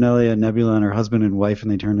that Supernalia and Nebulon are husband and wife,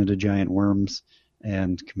 and they turn into giant worms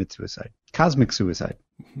and commit suicide. Cosmic suicide.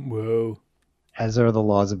 Whoa. As are the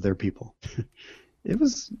laws of their people. It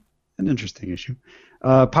was an interesting issue.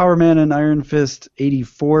 Power Man and Iron Fist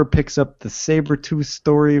 84 picks up the Sabretooth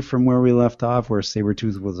story from where we left off, where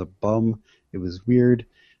Sabretooth was a bum. It was weird.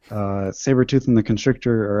 Sabretooth and the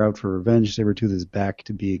Constrictor are out for revenge. Sabretooth is back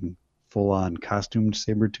to being full-on costumed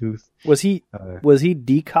Sabretooth. Was he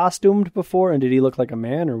decostumed before, and did he look like a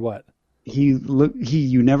man, or what?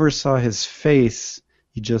 You never saw his face.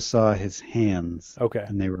 You just saw his hands. Okay.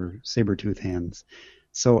 And they were Sabretooth hands.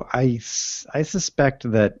 So I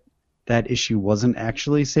suspect that issue wasn't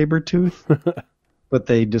actually Sabretooth, but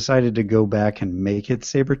they decided to go back and make it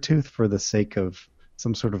Sabretooth for the sake of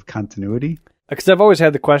some sort of continuity. Because I've always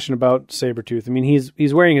had the question about Sabretooth. I mean,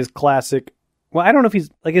 he's wearing his classic... Well, I don't know if he's...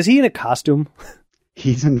 Like, is he in a costume?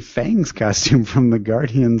 He's in Fang's costume from the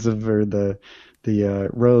Guardians of... or the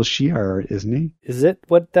Royal Shi'ar, isn't he? Is it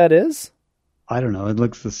what that is? I don't know. It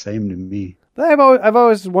looks the same to me. I've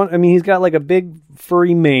always wanted... I mean, he's got like a big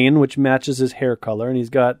furry mane, which matches his hair color, and he's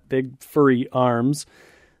got big furry arms.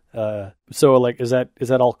 So, like, is that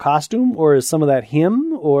all costume, or is some of that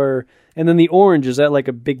him? Or... And then the orange, is that like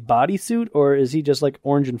a big bodysuit, or is he just like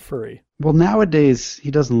orange and furry? Well, nowadays,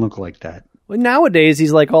 he doesn't look like that. Well, nowadays,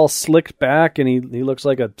 he's like all slicked back, and he looks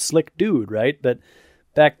like a slick dude, right? But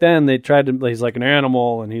back then, they tried to... He's like an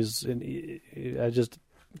animal, and I just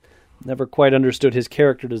never quite understood his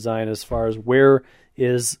character design as far as where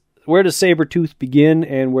does Sabretooth begin,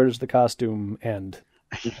 and where does the costume end?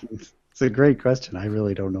 It's a great question. I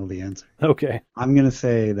really don't know the answer. Okay. I'm going to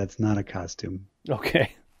say that's not a costume.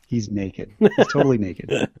 Okay. He's naked. He's totally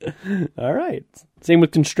naked. All right. Same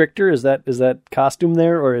with Constrictor. Is that costume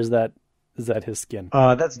there, or is that his skin?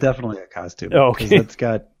 That's definitely a costume. Oh, okay. Because it's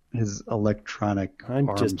got his electronic I'm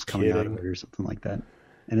arms just coming out kidding. of it or something like that.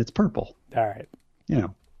 And it's purple. All right.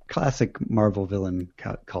 Classic Marvel villain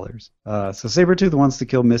colors. So Sabretooth wants to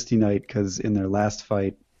kill Misty Knight because in their last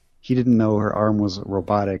fight, he didn't know her arm was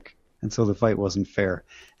robotic, and so the fight wasn't fair.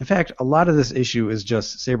 In fact, a lot of this issue is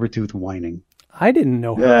just Sabretooth whining. I didn't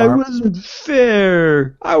know her arm. It wasn't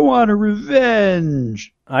fair. I want a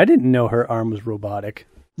revenge. I didn't know her arm was robotic.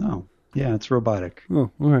 No. Yeah, it's robotic. Oh,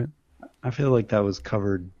 all right. I feel like that was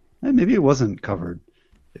covered. Maybe it wasn't covered.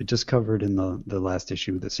 It just covered in the last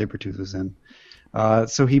issue that Sabretooth was in.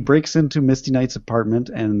 So he breaks into Misty Knight's apartment,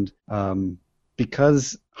 and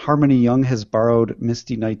because Harmony Young has borrowed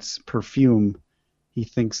Misty Knight's perfume, he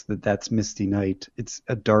thinks that that's Misty Knight. It's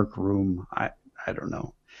a dark room. I don't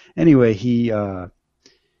know. Anyway, he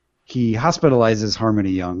hospitalizes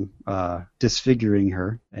Harmony Young, disfiguring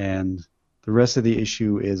her, and the rest of the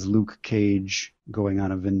issue is Luke Cage going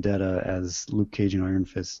on a vendetta as Luke Cage and Iron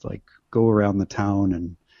Fist go around the town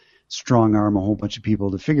and strong arm a whole bunch of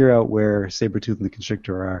people to figure out where Sabretooth and the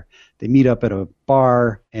Constrictor are. They meet up at a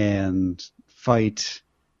bar and fight,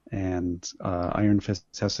 and Iron Fist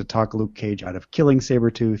has to talk Luke Cage out of killing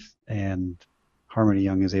Sabretooth, and Harmony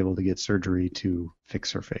Young is able to get surgery to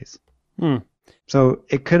fix her face. So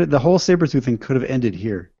the whole Sabretooth thing could have ended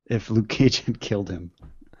here if Luke Cage had killed him.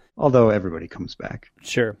 Although everybody comes back.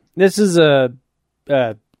 Sure. This is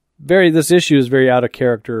this issue is very out of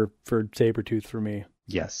character for Sabretooth for me.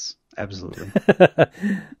 Yes, absolutely. All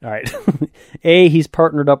right. He's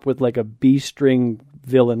partnered up with like a B-string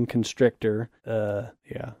villain Constrictor.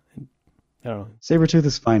 Yeah. I don't know. Sabretooth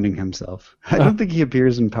is finding himself. I don't think he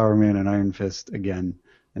appears in Power Man and Iron Fist again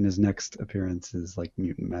and his next appearance is like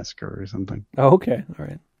Mutant Massacre or something. Oh, okay. All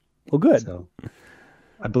right. Well, good. So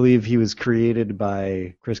I believe he was created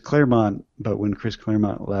by Chris Claremont, but when Chris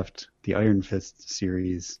Claremont left the Iron Fist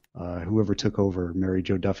series, whoever took over, Mary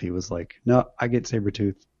Jo Duffy, was like, no, I get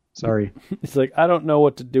Sabretooth. Sorry. He's like, I don't know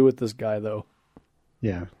what to do with this guy, though.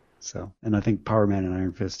 Yeah. So, and I think Power Man and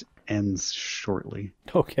Iron Fist ends shortly.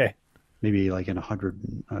 Okay. Maybe like in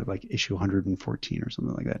like issue 114 or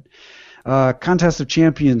something like that. Contest of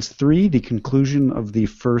Champions 3, the conclusion of the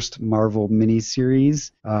first Marvel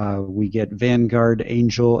miniseries. We get Vanguard,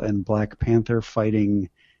 Angel, and Black Panther fighting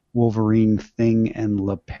Wolverine, Thing, and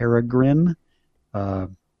La Peregrine.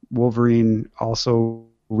 Wolverine also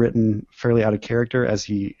written fairly out of character as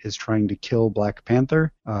he is trying to kill Black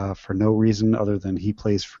Panther for no reason other than he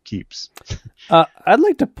plays for keeps. I'd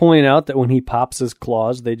like to point out that when he pops his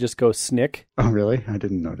claws, they just go snick. Oh, really? I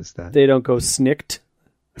didn't notice that. They don't go snicked.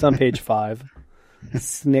 It's on page 5.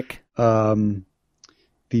 Snick. The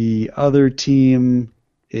other team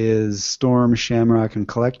is Storm, Shamrock, and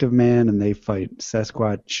Collective Man, and they fight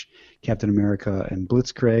Sasquatch, Captain America, and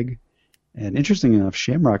Blitzkrieg. And interesting enough,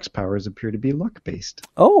 Shamrock's powers appear to be luck-based.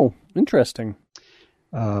 Oh, interesting.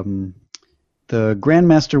 The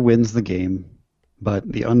Grandmaster wins the game, but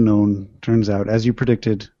the Unknown turns out, as you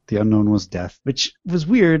predicted, the Unknown was Death, which was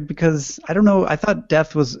weird because, I don't know, I thought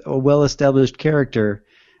Death was a well-established character,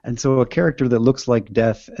 and so a character that looks like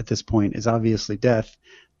Death at this point is obviously Death,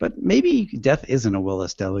 but maybe Death isn't a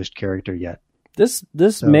well-established character yet.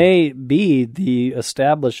 This may be the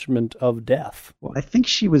establishment of Death. Well, I think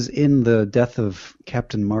she was in the Death of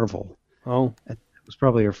Captain Marvel. Oh. It was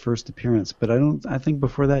probably her first appearance, but I think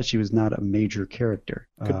before that she was not a major character.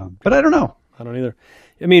 But I don't know. I don't either.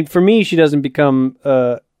 I mean, for me, she doesn't become,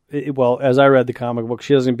 well, as I read the comic book,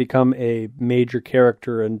 she doesn't become a major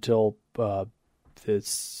character until the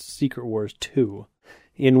Secret Wars 2,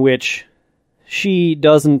 in which she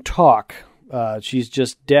doesn't talk. She's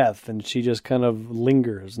just Death, and she just kind of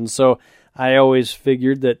lingers. And so I always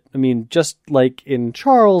figured that, I mean, just like in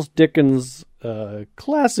Charles Dickens'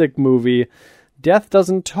 classic movie, Death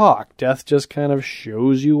doesn't talk. Death just kind of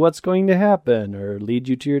shows you what's going to happen or lead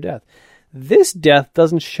you to your death. This Death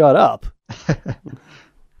doesn't shut up.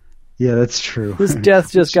 Yeah, that's true. This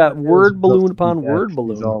Death just got word balloon upon word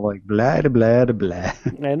balloon. It's all like blah, blah, blah, blah.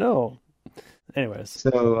 I know. Anyways.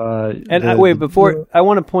 So, wait, before I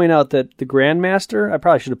want to point out that the Grandmaster, I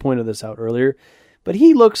probably should have pointed this out earlier, but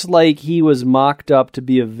he looks like he was mocked up to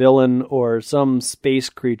be a villain or some space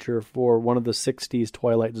creature for one of the 60s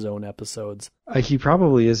Twilight Zone episodes. He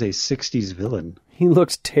probably is a 60s villain. He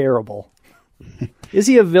looks terrible. Is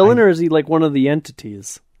he a villain or is he like one of the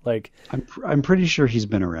entities? Like, I'm pretty sure he's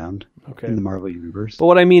been around okay. in the Marvel universe. But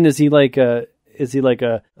what I mean is he like a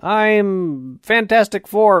I'm Fantastic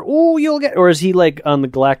Four, ooh, you'll get, or is he like on the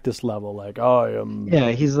Galactus level, like I am?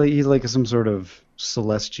 Yeah, he's like some sort of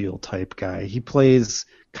celestial type guy. He plays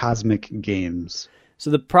cosmic games. So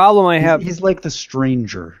the problem I have, he's like the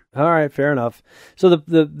Stranger. All right, fair enough. So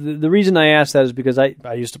the reason I asked that is because I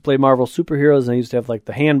used to play Marvel superheroes, and I used to have like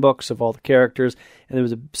the handbooks of all the characters, and there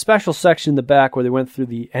was a special section in the back where they went through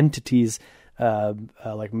the entities,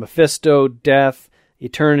 like Mephisto, Death,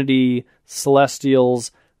 Eternity,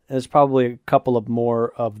 Celestials. There's probably a couple of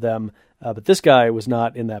more of them, but this guy was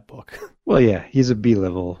not in that book. Well, yeah, he's a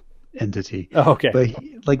B-level entity. Oh, okay.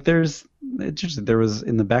 But there was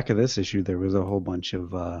in the back of this issue, there was a whole bunch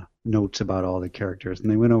of notes about all the characters, and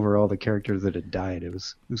they went over all the characters that had died. It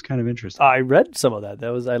was kind of interesting. I read some of that.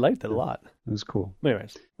 I liked it a lot. It was cool.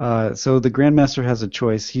 Anyways, so the Grandmaster has a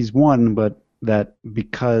choice. He's won, but that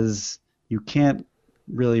because you can't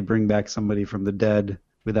really bring back somebody from the dead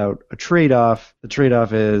without a trade-off. The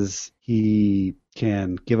trade-off is he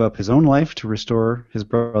can give up his own life to restore his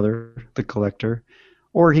brother, the Collector,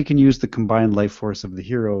 or he can use the combined life force of the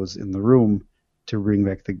heroes in the room to bring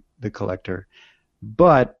back the Collector.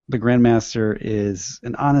 But the Grandmaster is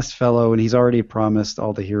an honest fellow, and he's already promised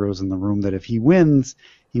all the heroes in the room that if he wins,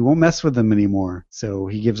 he won't mess with them anymore. So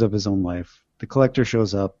he gives up his own life. The Collector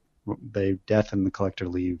shows up. Death and the Collector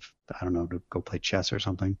leave, I don't know, to go play chess or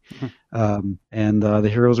something. And the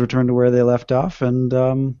heroes return to where they left off, and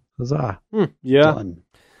huzzah. Yeah.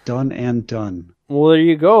 Done and done. Well, there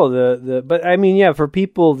you go. But I mean, yeah, for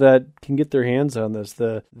people that can get their hands on this,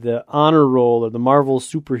 the honor roll or the Marvel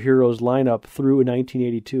superheroes lineup through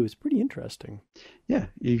 1982 is pretty interesting. Yeah,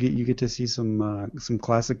 you get to see some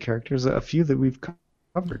classic characters, a few that we've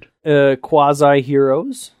covered. Quasi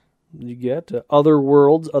heroes. You get other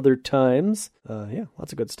worlds, other times. Yeah,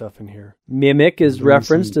 lots of good stuff in here. Mimic is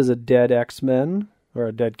referenced as a dead X-Men, or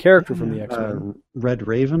a dead character from the X-Men. Red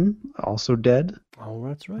Raven, also dead. Oh,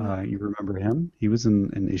 that's right. You remember him? He was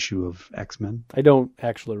in an issue of X-Men. I don't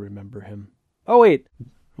actually remember him. Oh, wait.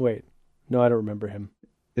 No, I don't remember him.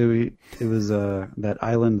 It was that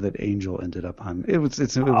island that Angel ended up on. It was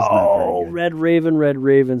not very good. Red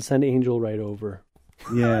Raven, send Angel right over.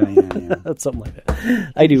 Yeah. That's something like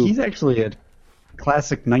that. I do. He's actually a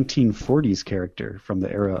classic 1940s character from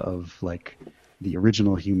the era of like the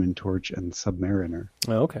original Human Torch and Submariner.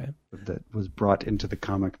 Oh, okay. That was brought into the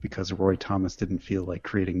comic because Roy Thomas didn't feel like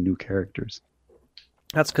creating new characters.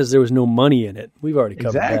 That's because there was no money in it. We've already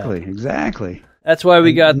covered that. Exactly. That's why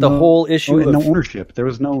we got the whole issue of... no ownership. There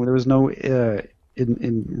was no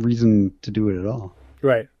in reason to do it at all.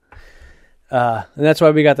 Right. And that's why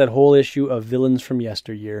we got that whole issue of Villains from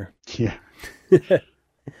Yesteryear. Yeah.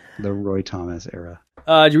 The Roy Thomas era.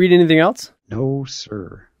 Did you read anything else? No,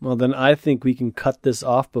 sir. Well, then I think we can cut this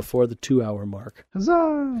off before the 2-hour mark.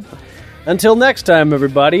 Huzzah! Until next time,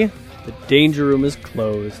 everybody, the Danger Room is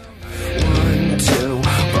closed. 1, 2,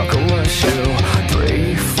 buckle my shoe.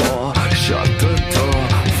 3, 4, shut the door.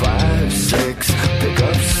 5, 6,